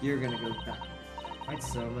 You're gonna go back. Right,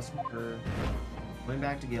 so must concur. Going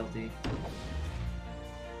back to guilty.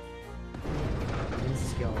 Against the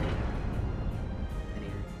skill right now.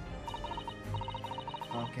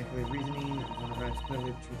 Calculated reasoning. One arrives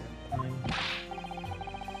clearly the truth every time.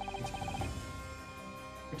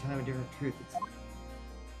 Every time a different truth. It's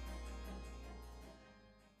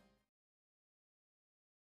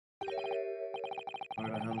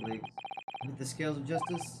Lord, I humbly with the scales of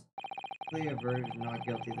justice. A verdict of not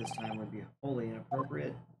guilty this time would be wholly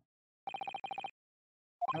inappropriate.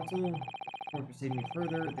 Counsel, before proceeding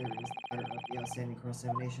further, there is the matter of the outstanding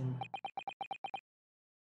cross-examination.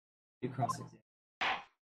 You cross-examine.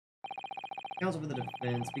 Counsel for the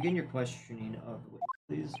defense, begin your questioning of the witness,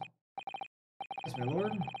 please. Yes, my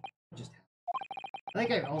lord. I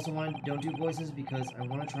think I also don't do voices because I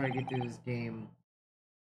want to try to get through this game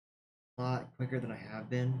a lot quicker than I have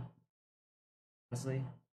been. Honestly.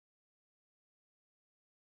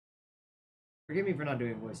 Forgive me for not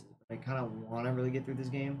doing voices, but I kind of want to really get through this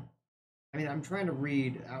game. I mean, I'm trying to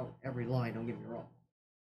read out every line, don't get me wrong.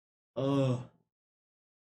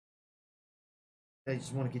 I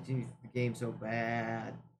just want to continue the game so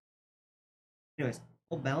bad. Anyways,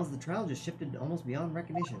 whole balance of the trial just shifted almost beyond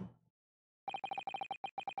recognition.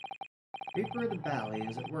 Reaper of the Valley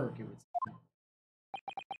is at work, it would seem.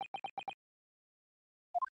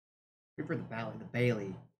 Reaper of the Valley, the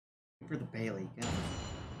Bailey. Reaper of the Bailey, God.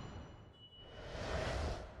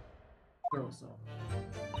 Girl saw.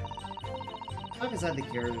 Stuck inside the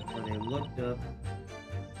carriage before they looked up.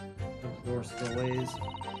 The door still ways.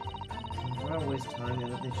 I don't waste time, the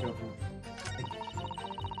other thing show from.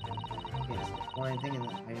 Can't see a flying thing in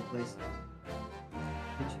that hiding place.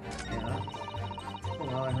 Yeah. For a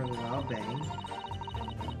while I heard a loud bang.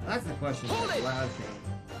 That's the question, is a loud bang.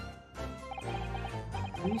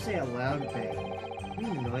 When you say a loud bang, you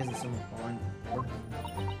mean the noise of someone falling before?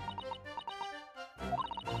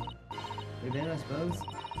 Could have been, I suppose.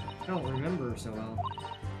 I don't remember so well.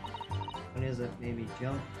 One is that made me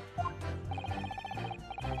jump.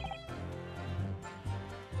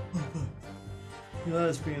 You let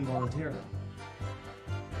us scream voluntarily.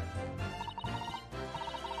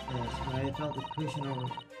 Yes, I felt the cushion over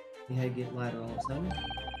the head get lighter all of a sudden.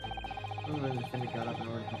 The defendant got up in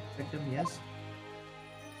order to help the victim, yes.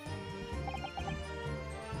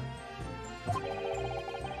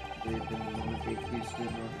 It would have been the moment the accused stood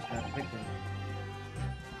in order to stab the victim.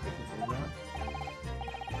 Technically not.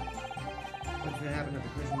 What should happen at the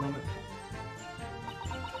crucial moment?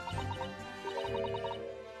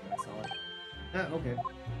 I saw it. Ah, okay.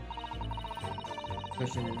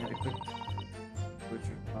 Cushion and had a quick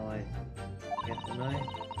butcher while I get the knife.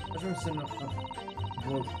 I was sitting up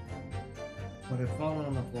woke, but had fallen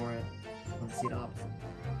on the floor on the seat opposite.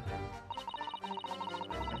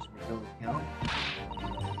 I should be able to count.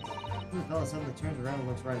 The fella suddenly turns around and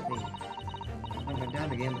looks right at me. I went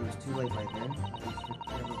down again, but it was too late by then. I reached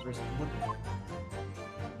for every person looking.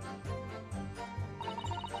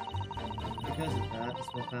 Because of that, this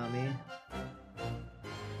one found me.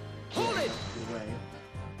 Hold it! Away.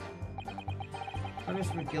 When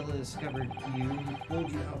Mr. McGill discovered you, he pulled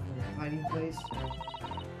you out from the hiding place.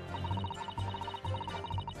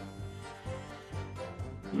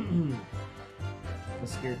 How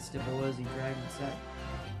scared Stifle was, he dragged and sat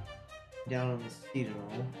down on the seat and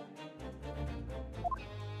all.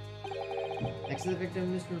 Next to the victim,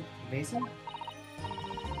 Mr. Mason?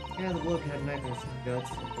 Yeah, the bloke had a knife in his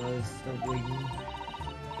guts and was still bleeding.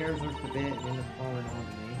 Hairs worked a bit and ended up falling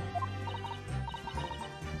onto me.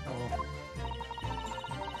 Oh.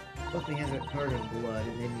 Both my hands got covered in blood.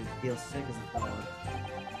 It made me feel sick as a dog.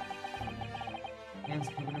 Hands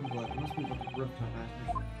covered in blood. Most people could rooftop after.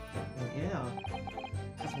 Oh, yeah.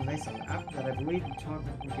 That's what they said. After that, I believe you talked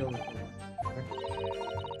with McGill before.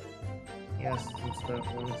 He asked some stuff,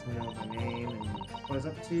 wanted to know my name and what I was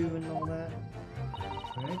up to and all that.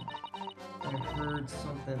 Right? I heard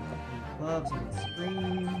something up in the club, someone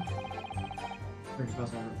scream. Pretty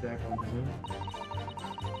fast on the back onto him.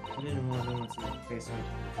 I didn't want anyone to see my face or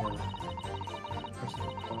anything before.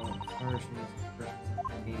 First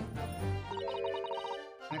me.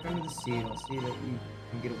 Back under the seat, I'll see that you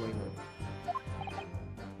can get away with it.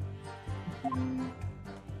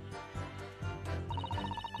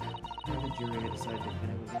 The jury had decided that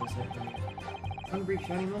it was innocent. One brief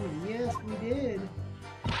shiny moment, yes, we did!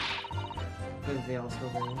 But they all still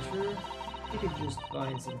very unsure. We could just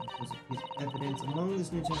find some piece of evidence among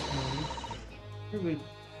this new testimony. Here we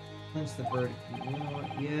clinch the verdict. You know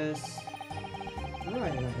what? Yes.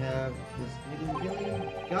 Right, and I have this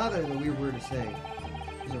niggly. God, that is a weird word to say.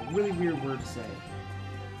 It's a really weird word to say.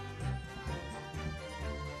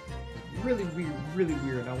 Really weird, really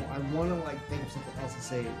weird. I want to like think of something else to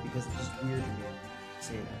say because it's just weird to me to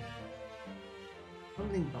say that.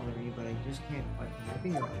 Something bothers me, but I just can't quite put my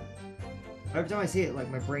finger on it. Every time I see it, like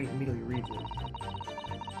my brain immediately reads it.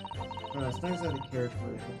 It's nice out of the carriage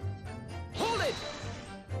where they go. Hold it!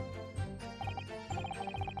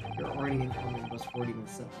 You're already incoming bus 40 with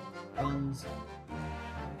self guns.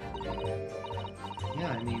 Yeah,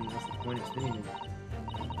 I mean, what's the point of spinning it?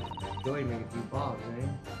 Go ahead and make a few bobs, eh?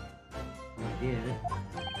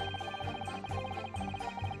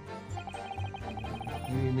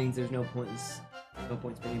 It means there's no point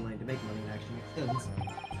spending money to make money and actually make sense.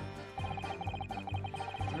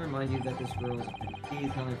 I remind you that this girl is a pretty key,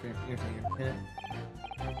 coming for entertaining her pet.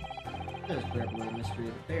 There's grab a little mystery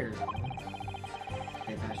of the bears.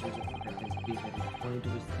 Okay, pastures of the Captain's Peak had been pointed to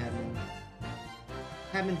his cabin.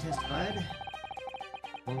 Cabin testified.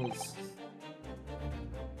 Almost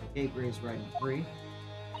gate raised right and free.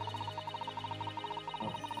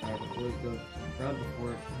 The boys go to the crowd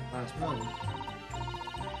before the last one.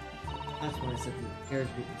 That's when I said the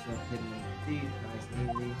carriage beat yourself hidden in the seat, nice and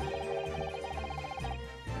easy.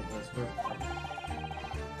 That was her part.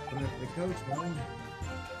 Coming up for the coach, man.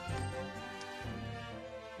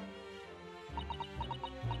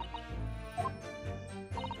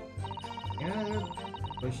 Yeah, they're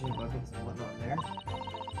pushing buckets and whatnot in there.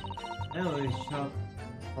 I know they just chop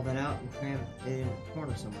all that out and cram it in a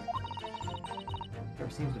corner somewhere.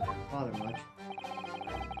 Never seems to bother much.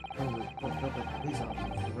 When the report felt like the police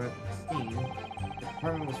officers were arrived at the scene, the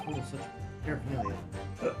department was full of such paraphernalia.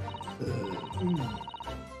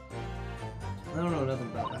 I don't know nothing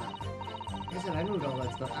about that. Like I said, I moved all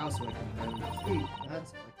that stuff out so I can find the street.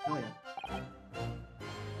 That's what I tell you.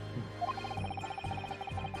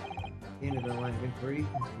 The end of the line of inquiry,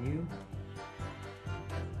 continue.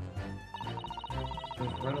 It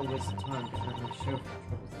was right a waste of time to have me show for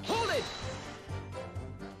troubles. Hold it!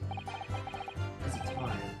 What's the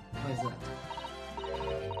time? Why is that?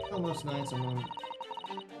 Well, most nights I'm on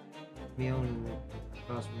me owning the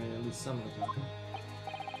crossroom at least some of the time.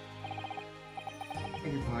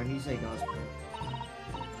 Beg your pardon, you say God's prayer.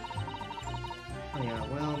 Oh yeah,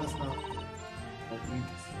 well, that's not what you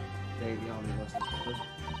say the omnibus is supposed to.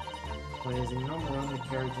 Point is, in your normal run, the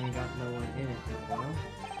carriage ain't got no one in it for a while.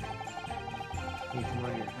 You come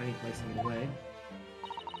out of your tiny place and get away.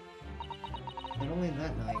 And only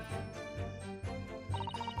that night,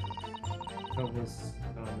 Joe was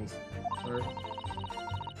on me, or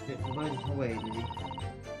it divided away, did he?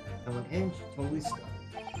 And one inch totally stuck.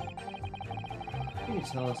 Can you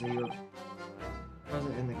tell us that you were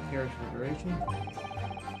present in the carriage for duration? I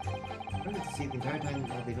wanted to see it the entire time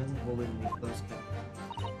while the events unfolded in the close count.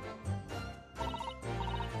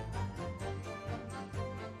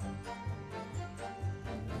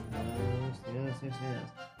 Yes.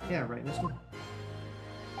 Yeah, right, mister?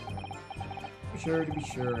 To be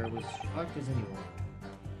sure, I was shocked as anyone.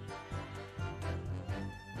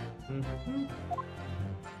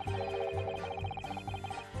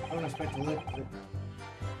 I don't expect to lift the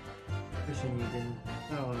cushion you've been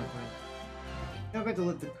sat on. I don't expect to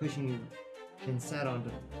lift the cushion you've been sat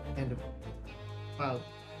on and to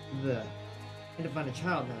find a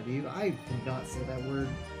child now, do you? I did not say that word.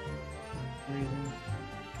 Anything.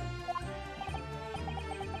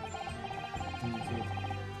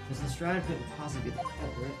 Because the Strad couldn't possibly get the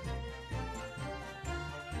culprit.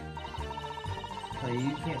 Like,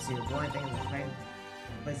 you can't see the blind thing in the frame.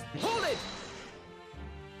 Hold it!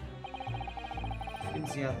 You can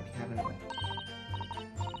see out the cabin.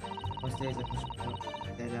 Most days I push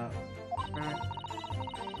the dead out. Crack.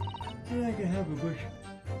 And I can have a bush.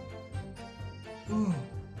 Oh,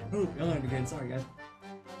 God again. Sorry, guys.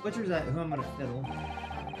 Butcher's at who I'm gonna fiddle.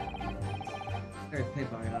 Very paid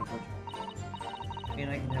by not a butcher. And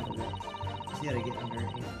I can have a look. See how to get under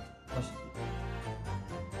and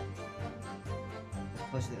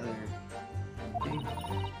push the other. See?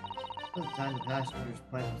 Most of the time the passengers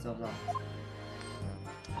plant themselves off.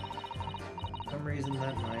 For some reason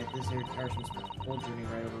that night, this here Irishman spent the whole journey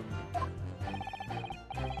right over me.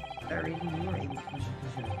 For that reason, you were able to push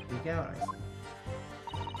and freak out, I see.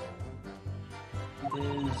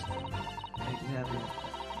 Because make you happy.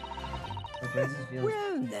 Okay, this feels.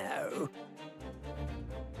 Well, no.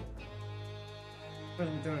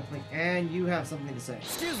 And you have something to say.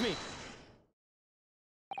 Excuse me.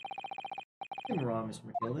 You're wrong, Mr.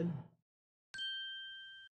 McGilden.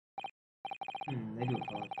 I do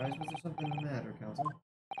apologize. Was there something the matter, Counsel?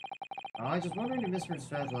 I was just wondering if Mr.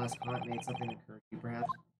 Strad's last comment made something occur to you, perhaps?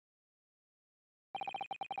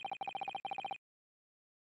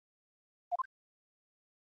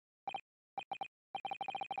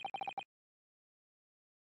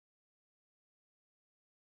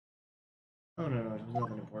 Oh, no, it was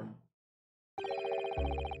nothing important.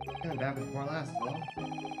 Feeling bad before last, is all.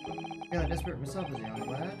 Feeling desperate myself as a young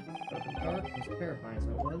lad. But in the dark, it was terrifying, so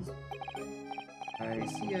it was. I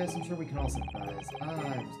see, yes, I'm sure we can all sympathize. I was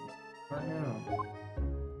this part now.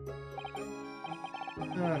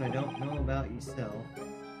 Oh, and I don't know about yourself.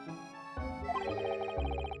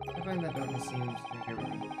 I find that darkness seems to make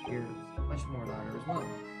everything here much more louder as well.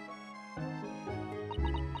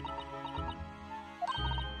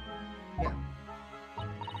 Yeah.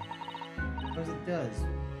 Because it does.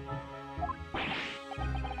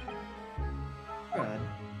 Brad,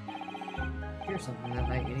 hear something that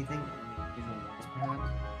night, anything unusual noise, perhaps?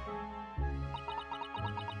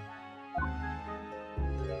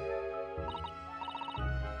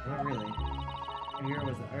 Not really. I hear it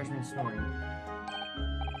was the Irishman snoring.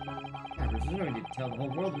 Yeah, there's no need to tell the whole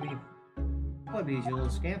world to me. What be you little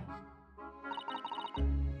scamp?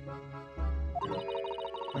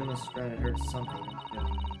 I must have tried to heard something.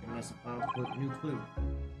 Giving us a final new clue.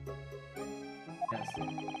 Yes.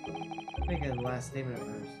 Make a last statement of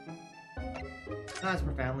hers. That's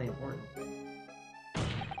profoundly important.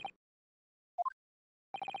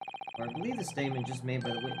 believe the statement just made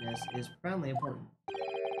by the witness is profoundly important.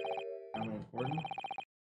 Profoundly important?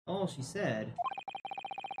 All she said,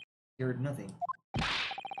 you heard nothing.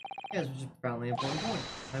 Yes, which is a profoundly important point.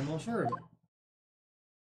 I'm well sure of it.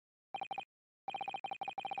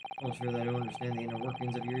 Well sure that I don't understand the inner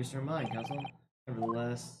workings of your Eastern mind, Counsel.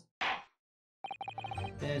 Nevertheless,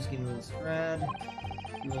 asking Will Strad,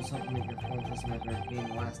 you will supplement your formal testimony by being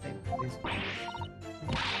the last statement, please.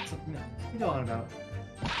 Supplement? What are you talking about?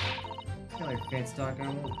 Kind of like fancy talk, I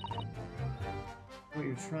won't. What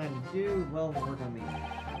you're trying to do, well, work on me.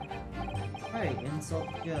 Right, insult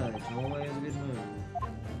the judge, always a good move.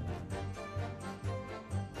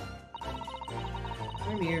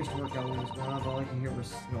 Took me years to work out what was going on, but all I can hear was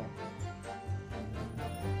snort.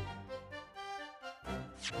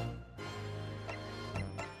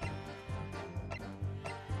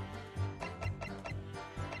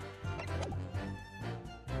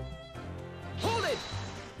 Hold it!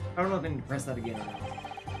 I don't know if I need to press that again or not.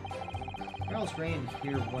 Carol strained to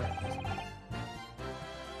hear what was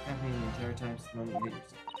happening the entire time since the moment you hit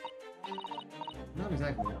yourself. Not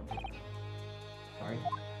exactly no. Sorry.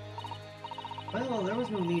 Well, there was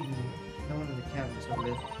no need in no one in the cabin to start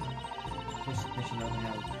with. Just pushing on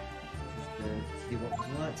out just to see what was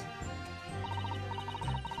what.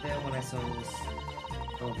 Then when I saw this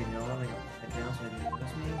all getting on, I got my head down so I didn't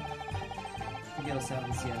notice me. I guess out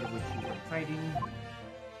and see under which you were hiding.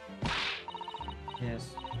 Yes.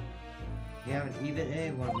 You have an EVIT,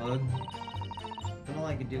 eh? What a mug. Then all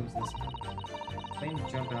I could do was listen. I didn't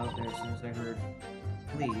jump out there as soon as I heard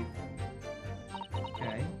leave.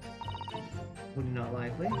 Okay. Would not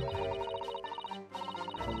likely. I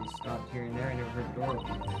stopped here and there, I never heard the door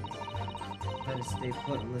open. I had to stay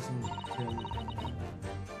put and listen to him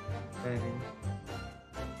driving.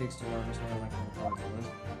 Fixed to Marcus where I like the dog was.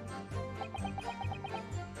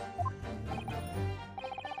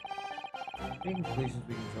 Any conclusions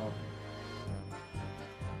we can draw from it?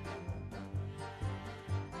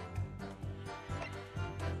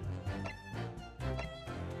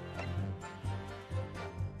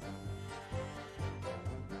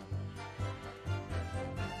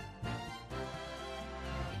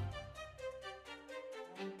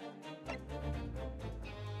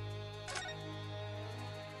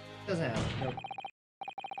 Doesn't happen. Nope.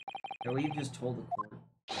 No, we've just told the court.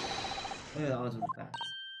 Look at the odds with the facts.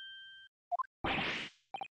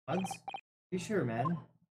 Odds? You sure, man?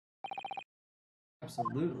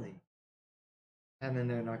 Absolutely. And then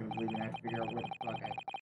they're not gonna believe me. I have to figure out what the fuck I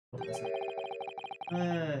put this up.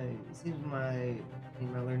 It seems my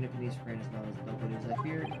learned Nipponese friend is not as double as I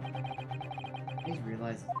feared. He's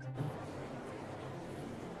realized.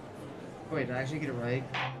 Oh, wait, did I actually get it right?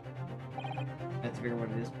 I have to figure out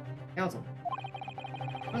what it is. Counsel.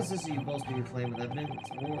 What is this that you bolster your claim with evidence,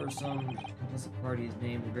 or some complicit party is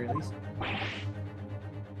named at the very least?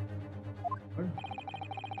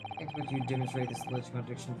 I expect you to demonstrate this alleged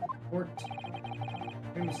contradiction to the court.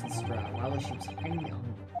 Mr. Stroud, while she was hanging out,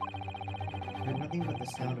 I heard nothing but the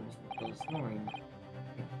sound of Mr. Phil snoring.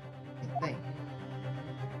 I think.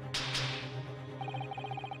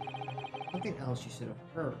 Something else you should have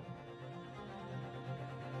heard.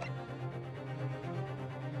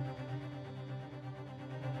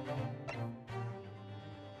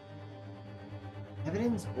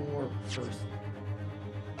 Evidence or person?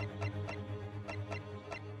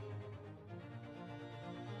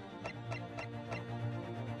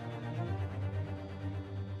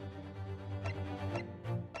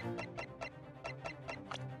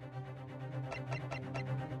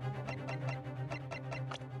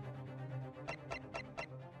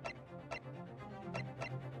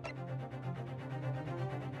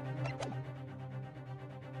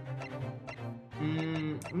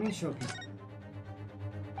 Let me show people.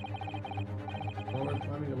 Forward,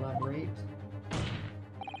 let me elaborate.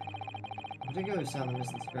 A particular sound that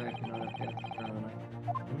Mrs. Sprague could not have got the ground of the night.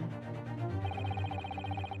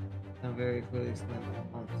 Now very clearly explained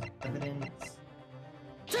on evidence.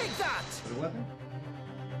 Take that! Put a weapon?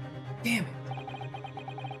 Damn it!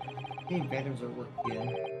 Getting phantoms at work again.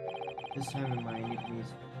 This time in my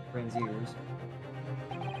Nipponese friend's ears.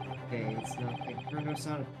 Okay, it's not. I heard no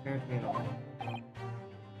sound apparent to me at all.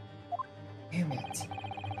 Damn it!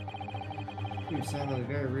 You sound like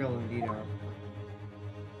very real indeed, are.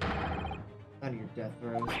 Out of your death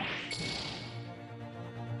throes.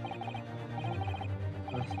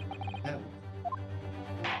 That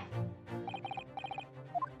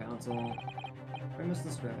Counsel. Premise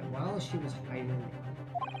this right. While she was hiding,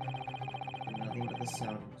 nothing but the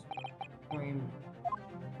sound was pouring,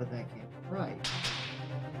 but that can't be right.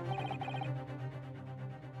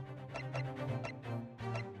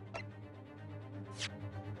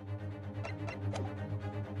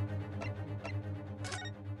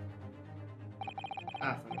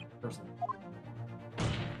 Ah, fine. Person.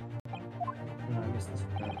 No, I missed this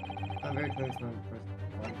one. I'm very clear it's not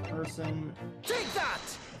one person. Take that!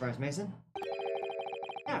 Bryce Mason?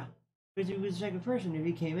 Yeah. But you would check a person. If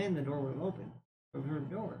he came in, the door would have opened. Over her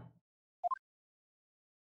door.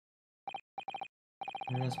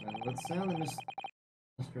 Yes, man. What sound that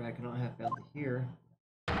Mr. I cannot have failed to hear.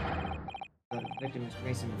 That the victim is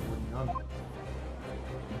Mason before the object.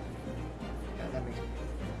 Yeah, that makes sense.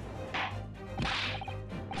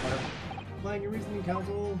 Whatever. Applying your reasoning,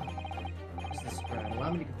 counsel. Mrs. Strad,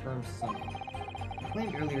 allow me to confirm something. You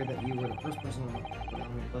claimed earlier that you were the first person on the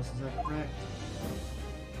omnibus, is that correct?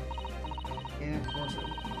 Yeah, of course.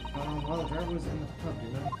 While the driver was in the pub,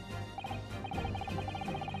 didn't I?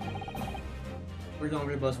 First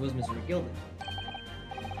omnibus was Mr. McGilden.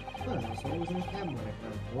 Well, so I was in the cabin when I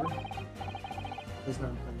climbed aboard. It's not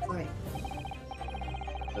in plain sight.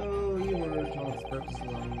 So you were told its purpose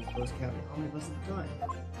along the closed cabin omnibus at the time.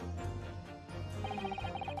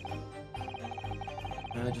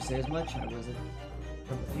 Can I just say as much? I wasn't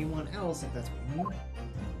from anyone else, if that's what you mean.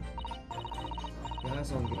 Yeah, I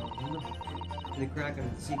saw him get on, remember? Did it crack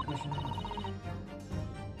under the seat cushion?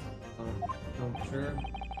 I'm sure.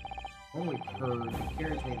 Only heard the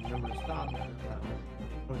carriage made a number of stops after that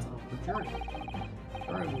when it's on the journey.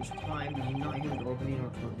 During which time did you not hear the door opening or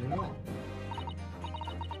closing at all?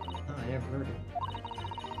 No, I never heard it.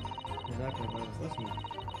 Exactly what I was listening to.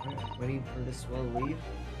 Right, waiting for this swell to leave.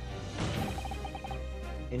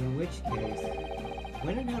 In which case,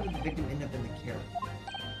 when and how did the victim end up in the carriage?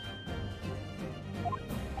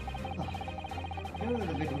 I know that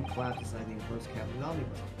the victim collapsed inside the enclosed cabin of the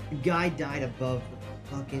omnibus. The guy died above the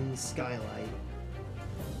fucking skylight.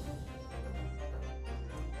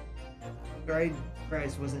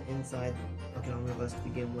 Christ wasn't inside the fucking omnibus to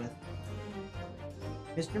begin with.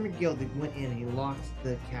 Mr. McGilden went in and he locked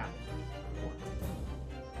the cabin door.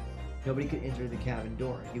 Nobody could enter the cabin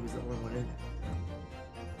door. He was the only one in there.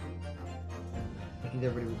 I think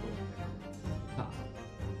everybody would go in there. Top.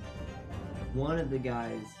 One of the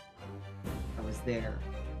guys that was there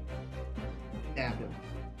stabbed him.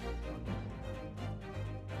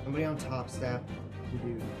 Somebody on top stabbed the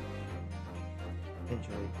dude.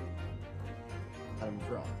 Eventually, let him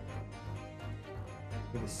drop.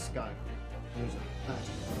 With his skull. There's a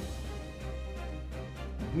plastic.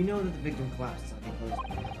 We know that the victim collapsed on the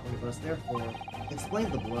enclosed omnibus, therefore, explain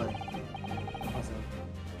the blood. Also,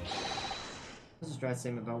 Mrs. Strat's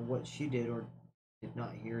statement about what she did or did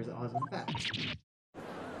not hear is odds and facts.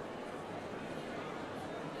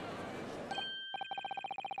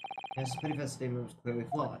 Yes, Pettyfest's statement was clearly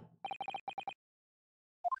flawed.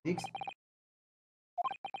 Speaks.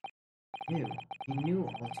 He knew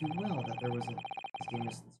all too well that there was a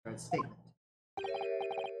Mrs. Strat's statement.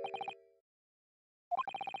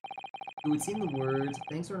 It would seem the words,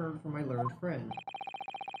 "Thanks are in order for my learned friend." What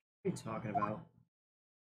are you talking about?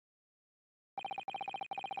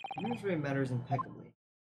 Administrative matters impeccably.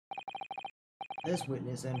 This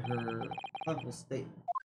witness and her thoughtful statement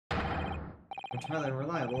are entirely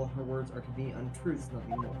unreliable. Her words are convenient untruths,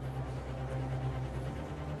 nothing more.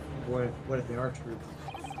 What if they are truths?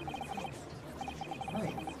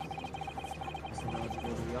 Right. That's the knowledge of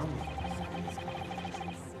the omnibus.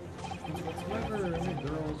 Whatsoever the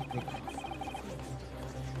girls pick.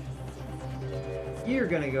 You're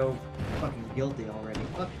gonna go fucking guilty already.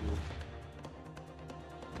 Fuck you.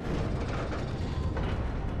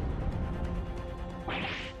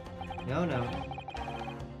 No.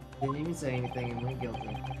 Didn't even say anything and went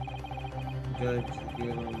guilty. Judge the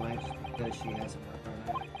dear little might because she has some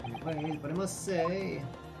ways, but I must say,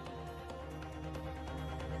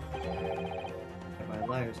 by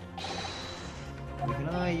liars. You can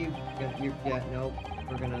yeah, nope.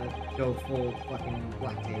 We're gonna go full fucking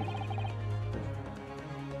black tape.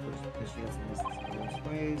 Because she has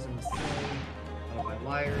some ways, I must say, by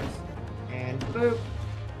liars, and boop.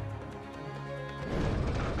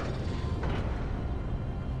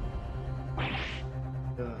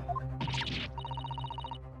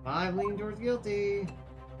 I'm leaning towards guilty.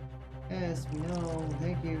 Yes, we know.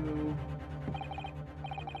 Thank you.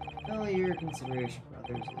 All your consideration for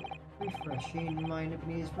others is refreshing, mind of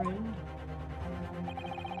me, friend.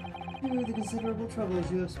 To the considerable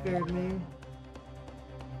troubles you have spared me.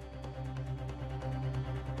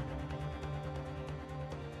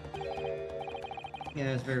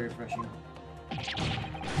 Yeah, it's very refreshing.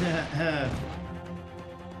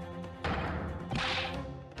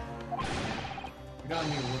 Forgotten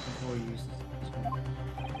you were looking for uses.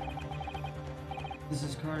 This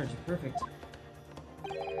is Carnage, perfect.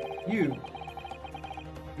 You!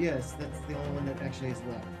 Yes, that's the only one that actually is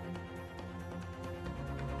left.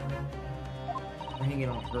 We're hanging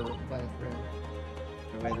off her by a thread.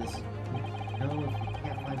 By the way, this. No, if we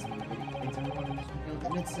can't find somebody who thinks everyone in this would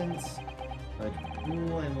kill innocence. But who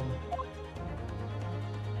am I?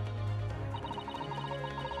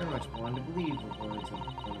 Very much wanted to believe the words of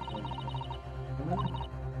woman.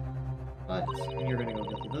 But you're gonna go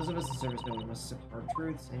guilty. Those of us in service know we must accept hard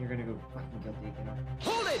truths, and you're gonna go fucking guilty again.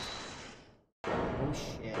 Hold it! Oh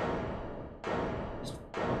shit. Just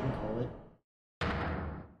fucking call it.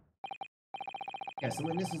 Yes, the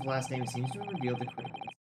witness's last name seems to have revealed the critical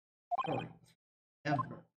story. Ever.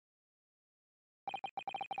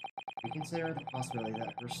 We consider the possibility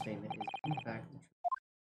that her statement is in fact the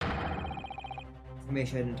truth. It may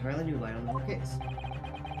shed an entirely new light on the whole case.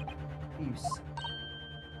 Use.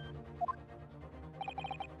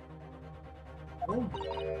 Oh.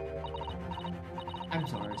 I'm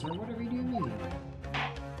sorry, sir. Whatever do you mean?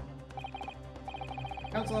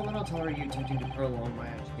 Counsel, I will not tolerate you attempting to prolong my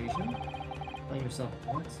agitation. Explain yourself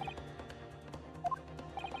at once.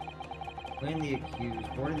 When the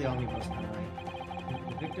accused boarded the omnibus in the night,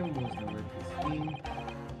 the victim was nowhere to be seen.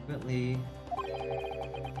 Ultimately,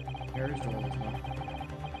 the carriage door was not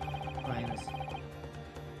minus.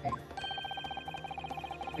 Okay.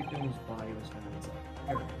 The victim's body was found inside the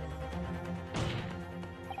carriage.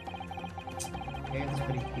 Okay, this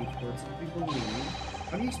pretty key towards we believe.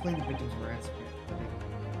 How do you explain the victim's Morat's spirit?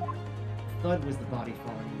 Thud was the body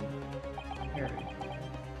falling in the carriage.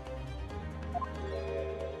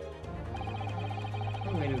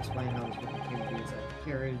 One way to explain how this victim came to be inside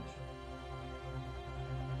the carriage.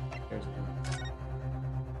 There's one.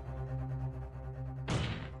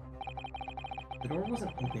 The door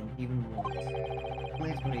wasn't open even once. The only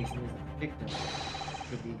explanation was that the victim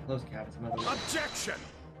could be in closed cabin's mother. Objection!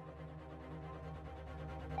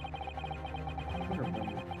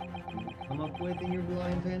 Come up with in your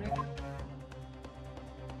blind panic?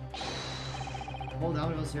 Hold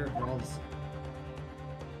on, let's hear it for all this.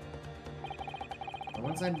 On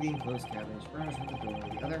one side of the enclosed cabin is furnished with a door,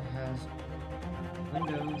 the other has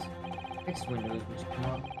windows, fixed windows, which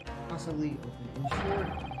cannot possibly open. In short,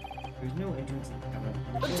 there's no entrance in the cabin.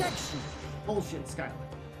 Objection! Bullshit, Skylar.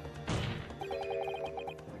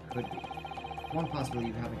 There could be. One possibility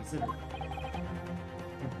you haven't considered.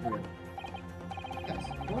 Really. Yes,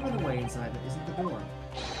 one other way inside that isn't the door.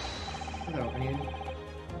 With an opening,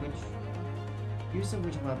 use of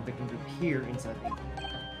which allowed the victim to appear inside the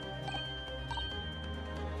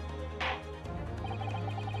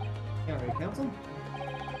Alright, counsel?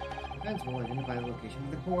 Defense will identify the location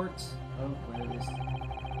of the court of where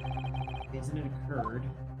the incident occurred.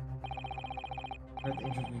 At the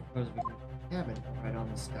entrance of the proposed victim's cabin, right on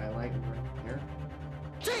the skylight, right there.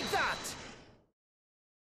 Take that!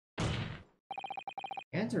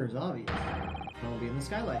 The answer is obvious. It will be in the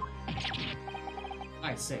skylight.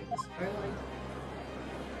 I say the skylight.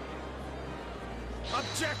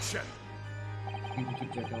 Objection! You can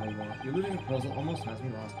keep checking all you want. Your losing proposal almost has me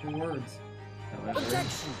lost for words. However,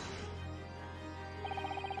 Objection!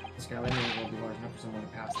 the skylight may well be large enough for someone to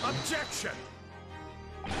pass through. Objection!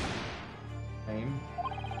 Same.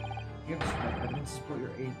 You have described evidence to support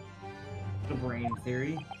your the brain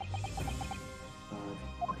theory.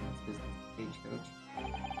 That's business stagecoach.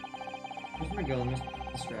 Mr. McGill and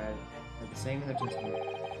Mr. Strad are the same in their testimony.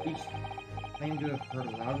 Each claim to have heard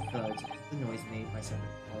a loud thud, such as the noise made by separate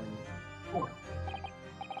falling door.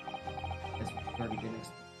 As has already been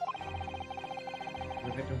explained.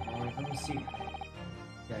 The victim falling from the seat.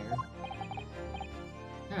 Dagger.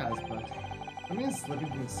 Has, but a man slipping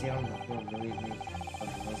from the seat on the floor really made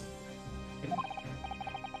something else.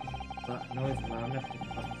 But noise loud enough to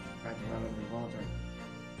cause me to crack around over involuntary.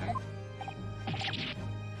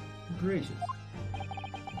 Gracious.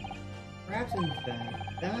 Perhaps, in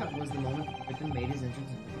fact, that was the moment the victim made his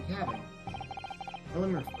entrance into the cabin. Well,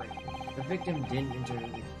 I'm afraid. The victim didn't enter the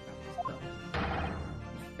cabin himself.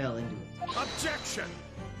 He fell into it. Objection!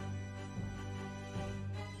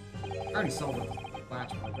 I already saw the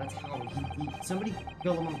flash mark. That's how somebody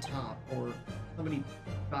killed him on top, or somebody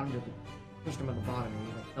got him to pushed him at the bottom, and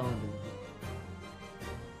he like fell into it.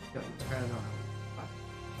 I don't know how.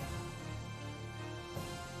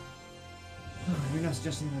 You're not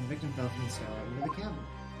suggesting that the victim fell from the skylight into the cabin.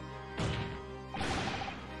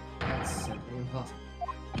 That's simply impossible.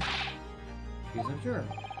 Because I'm sure.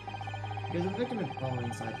 Because the victim had fallen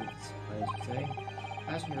inside the skylight, I should say. The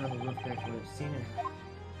passenger on the roof deck would have seen it happen.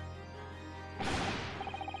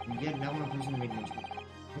 And yet, not one person made mention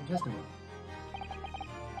of testimony.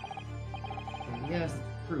 And yes,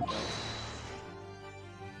 it's true, but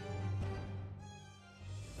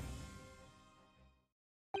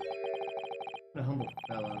a humble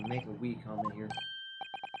fella, make a wee comment here.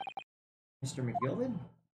 Mr. McGilded?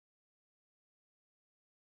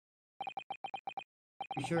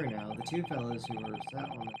 Be sure now, the two fellows who were sat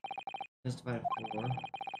on the justified floor,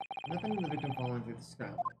 nothing of the victim falling through the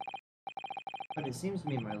skylight. But it seems to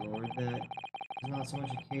me, my lord, that it's not so much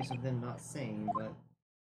a case of them not saying, but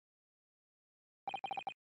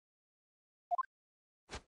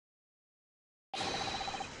a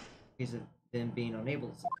case of them being unable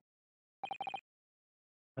to say.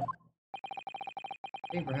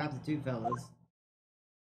 I think perhaps the two fellows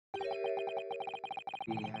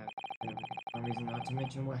we have some reason not to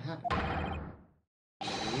mention what happened.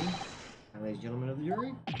 Maybe, now, ladies and gentlemen of the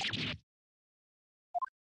jury?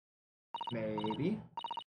 Maybe.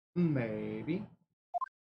 Maybe.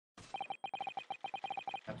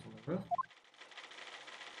 Taps on the roof.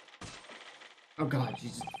 Oh god,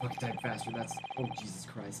 Jesus, fucking type faster. That's. Oh, Jesus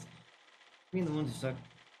Christ. I mean, the ones who stuck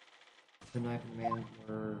the knife in the man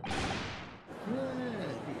were. The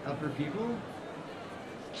upper people?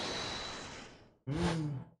 Give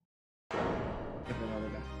another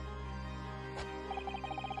guy.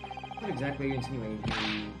 What exactly are you insinuating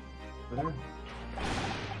here, brother?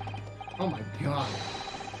 Oh my god!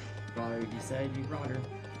 Brother, you said you brought her.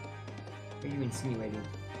 What are you insinuating?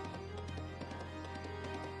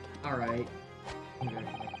 Alright.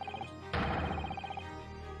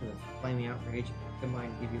 Flame me out for age. Don't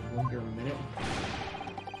mind give you one here in a minute.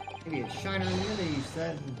 Maybe a shiner in the minute, you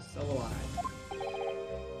said, and so will I.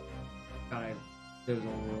 God, those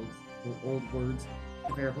old words.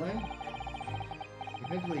 Fair play? You're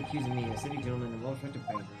effectively accusing me, a city gentleman and well-respected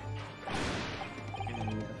banker.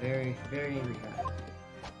 And a very, very angry cat.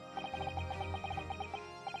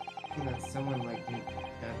 I think that someone like me could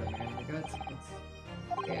have a man in the guts.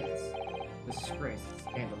 It's disgrace. It's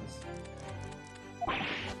scandalous.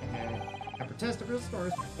 And I protest the real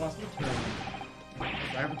stories for possible term.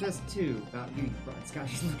 I protest too about you brought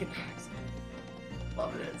Scottish looking accent.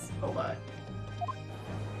 Love it is. Hold on.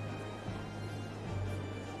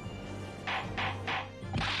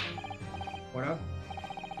 What up?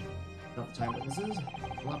 Not the time witnesses.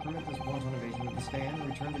 Will not permit this wanton invasion of the stand.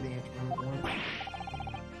 Return to the anteroom at once.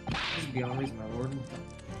 This is beyond reason, my lord.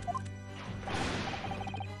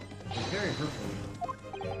 It's very hurtful.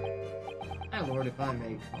 My lord, if I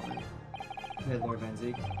may comment. Said Lord Van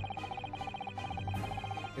Zeek.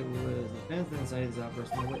 It was the defense that incited this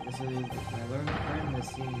outburst, and the witnesses that I learned that friend has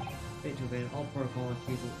seen fit to abandon all protocol and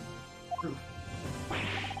accuse of proof. I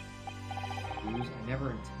never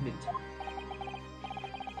intended to.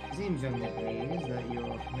 It seems, young Nicholas, that your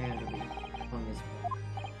command of the tongue is.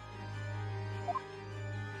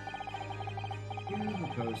 You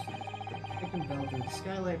propose to the victim fell through the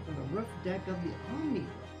skylight from the roof deck of the Omni.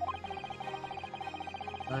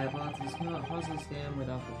 The hypothesis cannot possibly stand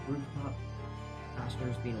without the rooftop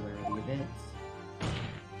passengers being aware of the events.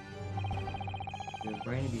 Your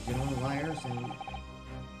brain to be gentlemen liars and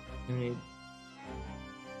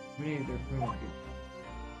eliminated their criminal people.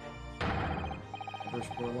 The first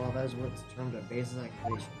core law, that is what's termed a basis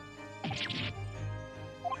accusation.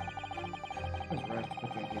 It was right to put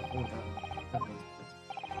the idea forward without evidence.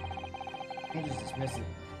 You can't just dismiss it.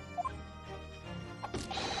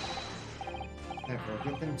 Therefore,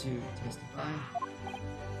 get them to testify.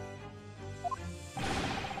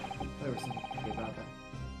 There was something funny about that.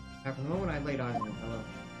 After the moment I laid eyes on the fellow,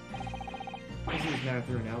 this is matter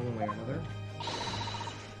through now one way or another.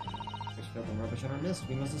 Which filled them rubbish on our mist,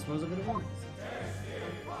 we must dispose of it at once.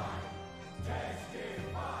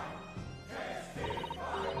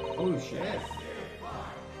 Oh shit.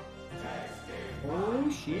 Oh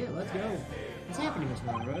shit, let's go. What's happening, Miss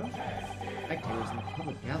Monroe? Spectators in the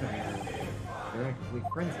public gathering they're in complete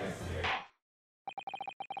frenzy.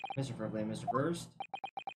 Mr. Fairplay, Mr. First.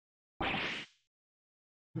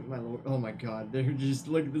 My lord, oh my god, they're just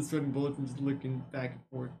looking at the sweating bullets and just looking back and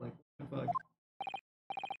forth like, what the fuck?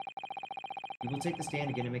 You will take the stand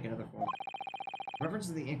again and make another form. Reference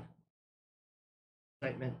to the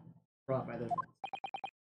incitement brought by the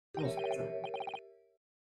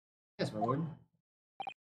yes, my lord.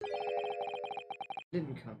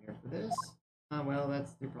 Didn't come here for this. Well,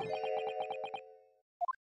 that's the problem.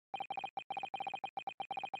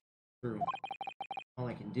 True. All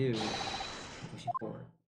I can do is push it forward.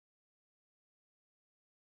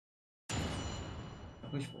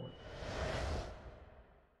 Push forward.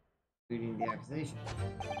 Including the accusation.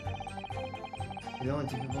 The only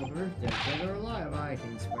two people on Earth dead or alive, I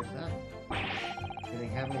can swear to that. Anything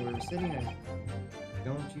happened where we were sitting, and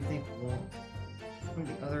don't you think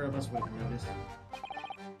the other of us would have noticed?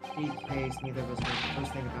 In each case, neither of us would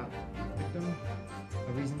first think about the victim,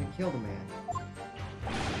 a reason to kill the man.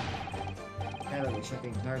 Now that we shut the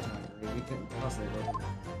entire time, we couldn't possibly look.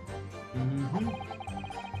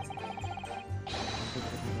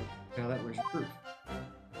 Now that where's your proof?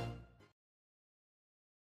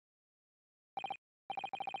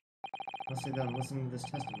 I'll say that I'm listening to this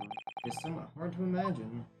testimony. It's somewhat hard to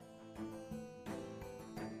imagine.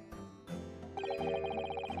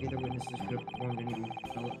 Neither witnesses could have performed any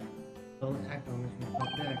relevant act on this from the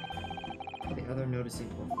top deck. The other noticing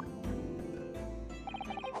one.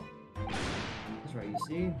 That's right, you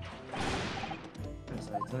see? That's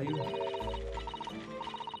what I tell you.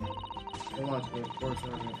 The logical, of course,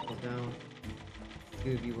 argument falls down.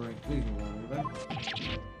 Two of you were in collusion with one another.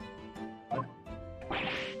 What?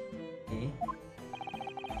 Me?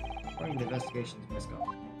 According to the investigations, Miss Goff.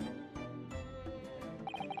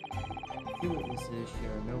 Two witnesses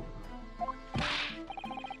share no. I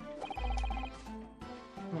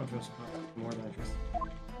don't trust Goff more than I trust.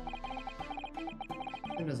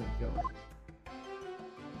 It doesn't feel right.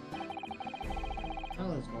 All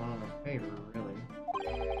that's going on in our favor, really.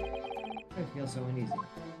 I feel so uneasy.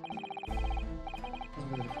 As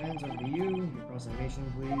for the defense, over to you. Your cross-examination,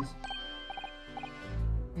 please.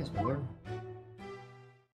 Yes, my lord.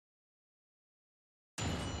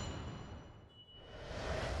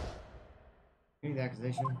 Read the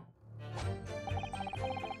accusation.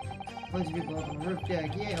 Bunch of people up on the roof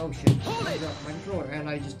deck. Yeah, oh shit. I dropped my controller, and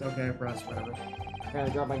I just, okay, I pressed, whatever. I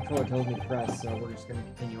dropped my controller, told me to press, so we're just gonna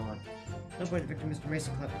continue on. No point, Victor, Mr.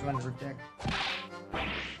 Mason clapped to join the roof deck.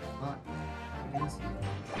 Hot.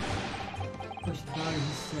 Pushed by,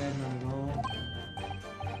 he said, not at all.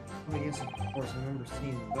 Oh, yes, of course, I remember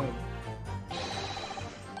seeing them both.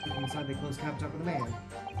 People inside, they closed cap talk with a man.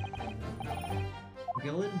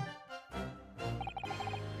 Gillen?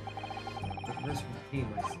 The first from the team,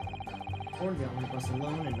 I said. Ford got on the bus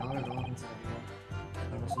alone and nodded off inside the hill.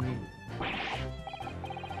 I also needed it.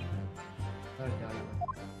 I doubt you.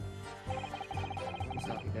 You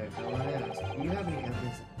stop me there, Bill. I asked, do you have any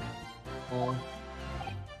evidence at all?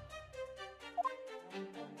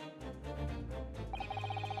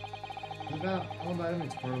 All about him,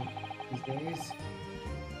 it's for these days.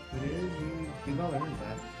 It is, you've all learned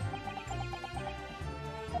that.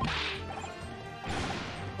 I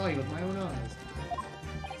saw you with my own eyes.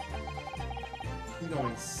 It's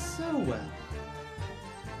going so well.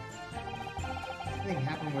 Something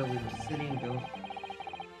happened where we were sitting and go.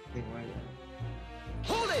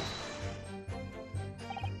 Hold it!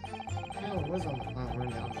 No, it was on the platform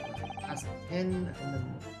down past 10 and then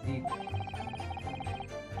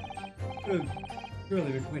the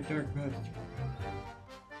really been quite dark, but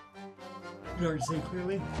hard to say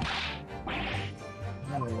clearly.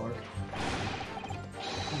 Not a lark.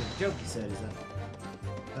 The joke you said is that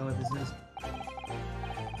what this is?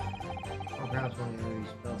 Or perhaps one of the others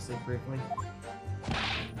fell asleep briefly.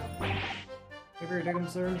 Have you heard him,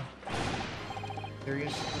 sir?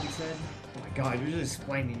 Curious what he said? Oh my god, you're just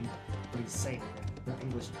explaining what he's saying in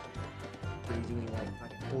English. What he's doing like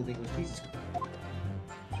fucking old English. Jesus Christ.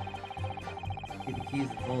 Get the keys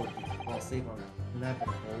to the vault if you fall asleep on that big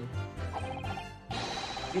hole.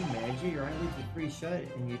 Good manager, your eyelids would freeze shut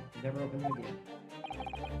and you'd never open them again.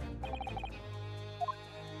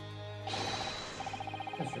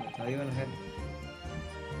 I was trying to tell you, and I had to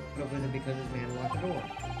put up with it because this man locked the door.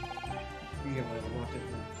 You get what I locked it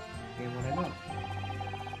from being what I know.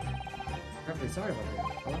 Terribly sorry about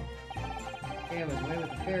that, fella. Hey, I was away with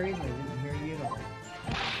the fairies and I didn't hear you at all.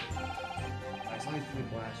 I saw you through the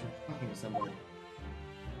glass, you're talking to somebody.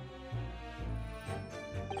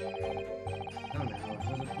 Oh no, it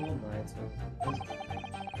was a cold night, so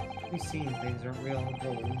we've seen things aren't real and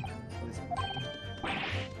cold.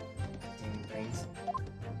 Seeing things.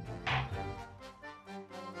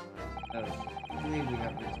 Oh, I believe we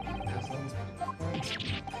have to pass on this points.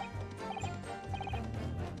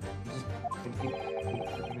 Just gonna keep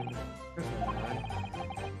personal, right?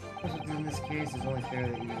 Of course, in this case, it's only fair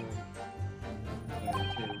that you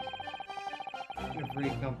too. A free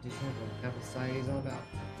competition for what society is all about.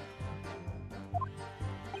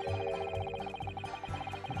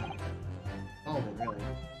 All of it, really.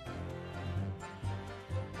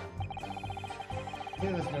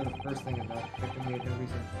 Neither of us know the first thing about the victim. We had no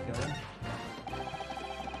reason to kill him.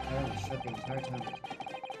 I was shut the entire time.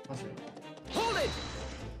 Possibly. Hold it!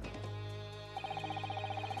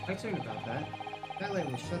 I'm certain about that. That light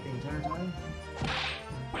was shut the entire time.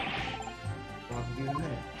 I'll talk to you in a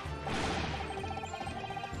minute.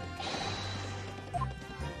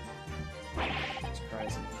 Jesus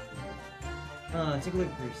Christ. Take a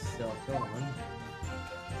look for yourself. Go on.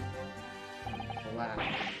 Relax.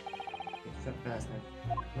 Get shut fast now.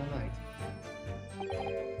 No night.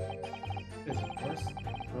 Good, of course.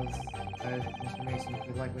 Mr. Mason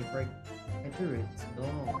could likely break right through it. Still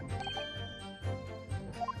on.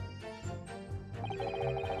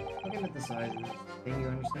 looking at the size of this thing, you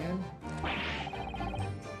understand?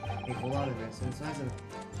 A whole lot of this, and the size of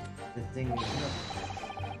the thing is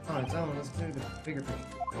nothing. On its own, let's consider the bigger picture,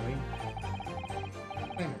 shall we?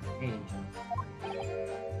 Kind of change.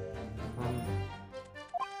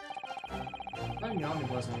 Finding the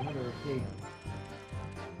omnibus on another pig.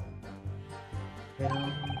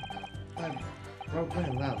 And, I broke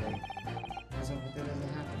wind loudly. As if that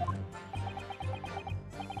doesn't happen.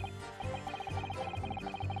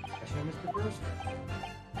 I should have missed the first.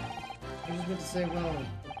 I just meant to say, well,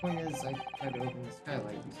 the point is, I tried to open the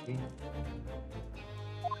skylight, you see.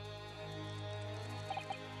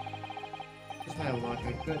 Just my luck,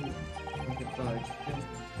 I couldn't make it budge. It was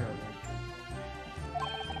terrible.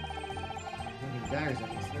 Taking daggers at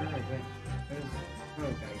me, sir. I went, there's a pro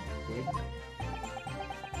guy did.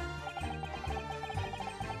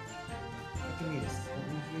 What do you need, a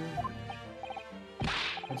sentence here?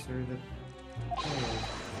 Yes, sir,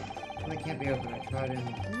 well, it can't be open. I tried and...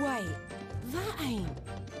 Wait, that ain't...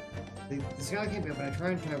 The skylight can't be open. I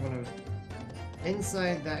tried and tried when I was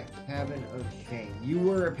inside that cabin of shame. You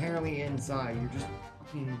were apparently inside. You're just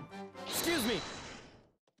fucking... Excuse me.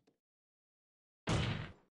 I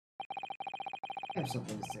have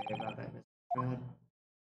something to say about that, Mr. Brad.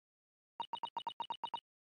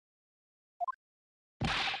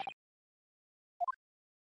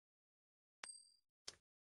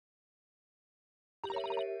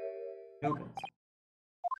 It opens.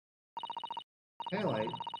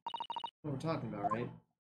 Skylight? What we're talking about, right?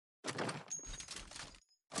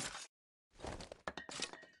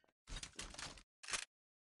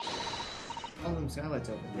 All them skylights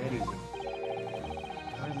open, dead easy.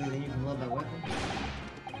 Honestly, then you can load that weapon.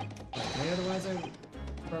 Okay, otherwise I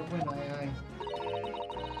broke wind, I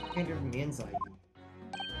can't do it from the inside.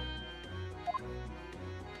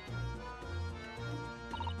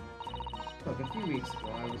 Look, a few weeks ago,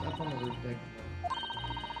 I was up on the roof deck,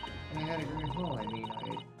 and I had a great haul. I mean,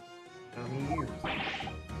 how many years?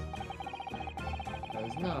 I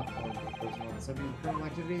was not following the person on the subject of criminal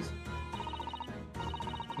activities.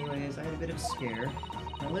 Anyways, I had a bit of a scare.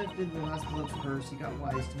 I lifted the hospital's purse, he got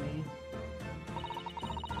wise to me.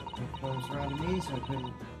 The phone surrounded me, so I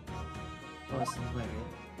couldn't bust and play it.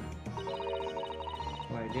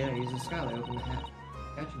 What I did, I used a skylight, opened the hatch,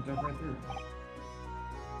 and jumped right through.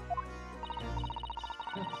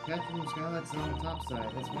 Catch from the skylight's on the top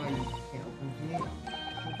side. That's why you can't open from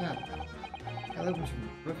the cabin. It opens from the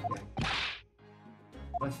roof deck.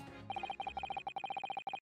 But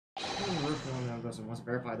the roof one now goes and wants to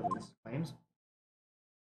verify the witness claims.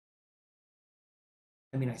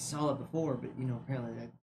 I mean, I saw it before, but you know, apparently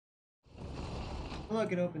that.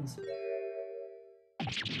 Look, it opens.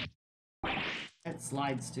 It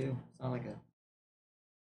slides too. It's not like a.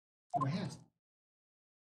 Oh, it has.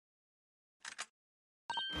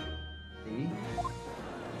 See?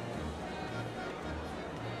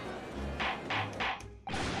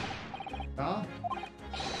 Ah?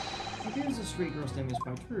 It appears the street girl statement is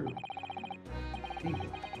quite true. Deep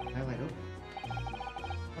it. Highlight open.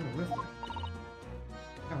 On the roof.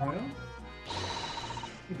 Alright.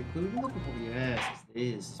 See the clue you're looking for? Yes, it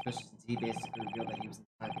is. Especially since he basically revealed that he was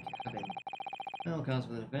inside the cabin. No counts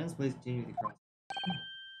for the defense. Please continue the cross.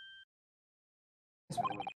 Yes, my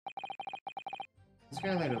lord. The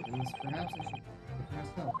skylight opens. Perhaps I should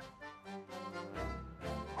request help.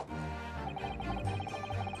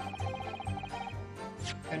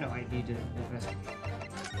 I know I need to investigate.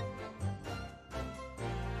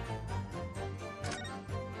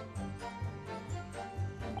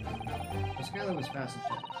 The skylight was fastened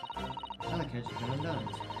shut. Now the catch has been undone.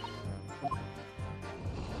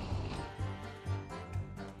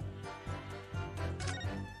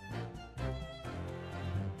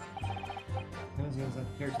 Inside the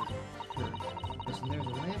caretaker. Sure. Listen, there's a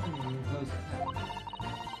lamp in the enclosed cabin.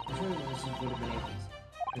 I'm sure that this would have been April's.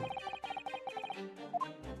 Good.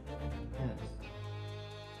 Yes.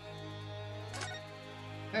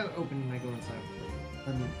 I open and I go inside.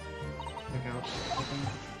 Let me check out.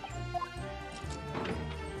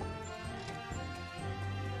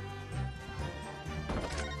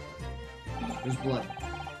 There's blood.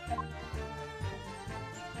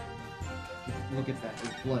 Look at that.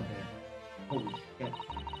 There's blood there. Holy shit.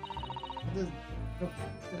 It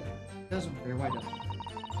doesn't fair, why doesn't it?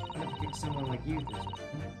 I'd have to kick someone like you this way.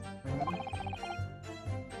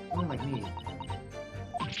 Someone like me.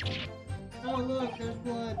 Oh look, there's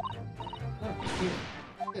blood! Look, here.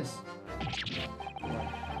 This. Blood.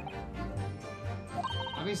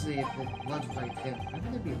 Obviously, if the blood's right there, how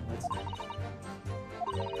can there be a blood stain?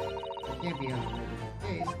 It can't be unrelated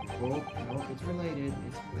case. Oh, nope, it's related.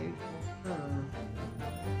 It's related to her.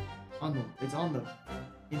 It's on the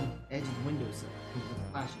in the edge of the windowsill, with the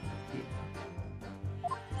flashing.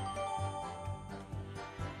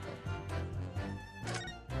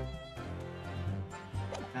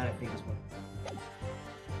 That I think is what.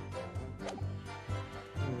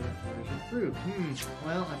 Where's your proof?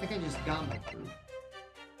 Well, I think I just got my proof.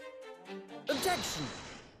 Objection!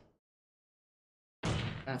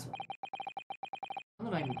 That's what. On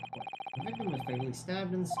the night before, the victim was fatally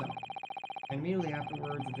stabbed in the stomach, and immediately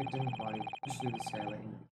afterwards, the victim's body was pushed through the skylight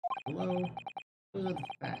into the below. Those are the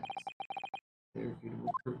facts. They're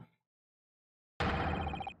irrefutable proof.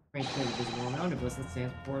 Frank clearly visible in the omnibus that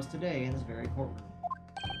stands before us today in this very courtroom.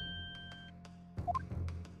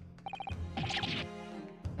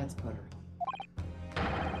 That's utter.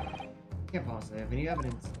 Can't possibly have any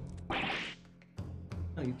evidence.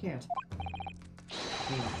 No, you can't. I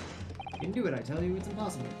mean, you can do it, I tell you, it's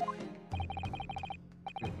impossible.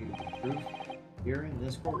 Irrefutable proof here in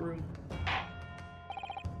this courtroom.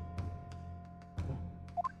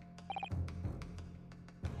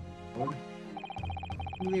 Lord,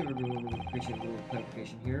 I believe everyone would appreciate a little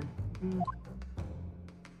clarification here.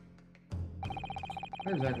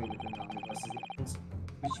 Where exactly within the omnibus is it?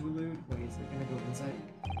 Which you allude? Wait, is it gonna go inside?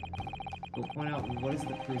 We'll point out what is it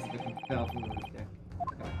that proves the victim fell from the roof deck.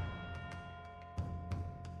 Okay.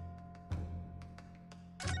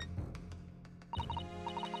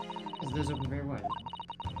 This does open very wide.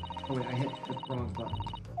 Oh wait, I hit the wrong button.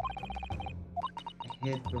 I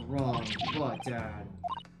hit the wrong button.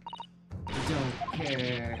 I don't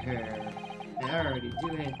care. I already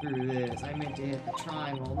went through this. I meant to hit the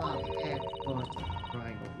triangle, not the X button.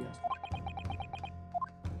 Triangle, yes.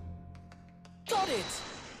 Got it!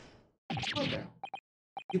 Okay.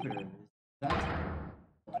 Jupiter. That's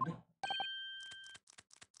blood.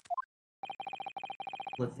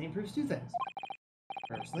 Bloodstains proves two things.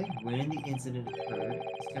 Firstly, when the incident occurred,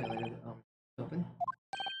 the skylight open.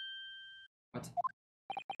 What?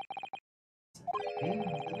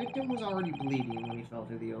 Secondly, the victim was already bleeding when he fell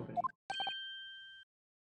through the opening.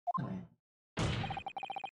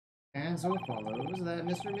 And so it follows that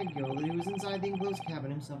Mr. McGill, who was inside the enclosed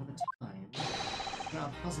cabin himself at the time,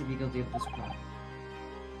 cannot possibly be guilty of this crime.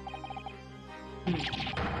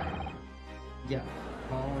 Yeah,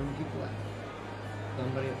 following people out.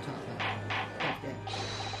 Somebody up top left. Dead.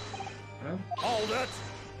 Hello? Hold it!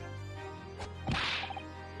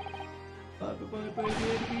 But the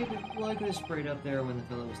blood could have sprayed up there when the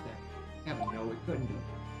fellow was there. Cabin, no, it couldn't do.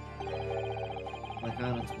 Well, I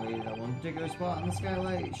found its way to that one particular spot in the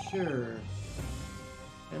skylight, sure.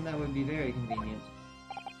 And that would be very convenient.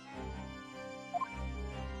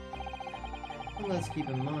 But let's keep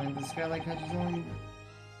in mind the skylight catch is only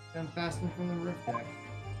unfastened from the roof deck.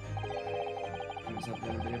 Give myself a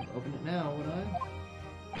little bit to open it now, would I?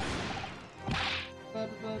 There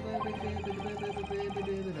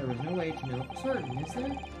was no way to know for certain, is there?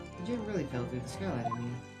 The gem really fell through the skylight, I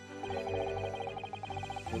mean.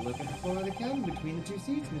 You're looking at the floor of the cabin between the two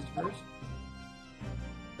seats, Mr. First.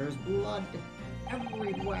 There's blood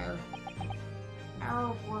everywhere.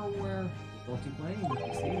 Everywhere. Faulty plane,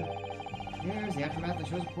 you see. There's the aftermath that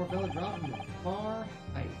shows a poor fellow dropped from a far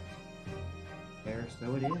height. There,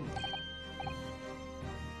 so it is.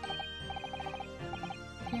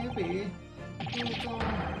 Can't be. It's all...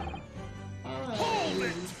 Hold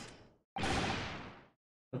it!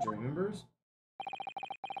 But jury members? I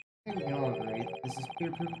think we can all agree that this is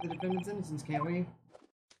clear proof of the defendant's innocence, can't we?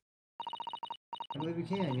 I believe we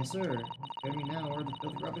can, yes sir. Tell me now where the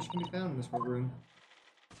filthy rubbish can be found in this courtroom.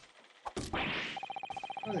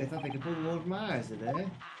 Oh, they thought they could pull the wool over my eyes, did they?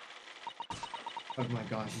 Oh my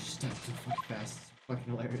gosh, you just tapped so fucking fast. It's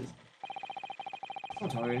fucking hilarious. I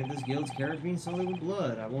won't tolerate this guild's carriage being sullied with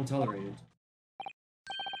blood. I won't tolerate it.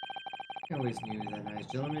 I always knew that nice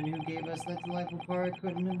gentleman who gave us that delightful part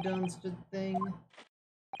couldn't have done such a thing.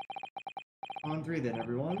 On three then,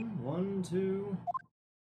 everyone. 1, 2,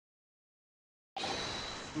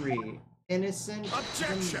 3. Innocent.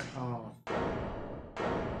 Objection! Oh.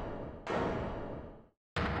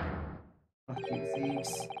 Fuck you,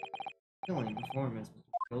 Zeeks. Killing performance,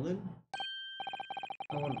 Mr. Golden.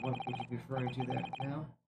 Oh, what would you be referring to there now?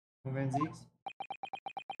 Van Zeeks?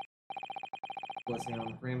 Blessing on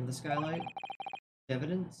the frame of the skylight.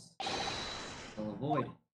 Evidence. They'll avoid.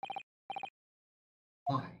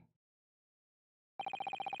 Why? I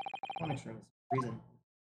want to show this reason.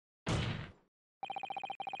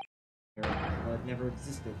 Their blood never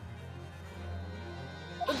existed.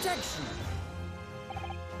 Objection!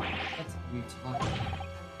 That's what you talking about.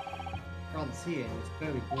 For all to see it, it's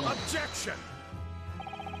clearly blood. Objection!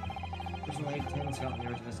 Personal aid Tim Scott in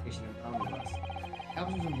the investigation of omnibus.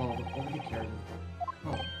 Officers involved over the carriage of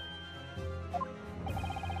home.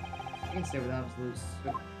 can say with absolute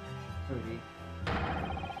certainty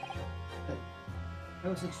that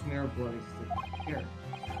no such smear of blood existed here.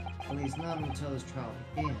 At least not until this trial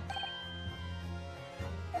began.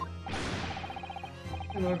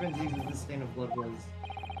 And Lord Benzies, this stain of blood was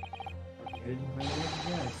fabricated by the Lord of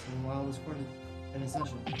Yes, and while this court is in a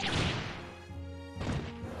session.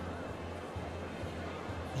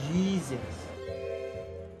 Jesus.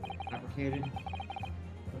 Fabricated.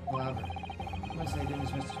 Palaver. I must say I didn't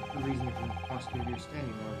trust the reason you can prosecute your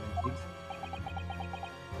standing, Lord Benzies.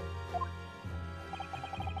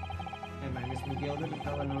 Hey, Magnus McGilda, the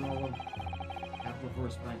fellow known all of Capital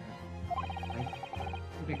Force Mine. I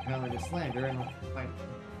took it kind of like a slander, and I'll fight it.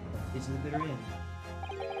 It's to the bitter end.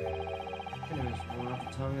 Finish rolling off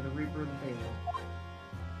the tongue of the Reaper of the Bailey.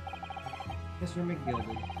 Mr.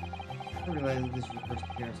 McGilded. I realize that this is your first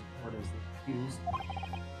appearance in court as the accused.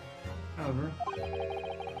 However,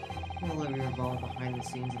 all of you are involved behind the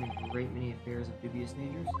scenes in a great many affairs of dubious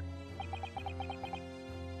natures.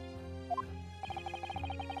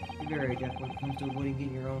 You're very adept when it comes to avoiding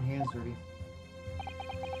getting your own hands dirty.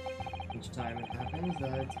 Each time it happens,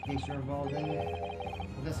 it's a case you're involved in,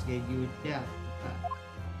 investigate, you adapt.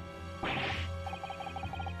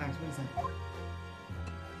 Max, what is that?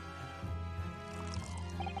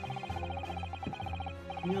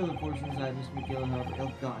 You know the portion inside Mr. McGill, however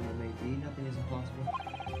ill-gotten it may be, nothing is impossible.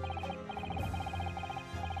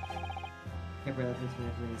 Can't that Vince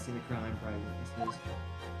manipulating to see the crime, private witnesses.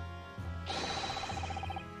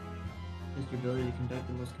 Just your ability to conduct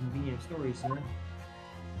the most convenient of stories, sir.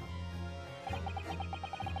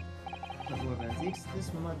 Not more antiques. This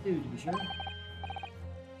will not do, to be sure.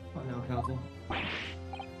 Oh no, counsel. Oh,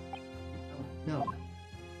 no.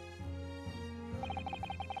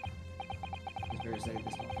 It's fair to say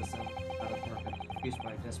this office out of market, used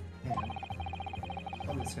by a desperate man.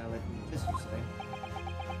 On the skylight from the you say.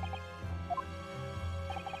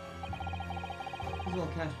 As well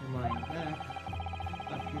cast your mind back.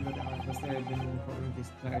 Not true that Alex was there had been in the courtroom this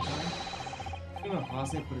entire time. Came up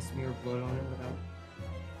Posse put a smear of blood on it without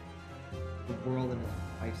the world and his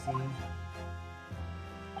wife scene.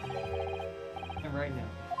 And right now.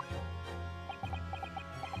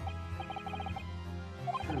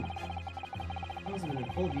 True. I wasn't in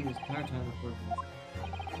full view this entire time before this.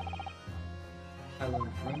 I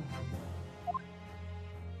learned from.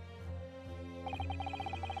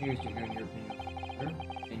 Here's to hearing your opinion, sir,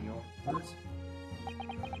 in your words.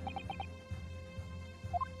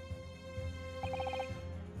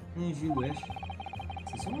 As you wish.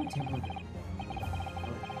 Is someone tempered?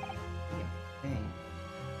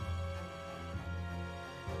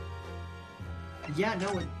 Yeah, no,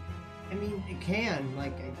 I mean, it can.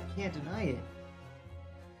 Like, I can't deny it.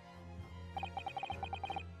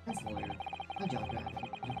 That's lawyer. My job back.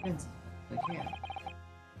 Defense. I can't.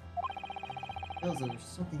 Feels like there's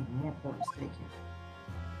something more important at stake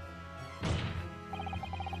here.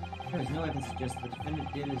 There is no evidence to suggest the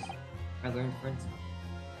defendant did as I learned, for instance.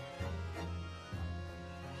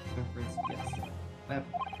 Yes. However,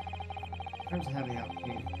 in terms of having the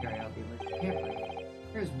opportunity to carry out the alleged tampering,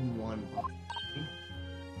 there's one possibility.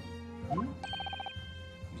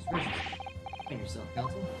 Just gracious. Explain yourself,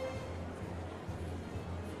 counsel.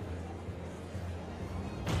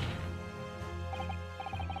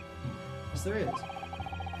 Yes, there is.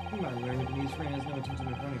 You might learn that the news friend has no intention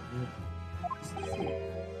of running from the...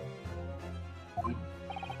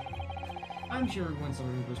 I'm sure everyone saw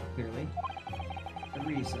the clearly. The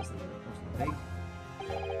reads says that they're postal fake.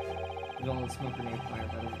 There's all the smoke grenade fired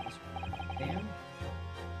by the witness fan.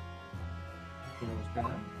 You know what's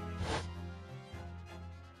dry.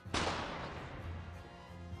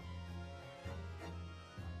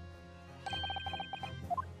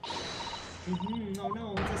 Oh no,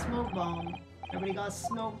 it's a smoke bomb. Everybody got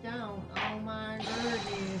smoked out. Oh my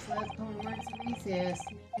goodness, let's go to recess.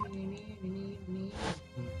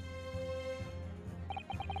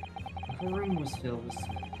 The room was filled with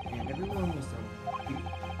smoke, and everyone was done.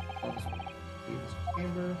 This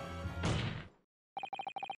chamber.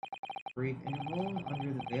 Brief interval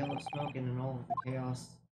under the veil of smoke and in all of the chaos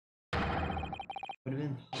would have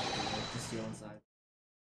been possible to steal inside.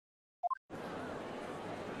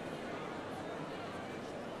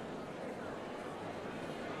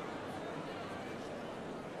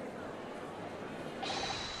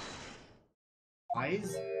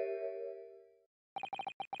 Eyes?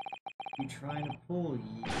 You trying to pull,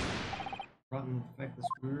 ye rotten feckless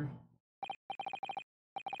screwer?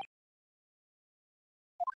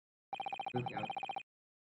 Look out.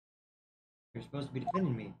 You're supposed to be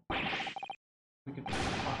defending me. We could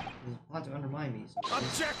plot. There's a plot to undermine me. So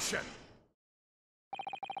Objection!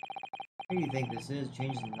 who do you think this is?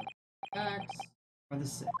 Changing Facts are the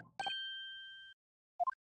same.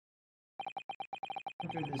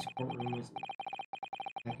 After this courtroom was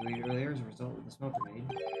evacuated earlier as a result of the smoke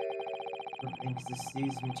grenade,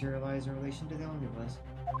 inconsistencies materialize in relation to the omnibus.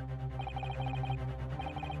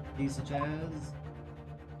 These such as,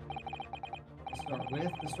 to start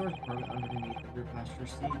with, the storage compartment underneath the rear passenger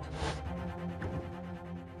seat.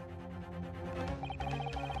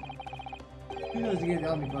 Who knows to get the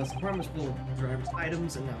omnibus? The compartment was full of driver's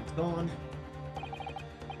items and now it's gone.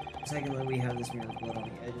 Secondly, we have this mirror of blood on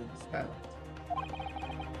the edge of the skylight.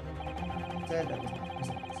 Said that was not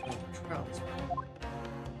present in the skeleton trial this morning.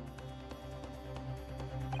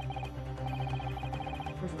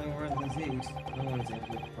 Fortunately, we're in the disease. No one is able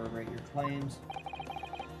to corroborate your claims.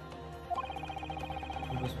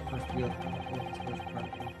 It was the first real first part.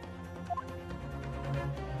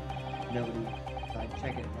 Nobody tried to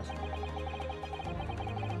check it unless you.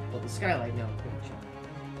 Well, the skylight, no, couldn't check.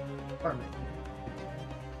 Apartment.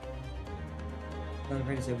 I'm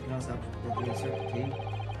afraid to say we cannot stop with the certainty.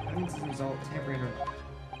 Evidence as a result, tampering or not.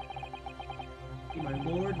 My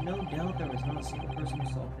lord, no doubt there was not a single person who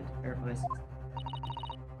saw fit to verify this.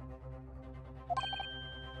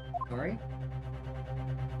 Sorry?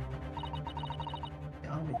 The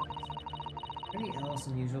omnibus. Anything else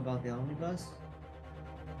unusual about the omnibus?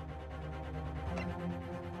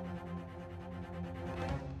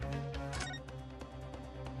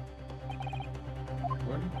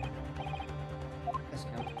 Gordon? Yes,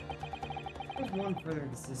 Count. There's one further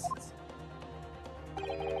consistency.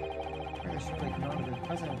 Rather surely could not have been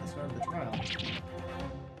present at the start of the trial.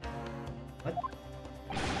 What?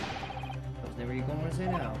 That was never you going to say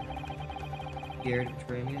now. Scared to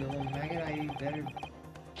betray me, little maggot? I better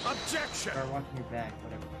Objection! start watching your back,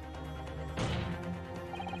 whatever.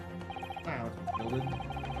 Silence was builded.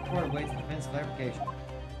 Court awaits defense clarification.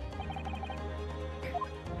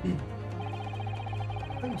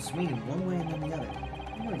 I'm swinging one way and then the other. I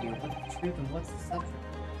have no idea what's the truth and what's deception.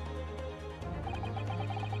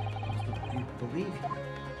 What do you believe here?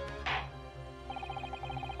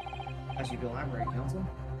 Ask you to elaborate, counsel.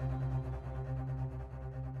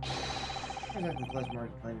 There's after the flesh mark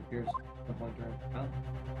claim appears at some point during the trial.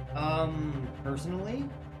 Personally,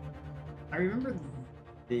 I remember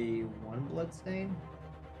the one blood stain.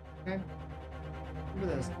 Okay.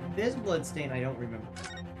 Remember this. This blood stain I don't remember.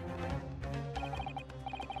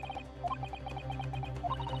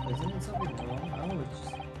 Isn't something wrong? Oh, it's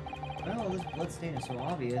just... Well, this bloodstain is so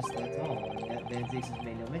obvious, that's all. And yet Van Zieks has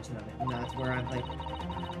made no mention of it. And that's where I'm like...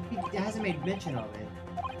 He hasn't made mention of it.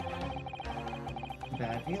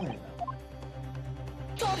 Bad feeling about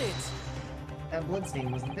it. Got it! That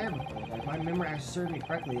bloodstain wasn't there before. Like, my memory actually served me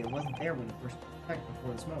correctly, it wasn't there when it first checked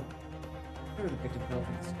before the smoke. Sure, the victim fell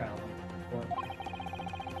from the skyline.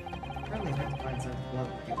 Apparently, it's hard to find signs of blood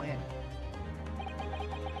where he landed.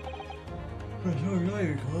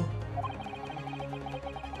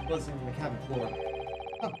 Bloodstain from the cabin floor.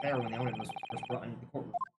 Not there when the owner was first brought into the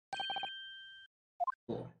courtroom.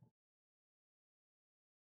 Floor.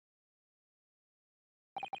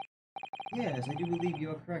 Yes, I do believe you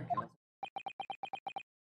are correct, counsel.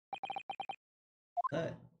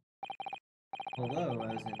 But, although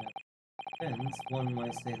I was in defense, one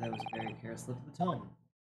might say that was a very careless slip of the tongue.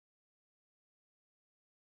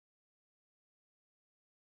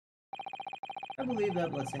 I believe that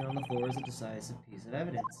bloodstain on the floor is a decisive piece of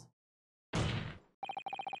evidence.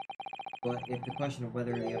 But if the question of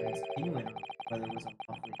whether the evidence is genuine or whether it was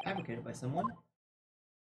unlawfully fabricated by someone,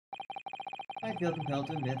 I feel compelled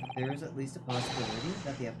to admit that there is at least a possibility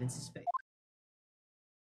that the evidence is fake.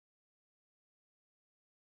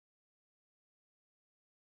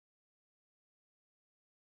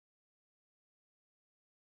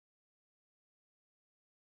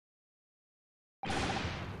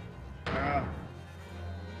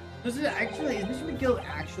 Does it actually, is Mr. McGill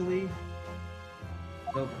actually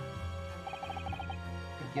over?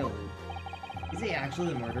 McGill, is he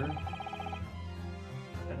actually the murderer?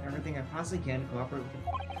 I've done everything I possibly can to cooperate with him.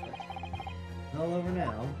 It's all over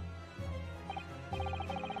now.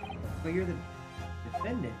 But you're the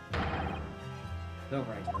defendant. It's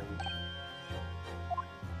over, I tell you.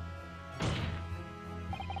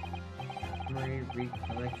 Memory,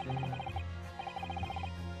 recollection.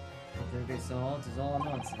 Everything they saw, it's all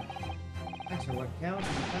nonsense. Actually, what counts,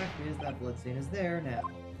 the fact is that bloodstain is there now.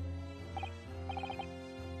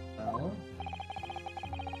 Well,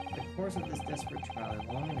 the course of this desperate trial,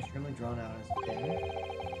 long and extremely drawn out as it's been,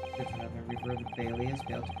 good for nothing, Reaper of the Bailey has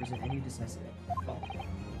failed to present any decisive evidence. Well,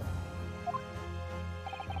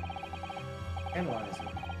 analyze it.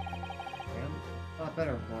 And a lot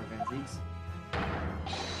better, Lord Van Zieks.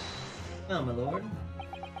 Well, my lord,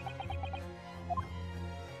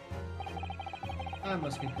 I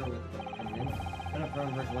must concur with the defendant. An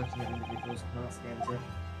affirmed recollection of individuals cannot stand as if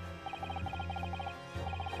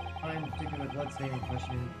find particular bloodstain in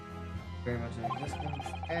question very much in existence,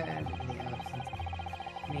 and in the absence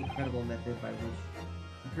of any credible method by which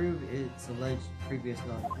to prove its alleged previous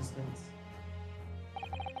non-existence.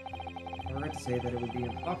 I regret to say that it would be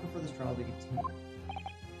improper for this trial to continue.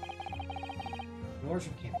 Your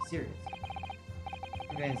Lordship can't be serious.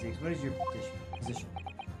 Van Zieks, what is your position?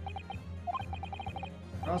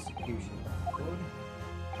 Prosecution. Good.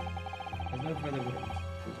 There's no further witness.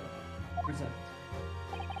 Present.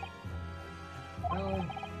 Well,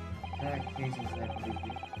 that case is I believe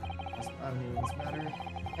you. As I'm in this matter,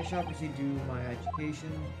 I shall proceed to my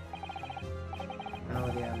education. Now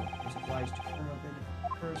that I am obliged to confirm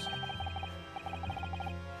it first.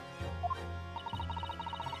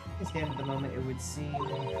 As stand at the moment, it would seem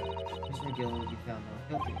Mr. McGill would be found not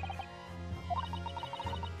guilty.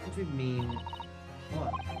 Which would mean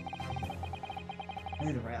what?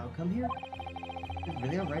 Really the right outcome here? Is it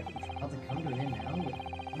really alright for the trial to come to an end now with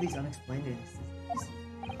all these unexplained instances?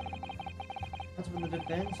 That's for the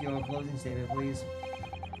defense. Your closing statement, please.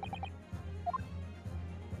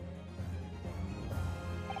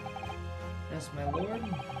 Yes, my lord.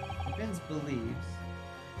 Defense believes.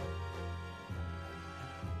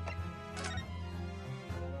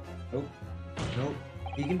 Nope. Nope.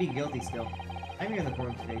 He can be guilty still. I'm here in the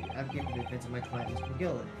courtroom today to advocate for the defense of my client, Mr.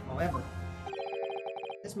 McGill. However,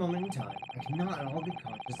 at this moment in time, I cannot in all good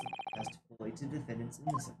conscience attest fully to the defendant's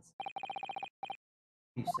innocence.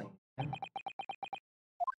 You say, man?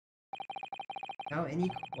 Now, any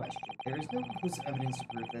question, there is no conclusive evidence to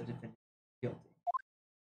prove that the defendant is guilty.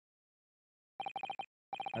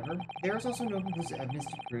 However, there is also no conclusive evidence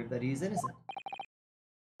to prove that he is innocent.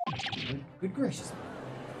 Good gracious.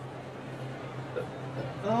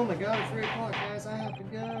 Oh my god, it's 3 o'clock, guys. I have to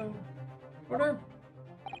go. Order!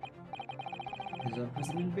 This is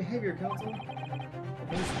unprecedented behavior, counsel.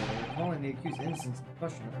 Basically, calling the accused innocent in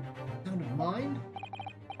question. Sound of mind?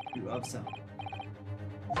 You of sound.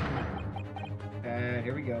 And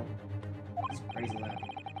here we go. This is crazy laughing.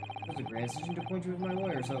 It was a grand decision to appoint you as my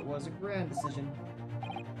lawyer, so it was a grand decision.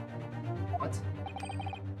 What?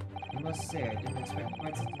 I must say, I didn't expect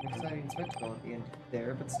quite such an exciting spectacle at the end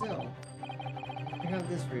there, but still. I have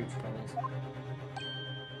this for your troubles.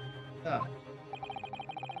 Ah.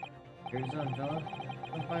 Here's done, fella.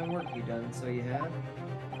 Some fine work you done, so you have.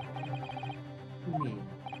 What do you mean?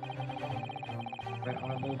 Right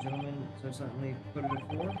honorable gentleman so suddenly put it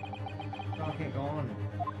before? No, I can't go on.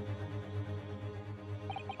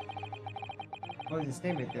 Well, the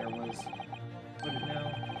statement there was, put it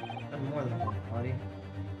now, nothing more than a formality.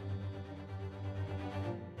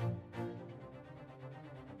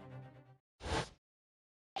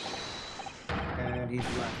 And he's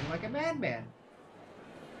laughing like a madman.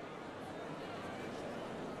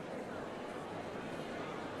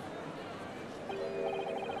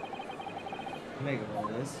 Make of all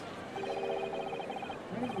this.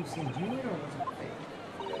 Where have we seen Junior or was it fake?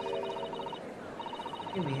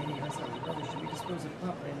 Give me any us like brothers should be disposed of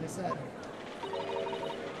properly, as I said.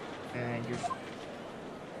 And you're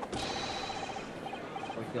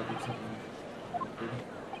guilty of something.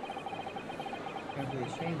 I'm really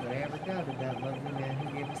ashamed that I ever doubted that lovely man who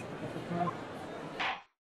gave us the upper car.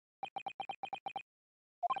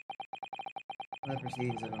 The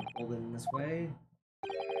proceedings have unfolded in this way.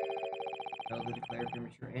 To declare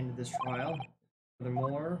premature end of this trial.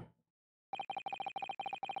 Furthermore,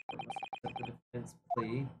 the court must accept the defense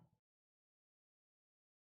plea.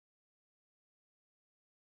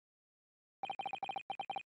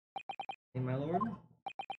 Hey, my lord.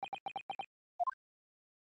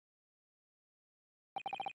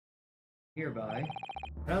 Hereby,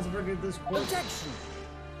 announce the verdict of this court. Objection!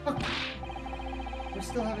 We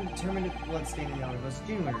still haven't determined if the blood stain in the omnibus is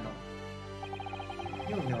genuine or not.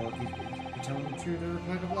 You don't know if he's telling the truth or a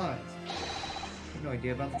pack of lies. You have no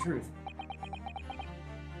idea about the truth.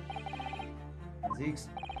 Zeeks.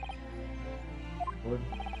 Lord.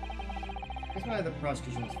 That's why the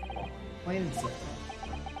prosecution was plain and simple.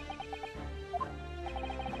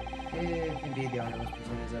 If indeed the honor was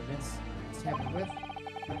presented as evidence, it's tampered with,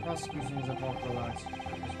 the prosecution is involved for allowing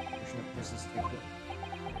portion of justice to take place.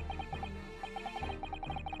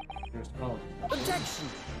 There's apology. Objection!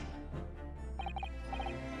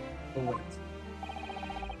 But wait.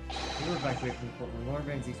 They were evacuated from the courtroom. Lord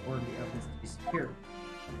Van Zieks ordered the evidence to be secured.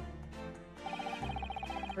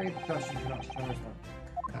 Afraid the question cannot show us what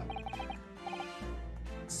happened.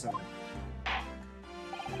 So,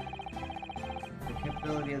 the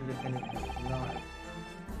capability of the defendant has not,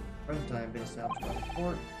 for the time, been established by the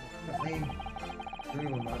court. Ultimately, jury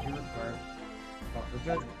will not be required proper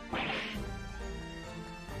judgment.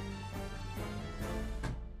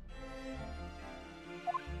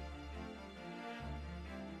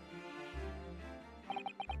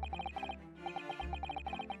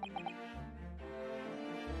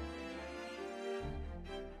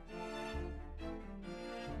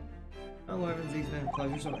 Oh, heavens, these men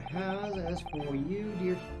pleasure so it has. As for you,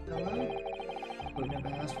 dear fellow, couldn't have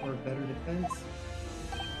asked for a better defense.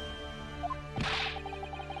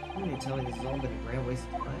 You mean to tell me this has all been a grand waste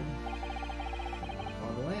of time?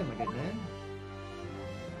 On the land, my good man.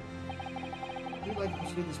 If you'd like to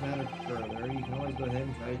pursue this matter further, you can always go ahead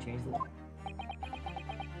and try to change the law.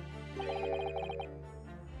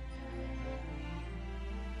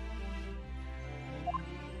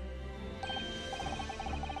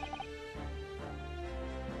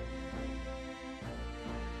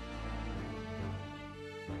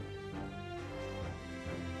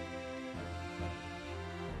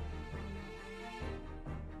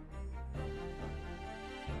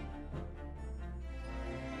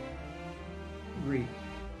 Agreed.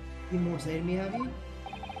 You more say to me, have you?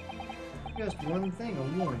 Just one thing, a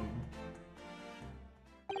warning.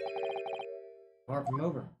 Far from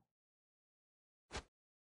over.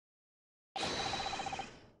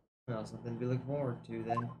 Well, something to be looking forward to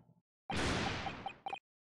then.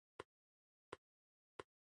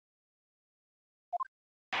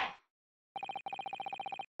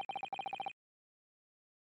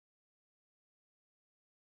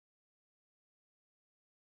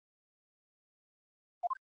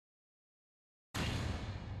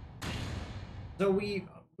 So we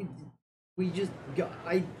just got,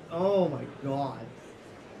 oh my god.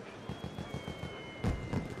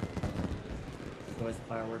 So it's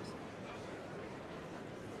fireworks.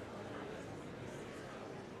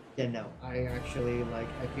 Yeah, no, I actually, like,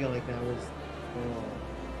 I feel like that was, oh.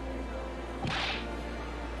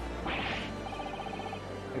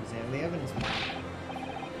 Examine the evidence.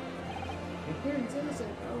 If Clarence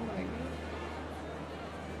innocent, oh my god.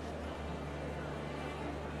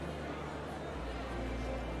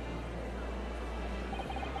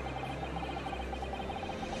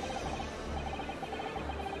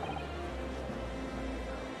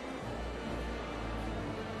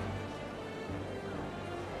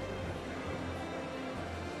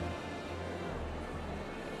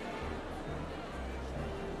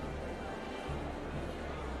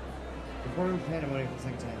 Performing pandemonium for the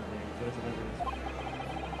second time today. Go to deliveries.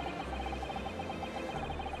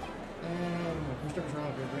 And my first ever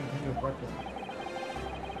trial for bringing him to a court prison.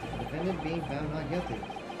 The defendant being found not guilty.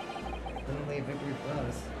 Definitely a victory for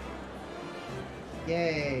us.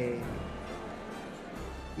 Yay!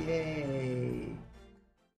 Yay!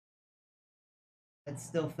 That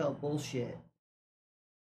still felt bullshit.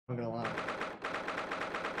 I'm not gonna lie.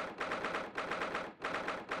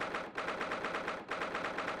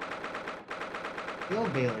 The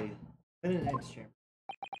Old Bailey, been in its chair.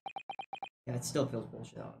 Yeah, it still feels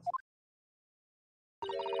bullshit, honestly.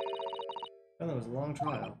 Oh, that was a long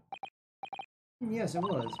trial. Yes, it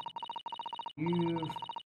was. Your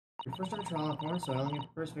first ever trial on foreign soil and your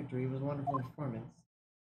first victory was a wonderful performance.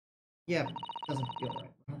 Yeah, but it doesn't feel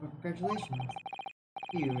right. Well, congratulations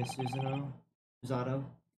to you, Miss Susato.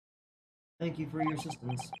 Thank you for your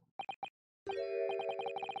assistance.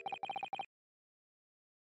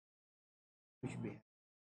 We should be.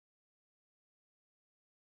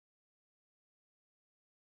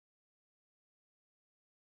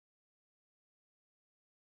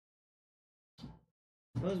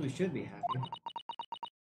 Suppose we should be happy.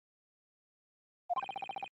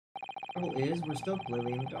 Trouble is, we're still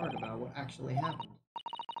completely in the dark about what actually happened.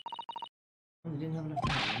 Well, we didn't have enough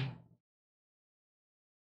time.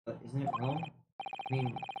 But isn't it wrong? I mean,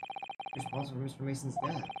 you're responsible for Mr. Mason's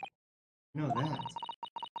death. You know that.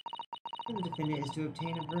 And the defendant is to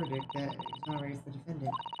obtain a verdict that exonerates the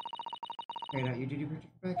defendant. Carried out your duty to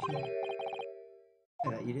perfection.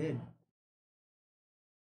 Yeah, that you did.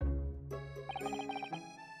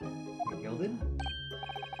 Are you gilded?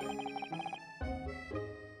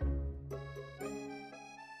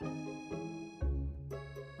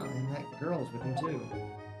 Oh, and that girl's with him too.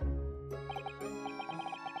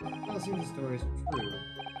 Well, it seems the story is true.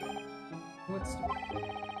 What story?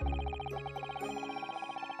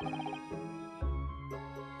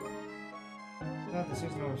 About the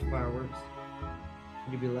 6 enormous fireworks.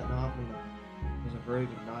 Would you be letting off when there's a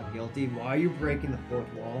verdict of not guilty? Why are you breaking the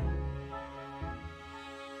fourth wall?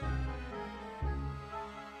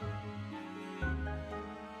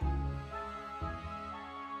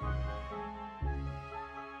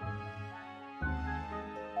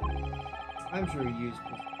 I'm sure you used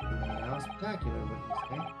now spectacular, wouldn't you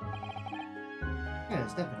say?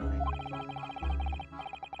 Yes, definitely.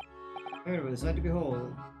 Alright, with a sight to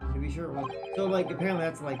behold. To be sure, well, so like apparently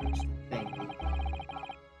that's like just a thing.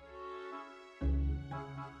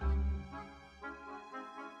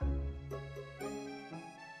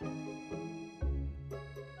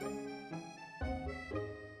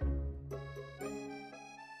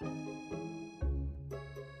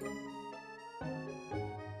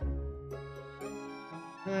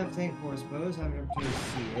 I have to thank for, I suppose, having an opportunity to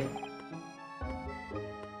see it.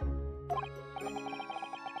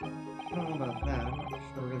 I don't know about that. I'm not sure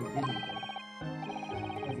I really did anything.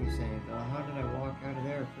 As you were saying, though, how did I walk out of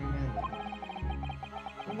there a free man then?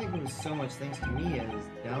 I don't think it was so much thanks to me as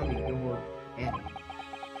down the door and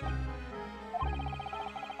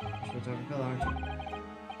you're talking fellow, aren't you?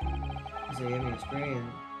 You say you had me a spray in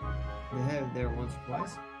the head there once or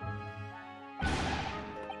twice?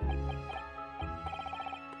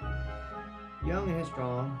 Young and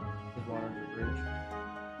headstrong, is water under the bridge.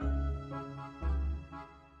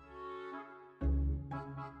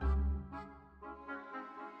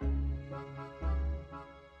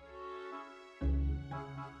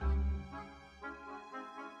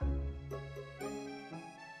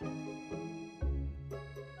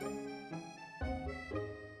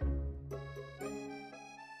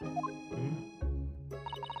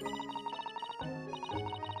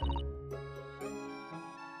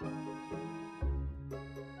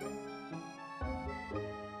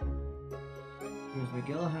 Here's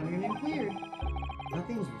McGill, how your name cleared.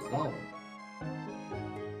 Nothing's resolved.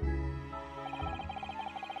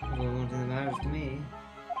 There's only one thing that matters to me.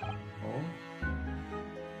 Oh?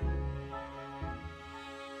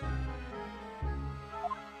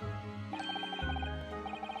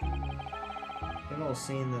 They've all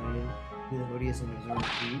seen that I didn't do the odious and absurd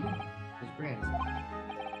deed. It's grand, isn't it?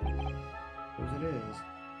 Suppose it is.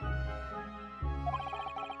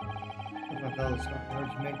 If my fellows start hard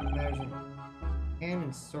to make matters in hand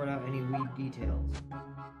and sort out any weed details.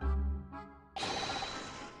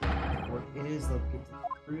 What it is, they'll get to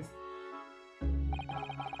the truth.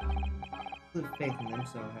 Live faith in them,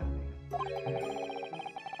 so happy.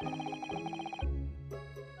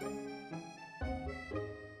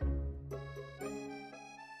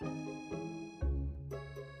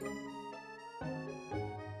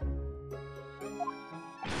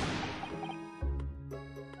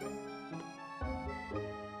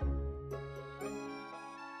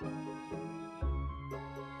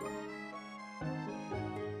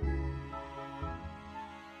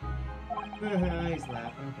 He's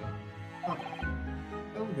laughing. Okay.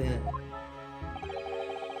 Oh then.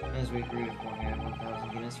 As we agreed beforehand, 1,000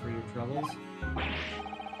 Guinness for your troubles.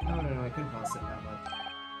 Oh no, I couldn't possibly that much.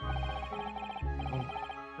 Well,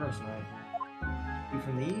 first night. You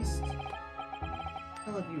from the east?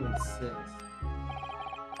 I'll let you insist.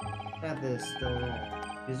 At this, still wrong.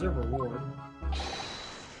 Deserve a reward.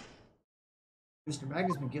 Mr.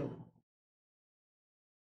 Magnus McGill.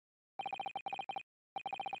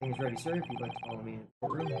 Things ready, sir, if you'd like to follow me in the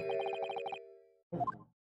courtroom. Oh.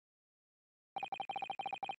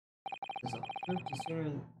 This officer, just sooner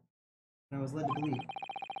than I was led to believe.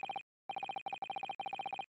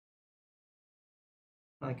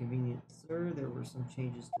 My convenience, sir, there were some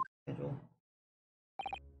changes to the schedule.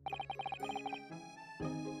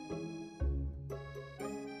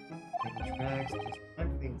 Making tracks, just time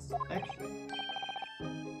for the inspection.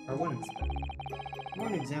 Or one inspection. I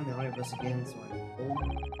want to examine the omnibus again, so I'm told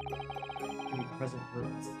to be present for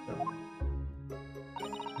its stuff.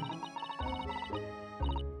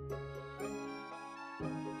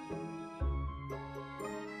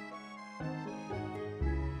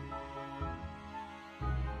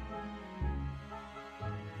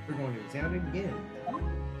 We're going to examine it again.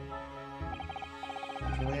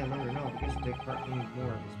 Actually, I'm under no obligation to take part in any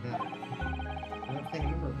more of this matter. I'm not saying a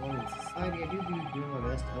member of London society, I do be doing my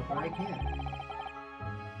best to help where I can.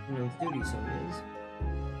 You know, it's duty, so it is.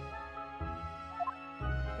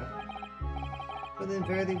 But then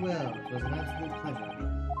fare thee well. It was an absolute pleasure.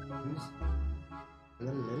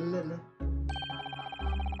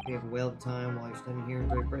 You have a whale of time while you're studying here in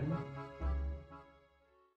Great Britain?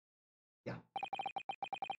 Yeah.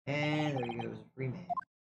 And there he goes, a free man.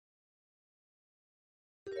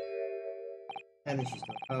 And then she's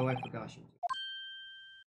like, oh, I forgot she was.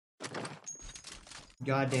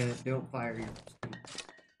 God damn it, don't fire your students.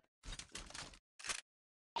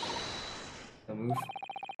 Don't move.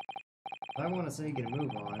 If I want to say get a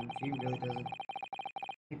move on, she really doesn't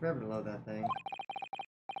take forever to load that thing.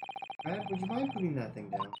 Brad, would you mind putting that thing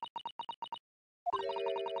down?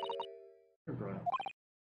 You're grown up.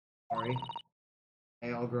 Sorry.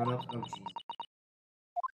 Hey, all grown up? Oh, jeez.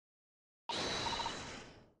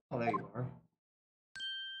 Oh, there you are.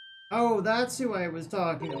 Oh, that's who I was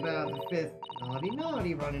talking about. The fifth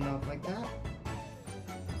naughty running off like that.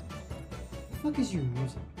 The fuck is your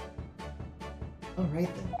music? Alright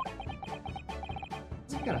then.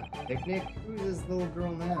 Some kind of picnic? Who's this little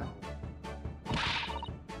girl now?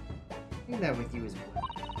 Take that with you as well.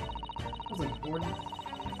 I was like, Gordon.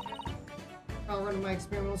 I'll run my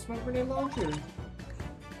experimental smoke grenade launcher.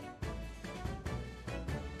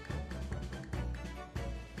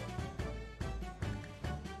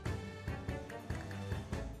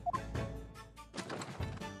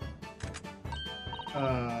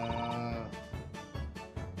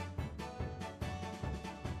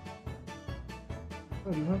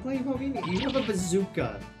 Oh, you wanna play Pokemon? You have a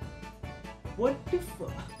bazooka. What the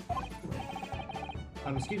fuck?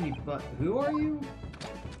 Excuse me, but who are you?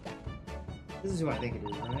 This is who I think it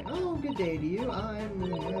is, right? Oh, good day to you. I'm,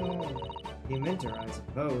 well, the inventor, I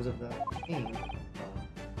suppose, of the game.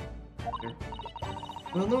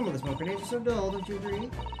 Well, normally the smoke grenades are so dull, don't you agree?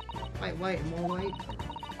 White, and more white.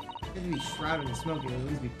 Maybe be shrouded in smoke, it would at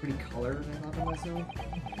least be pretty colored, I thought to myself.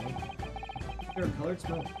 They're colored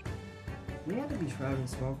smoke. We have to be shrouded in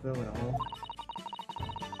smoke, though, at all.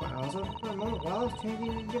 Wow, so for a moment, while I was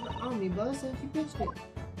changing to a different omnibus, and she pitched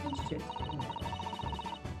it.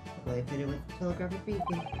 Play fitted with telegraphic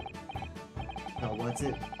beacon. Oh, what's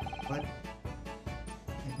it? What? I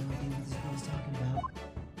have no idea what this girl is talking about.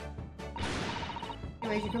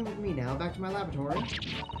 Anyway, you come with me now, back to my laboratory.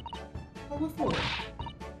 What before?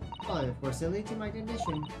 Oh, and of course, silly to my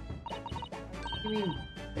condition. You mean,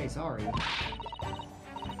 say sorry.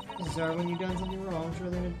 Sorry when you've done something wrong.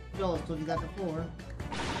 Surely an adult has told you that before.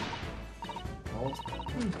 Adult?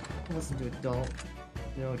 Listen to adult.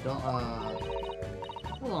 You know, adult,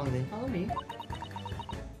 Come along then, follow me.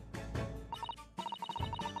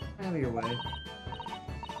 Out of your way.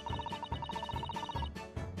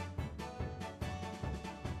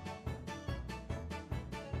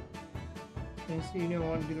 Okay, so you know I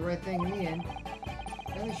want to do the right thing in the end.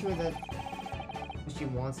 I'm not sure that what she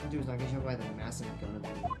wants to do is not gonna show by the massive gun of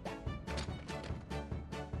it.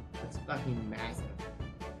 That's fucking massive.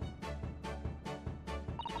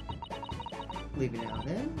 Leave it now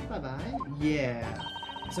then. Bye-bye. Yeah.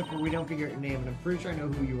 Except for we don't figure out your name, and I'm pretty sure I know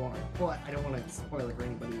who you are. But I don't want to spoil it for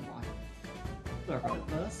anybody who watches. Sorry about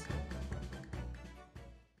this.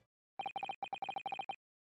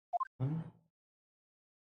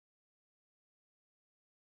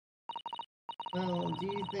 Well, do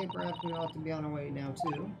you think perhaps we ought to be on our way now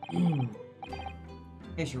too?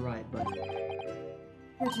 Yes, you're right, but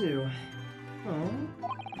where to? Oh.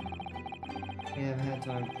 We haven't had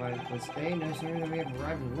time to fight this day. No sooner than we have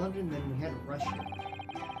arrived in London than we had to rush here.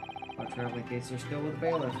 Our traveling gates are still with the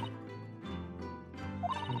bailiff.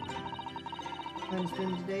 Time to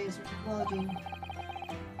spend today in search of lodging.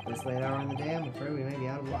 This late hour in the day, I'm afraid we may be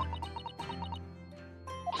out of luck.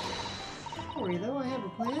 Don't worry though, I have a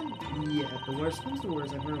plan. Yeah, if the worst comes to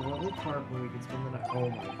worst, I've heard of Lovely Park where we can spend the night. Oh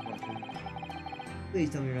my fucking. Please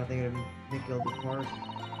tell me you're not thinking of Nick Gilbert Park.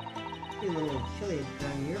 It's a little chilly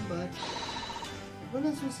down here, but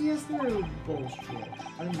goodness will see us through. Bullshit.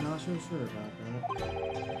 I'm not so sure about that.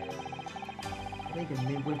 I think a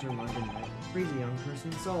midwinter London night frees a young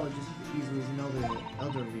person solid just as easily as an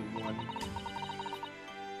elderly one.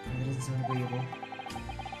 That doesn't sound agreeable.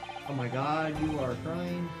 Oh my god, you are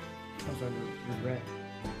crying. I'm starting to regret.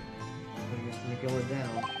 I'm just gonna kill it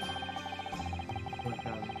down. What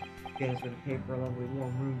get us to pay for a lovely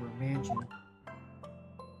warm room or mansion.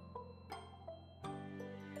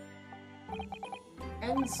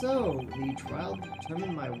 And so, the trial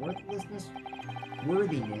determined my worthiness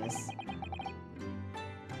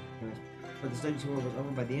for the study tour was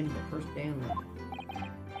over by the end of the first day in London.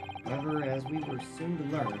 However, as we were soon to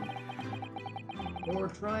learn, more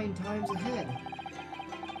trying times ahead.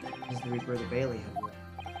 As the Reaper of the Bailey had written.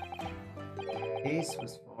 The case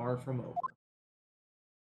was far from over.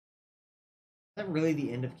 Is that really the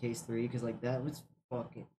end of case 3? Because, like, that was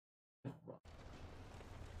fucking...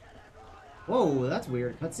 Whoa, that's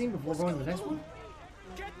weird. Cutscene before going to the next one?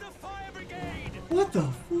 Get the fire brigade! What the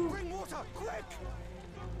fuck? Bring water, quick!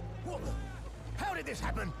 What the... How did this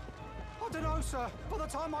happen? I don't know, sir. By the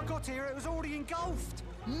time I got here, it was already engulfed.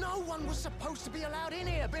 No one was supposed to be allowed in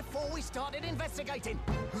here before we started investigating.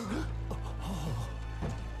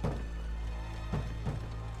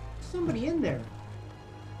 Somebody in there.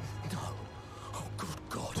 No. Oh, good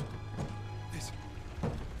God.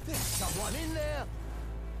 There's someone in there.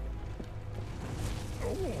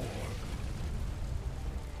 Oh.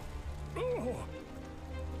 Oh.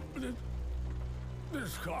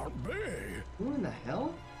 This can't be. Who in the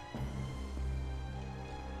hell?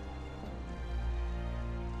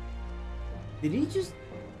 Did he just...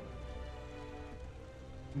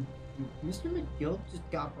 Mr. McGill just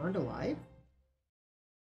got burned alive?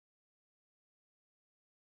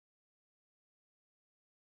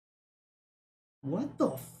 What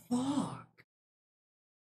the fuck?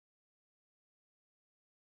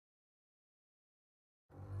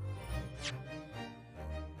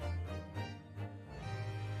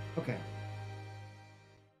 Okay.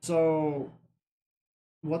 So,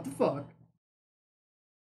 what the fuck?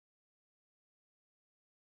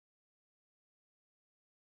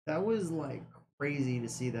 That was like crazy to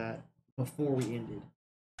see that before we ended.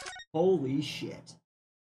 Holy shit.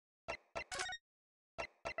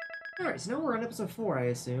 Alright, so now we're on episode 4, I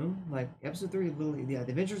assume. Like, episode 3, literally, yeah, the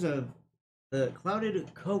adventures of the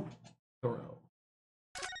Clouded Kotaro.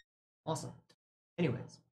 Awesome.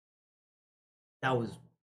 Anyways. That was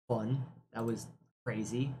fun. That was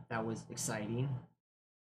crazy. That was exciting.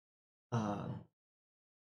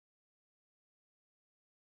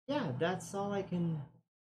 Yeah, that's all I can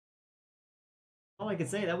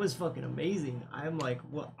say. That was fucking amazing. I'm like,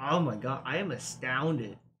 what? Oh my god, I am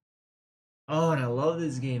astounded. Oh, and I love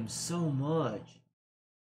this game so much.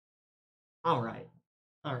 Alright,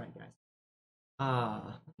 guys.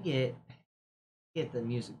 Get the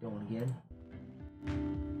music going again.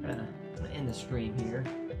 I'm gonna end the stream here.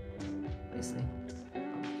 Obviously.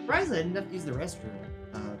 Surprisingly, I didn't have to use the restroom.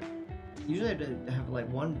 Usually I have to have like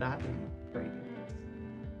one bathroom break.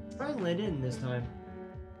 Surprisingly, I didn't this time.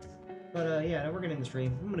 But yeah, now we're gonna end the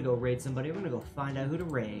stream. I'm gonna go raid somebody. We're gonna go find out who to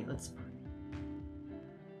raid. Let's find.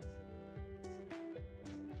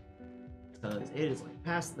 Because it is like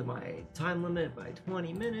past my time limit by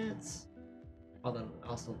 20 minutes. Although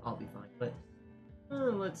I'll be fine. But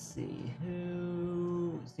let's see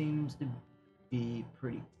who seems to be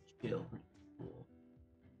pretty chill, pretty cool.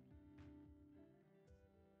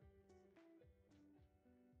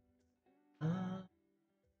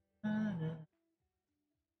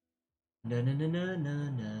 Na na na na na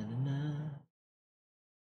na na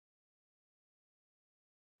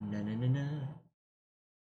na na na na na.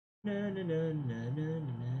 Na na na na na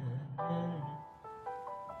na na.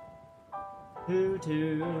 Who to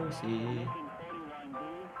see? 1941B,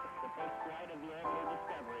 the first flight of the Orbital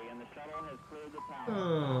Discovery, and the shuttle has cleared the tower. Oh.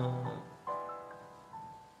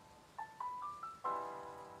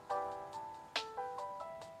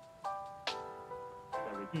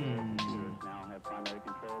 Discovery computers now have primary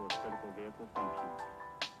control of critical vehicle functions.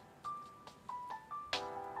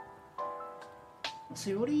 Let's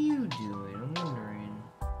see, what are you doing? I'm wondering.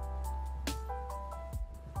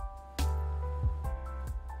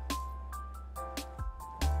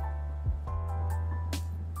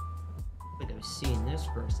 I've seen this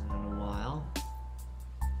person in a while.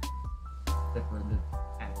 Except for the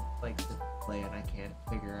ad, like the play it I can't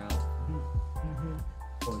figure out.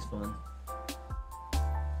 Always fun. I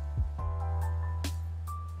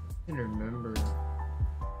can remember the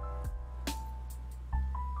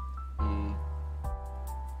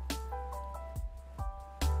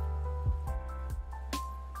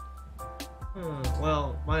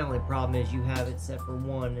well, my only problem is you have it set for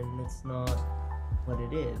 1 and it's not what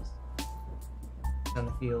it is. Kind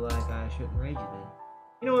of feel like I shouldn't rage it in.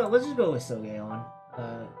 You know what? Let's just go with Sogeon.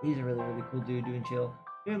 He's a really, really cool dude doing chill.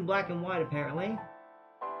 Doing black and white, apparently.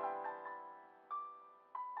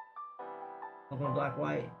 Welcome to Black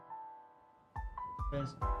White.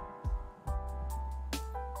 Yes.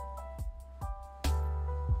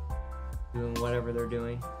 Doing whatever they're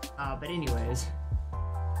doing. But anyways,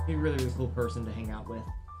 he's a really, really cool person to hang out with.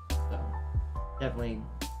 So definitely,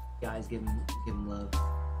 guys, give him love.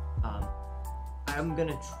 I'm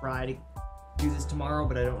gonna try to do this tomorrow,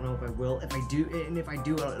 but I don't know if I will. If I do, and if I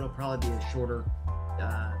do, it'll probably be a shorter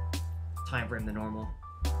time frame than normal.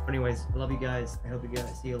 But anyways, I love you guys. I hope you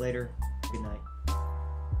guys see you later. Good night.